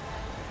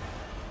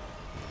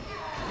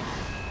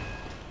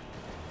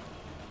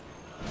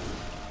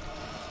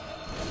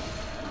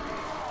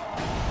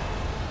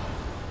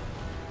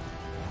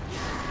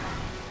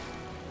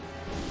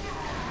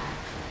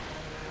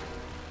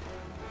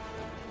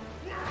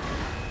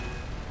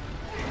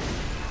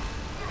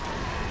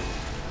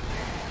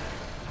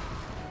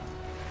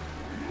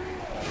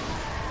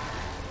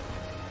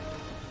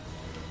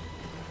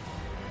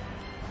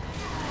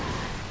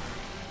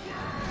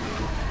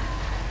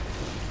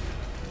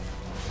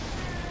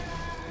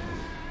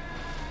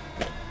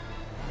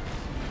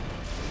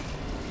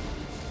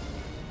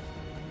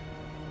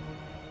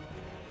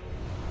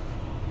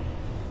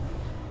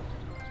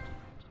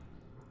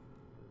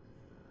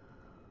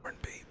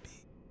 Baby.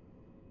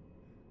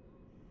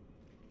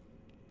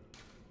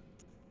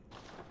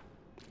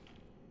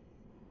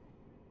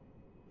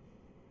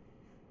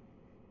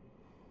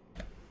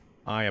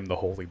 I am the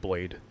Holy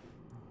Blade.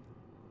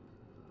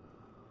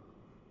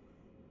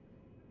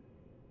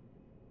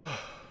 My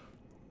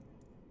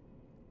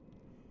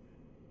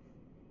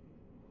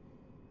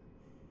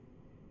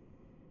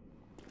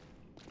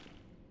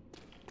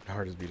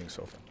heart is beating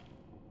so fast.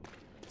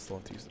 Still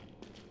have to use it.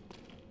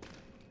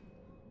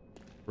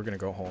 We're gonna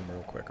go home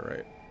real quick,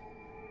 alright?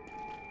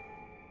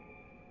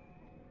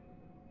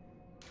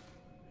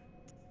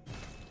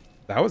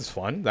 That was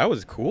fun. That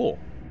was cool.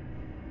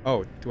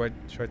 Oh,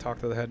 should I talk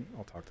to the head?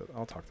 I'll talk to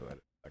that in a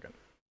second.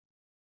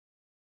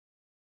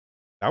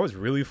 That was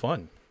really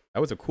fun.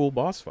 That was a cool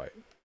boss fight.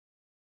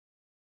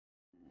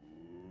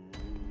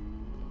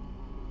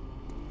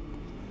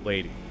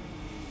 Lady.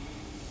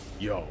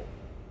 Yo.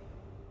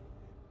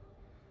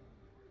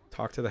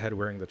 Talk to the head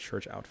wearing the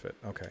church outfit.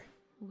 Okay.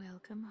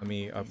 Welcome. Let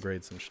me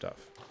upgrade some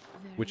stuff.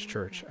 Which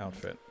church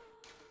outfit?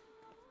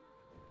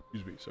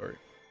 Excuse me, sorry.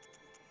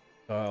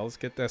 Let's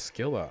get that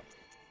skill up.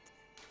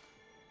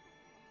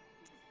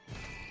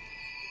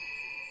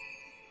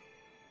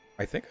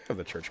 I think I have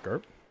the church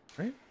garb,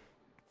 right?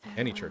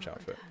 Any church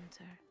Farewell, outfit. good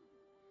hunter.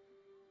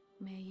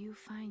 May you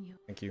find you.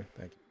 Thank you,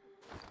 thank you.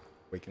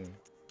 We can,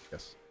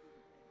 yes.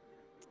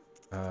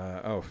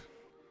 Oh,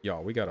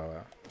 y'all, we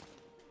gotta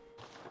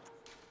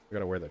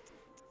wear the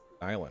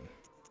island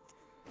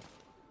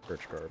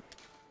church garb.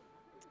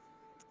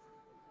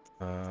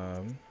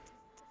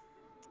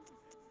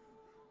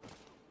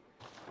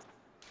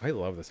 I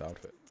love this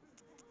outfit.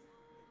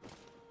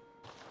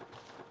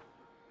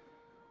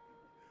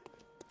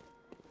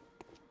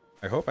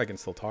 I hope I can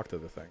still talk to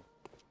the thing.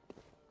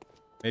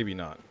 Maybe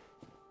not.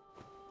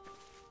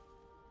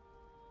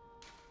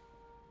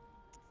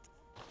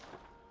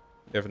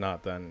 If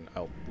not, then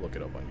I'll look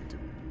it up on YouTube.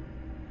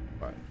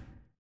 But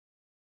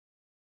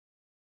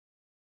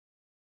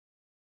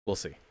we'll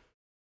see.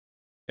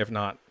 If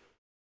not,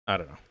 I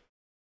don't know.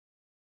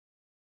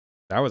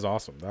 That was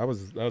awesome. That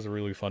was a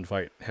really fun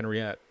fight.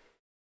 Henriette,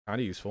 kind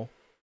of useful.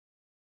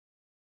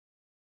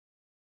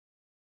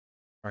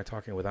 Try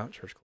talking without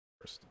church clothes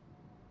first.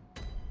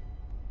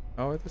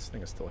 Oh, this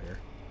thing is still here.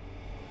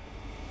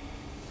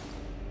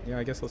 Yeah,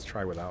 I guess let's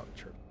try without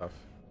church stuff.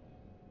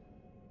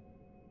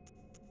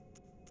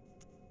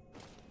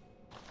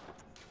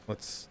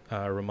 Let's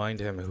remind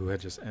him who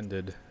had just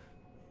ended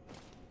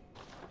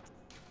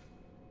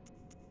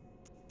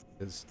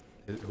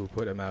who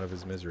put him out of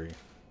his misery.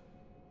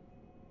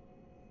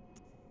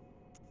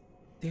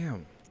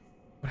 Damn.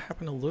 What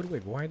happened to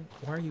Ludwig? Why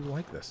are you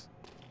like this?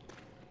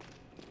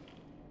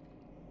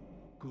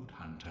 Good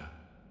hunter,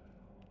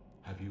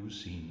 have you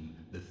seen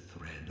the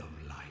thread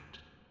of light?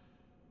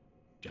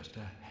 Just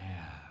a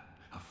hair,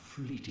 a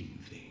fleeting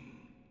thing.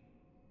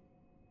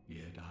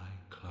 Yet I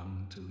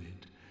clung to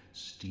it,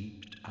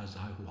 steeped as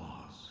I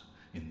was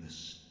in the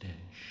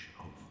stench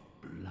of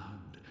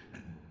blood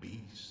and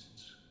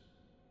beasts.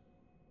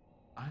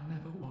 I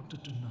never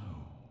wanted to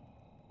know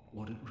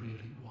what it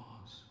really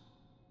was.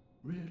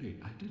 Really,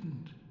 I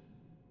didn't.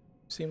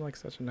 You seem like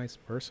such a nice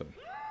person.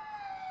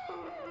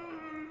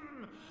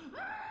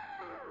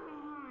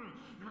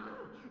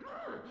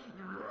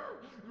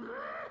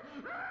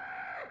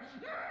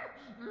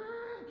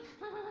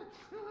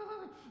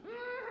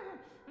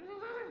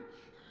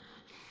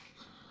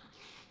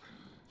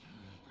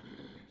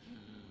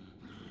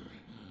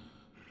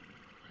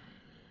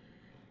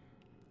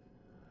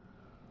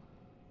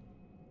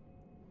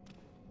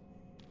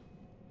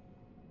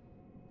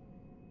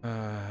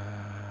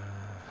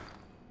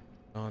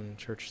 On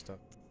church stuff.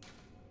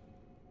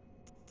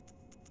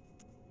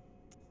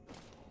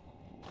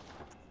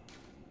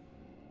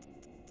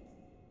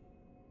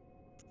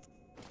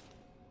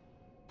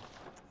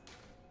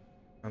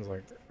 Sounds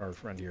like our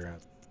friend here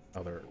has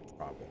other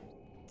problems.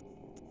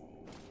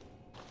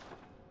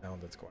 Now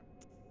that's quiet.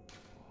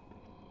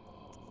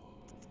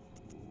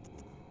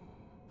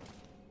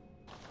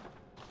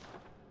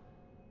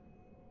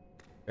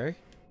 Okay.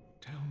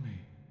 Tell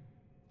me,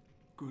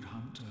 good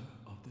hunter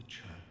of the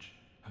church,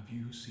 have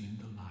you seen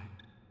the light?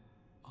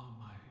 Are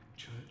my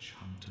church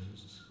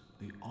hunters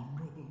the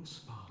honorable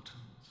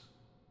Spartans?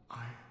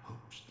 I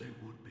hoped they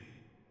would be.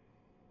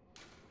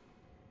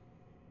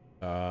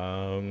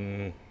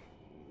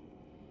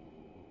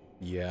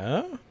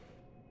 Yeah?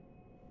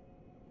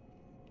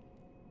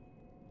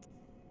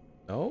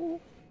 No?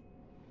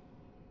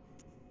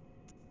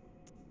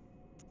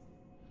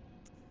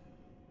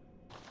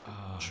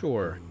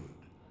 Sure. Good.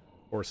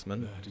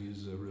 Horseman. That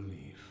is a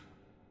relief.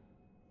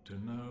 To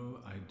know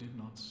I did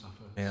not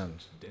suffer Man.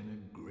 such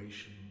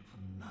denigration for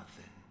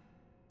nothing.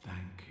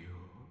 Thank you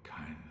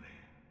kindly.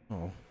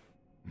 Oh.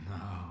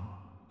 Now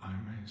I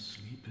may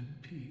sleep in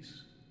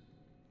peace.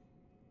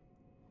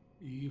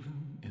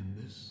 Even in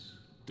this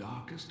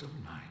darkest of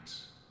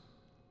nights,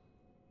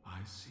 I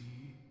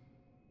see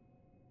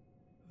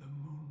the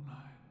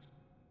moonlight.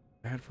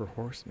 Bad for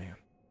horseman.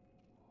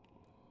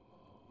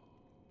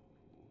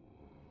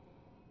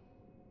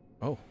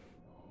 Oh.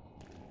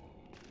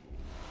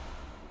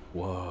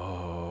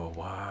 Whoa,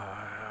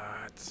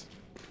 what?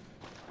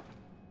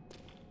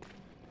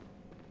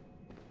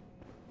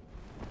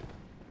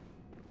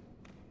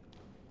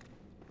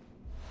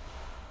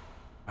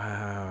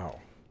 Wow.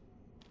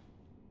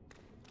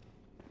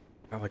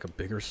 Got like a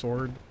bigger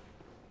sword?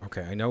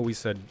 Okay, I know we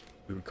said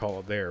we would call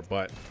it there,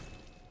 but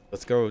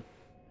let's go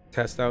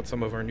test out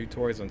some of our new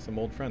toys on some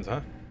old friends, huh?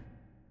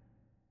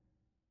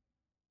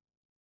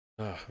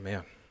 Oh,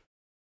 man.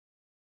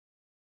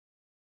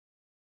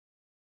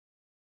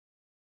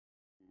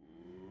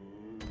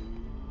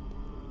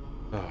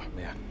 Oh,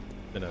 man.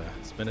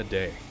 It's been a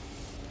day.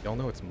 Y'all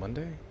know it's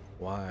Monday?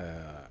 Why?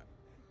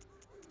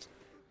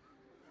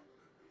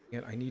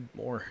 Man, I need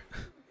more.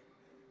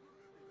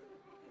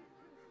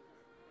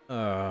 But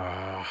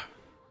I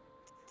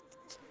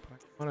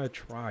want to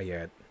try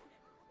it.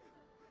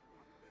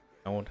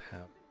 I don't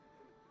have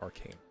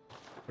arcane.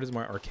 What is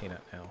my arcane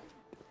at now?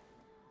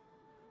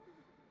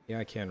 Yeah,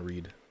 I can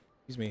read.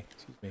 Excuse me.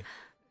 Excuse me.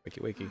 Wakey,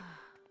 wakey.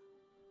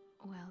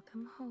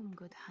 Welcome home,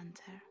 good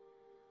hunter.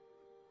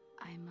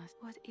 I must.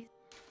 What is?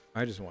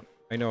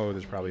 I know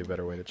there's probably a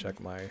better way to check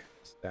my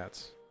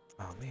stats.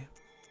 Oh man.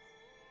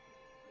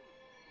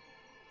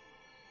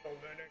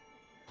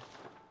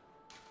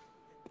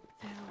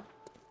 Farewell.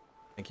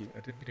 Thank you. I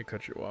didn't mean to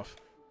cut you off.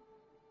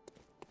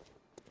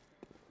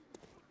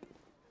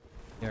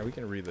 Yeah, we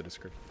can read the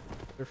description.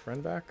 Is their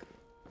friend back?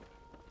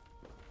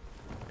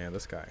 Yeah,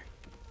 this guy.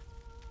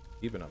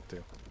 What you been up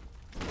to?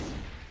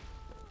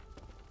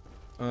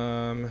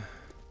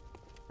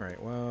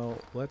 Alright, well,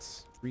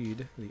 let's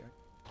read the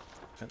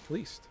at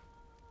least.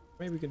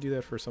 Maybe we can do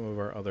that for some of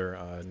our other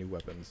new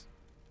weapons.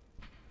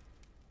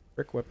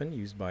 Brick weapon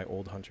used by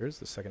old hunters.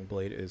 The second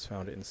blade is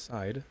found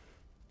inside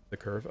the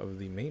curve of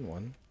the main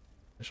one.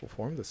 Initial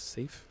form, the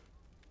safe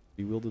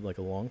be wielded like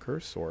a long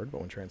curved sword, but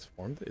when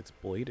transformed, its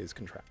blade is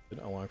contracted,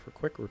 allowing for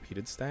quick,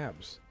 repeated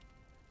stabs.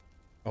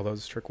 Although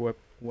this trick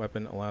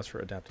weapon allows for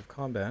adaptive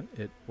combat,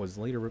 it was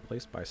later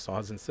replaced by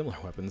saws and similar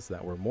weapons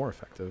that were more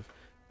effective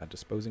at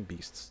disposing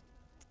beasts.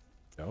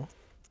 So,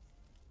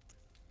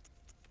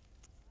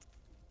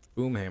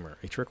 boom hammer,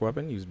 a trick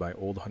weapon used by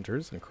old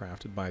hunters and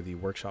crafted by the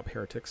workshop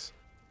heretics,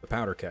 the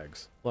powder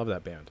kegs. Love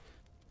that band.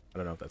 I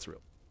don't know if that's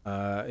real.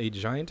 A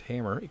giant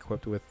hammer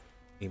equipped with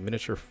a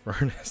miniature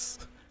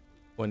furnace.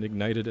 When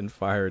ignited and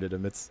fired, it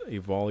emits a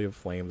volley of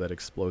flame that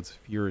explodes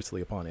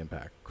furiously upon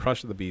impact.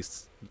 Crush the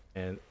beasts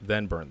and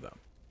then burn them.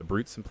 The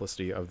brute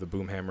simplicity of the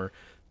boom hammer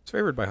is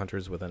favored by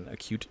hunters with an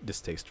acute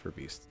distaste for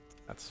beasts.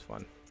 That's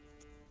fun.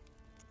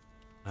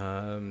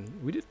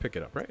 We did pick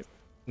it up, right?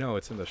 No,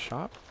 it's in the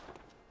shop.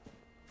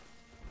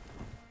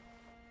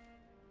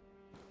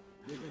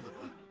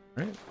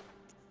 Right?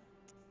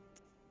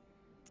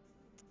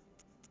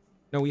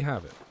 No, we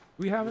have it. Do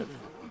we have it?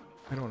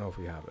 I don't know if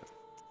we have it.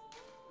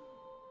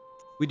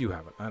 We do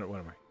have it. I don't. What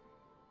am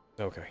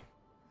I? Okay.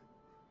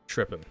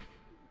 Trippin'.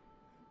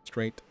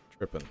 Straight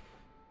trippin'.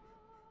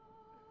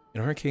 An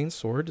arcane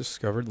sword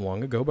discovered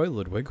long ago by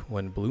Ludwig.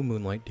 When blue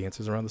moonlight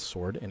dances around the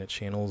sword and it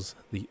channels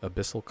the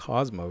abyssal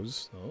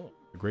cosmos,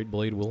 the great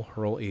blade will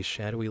hurl a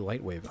shadowy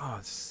light wave. Ah,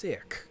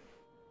 sick.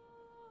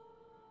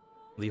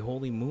 The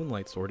holy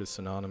moonlight sword is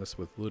synonymous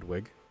with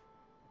Ludwig,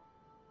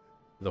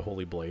 the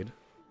holy blade,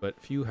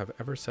 but few have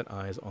ever set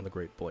eyes on the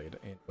great blade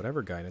and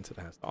whatever guidance it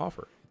has to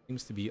offer. It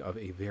seems to be of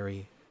a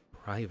very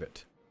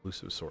private,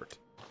 elusive sort.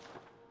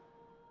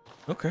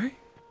 Okay.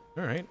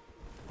 Alright.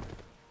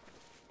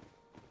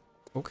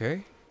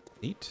 Okay.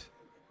 Neat.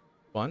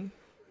 Fun.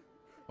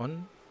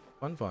 Fun.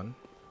 Fun, fun.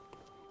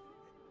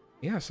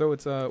 Yeah, so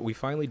it's, we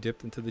finally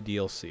dipped into the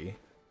DLC.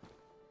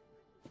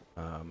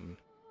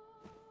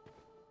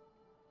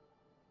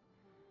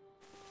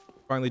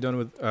 Finally done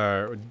with,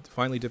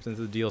 finally dipped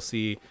into the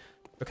DLC.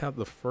 Took out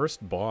the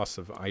first boss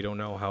of I don't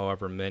know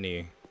however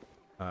many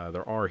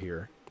there are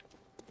here.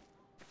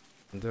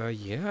 And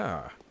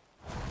yeah,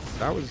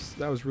 that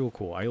was real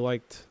cool. I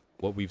liked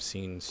what we've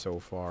seen so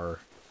far,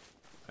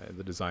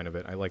 the design of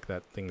it. I like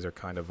that things are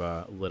kind of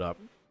lit up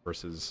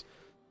versus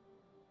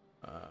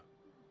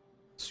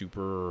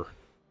super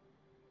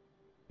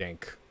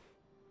dank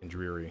and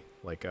dreary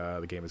like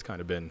the game has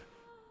kind of been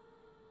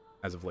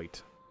as of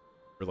late,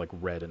 or like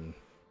red and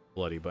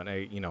bloody. But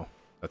hey, you know,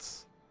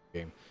 that's the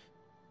game.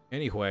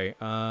 Anyway,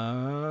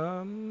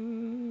 I've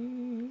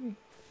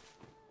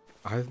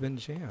been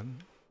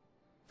Jan.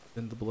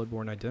 Been the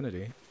Bloodborne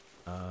Identity.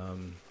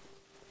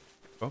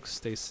 Folks,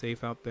 stay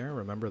safe out there.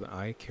 Remember that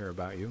I care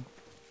about you.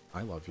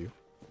 I love you.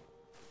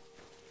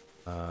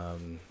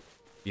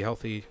 Be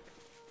healthy.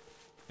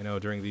 You know,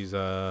 during these,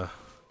 I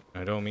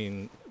don't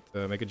mean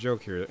to make a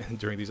joke here,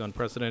 during these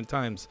unprecedented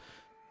times.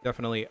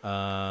 Definitely,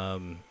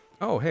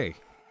 oh, hey.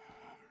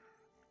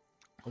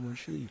 I'm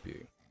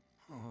sleepy.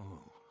 Oh,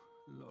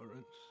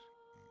 Lawrence,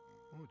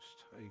 what's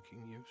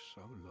taking you so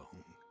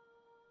long?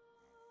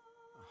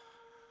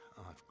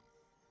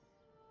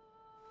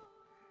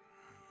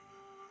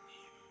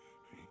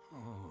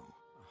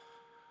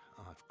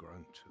 I've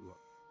grown too up.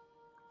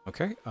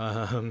 Okay,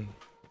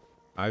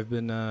 I've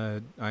been,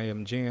 I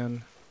am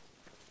Jan.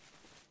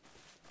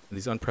 In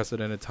these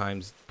unprecedented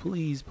times,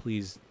 please,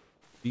 please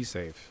be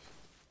safe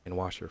and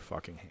wash your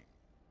fucking hands.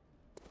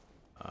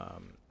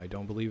 I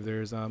don't believe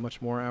there's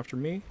much more after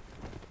me.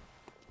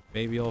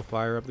 Maybe I'll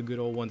fire up the good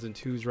old 1s and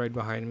 2s right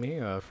behind me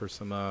for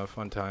some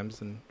fun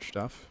times and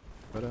stuff.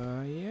 But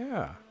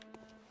yeah.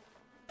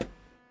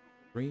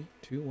 3,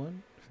 2,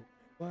 1.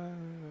 Fly.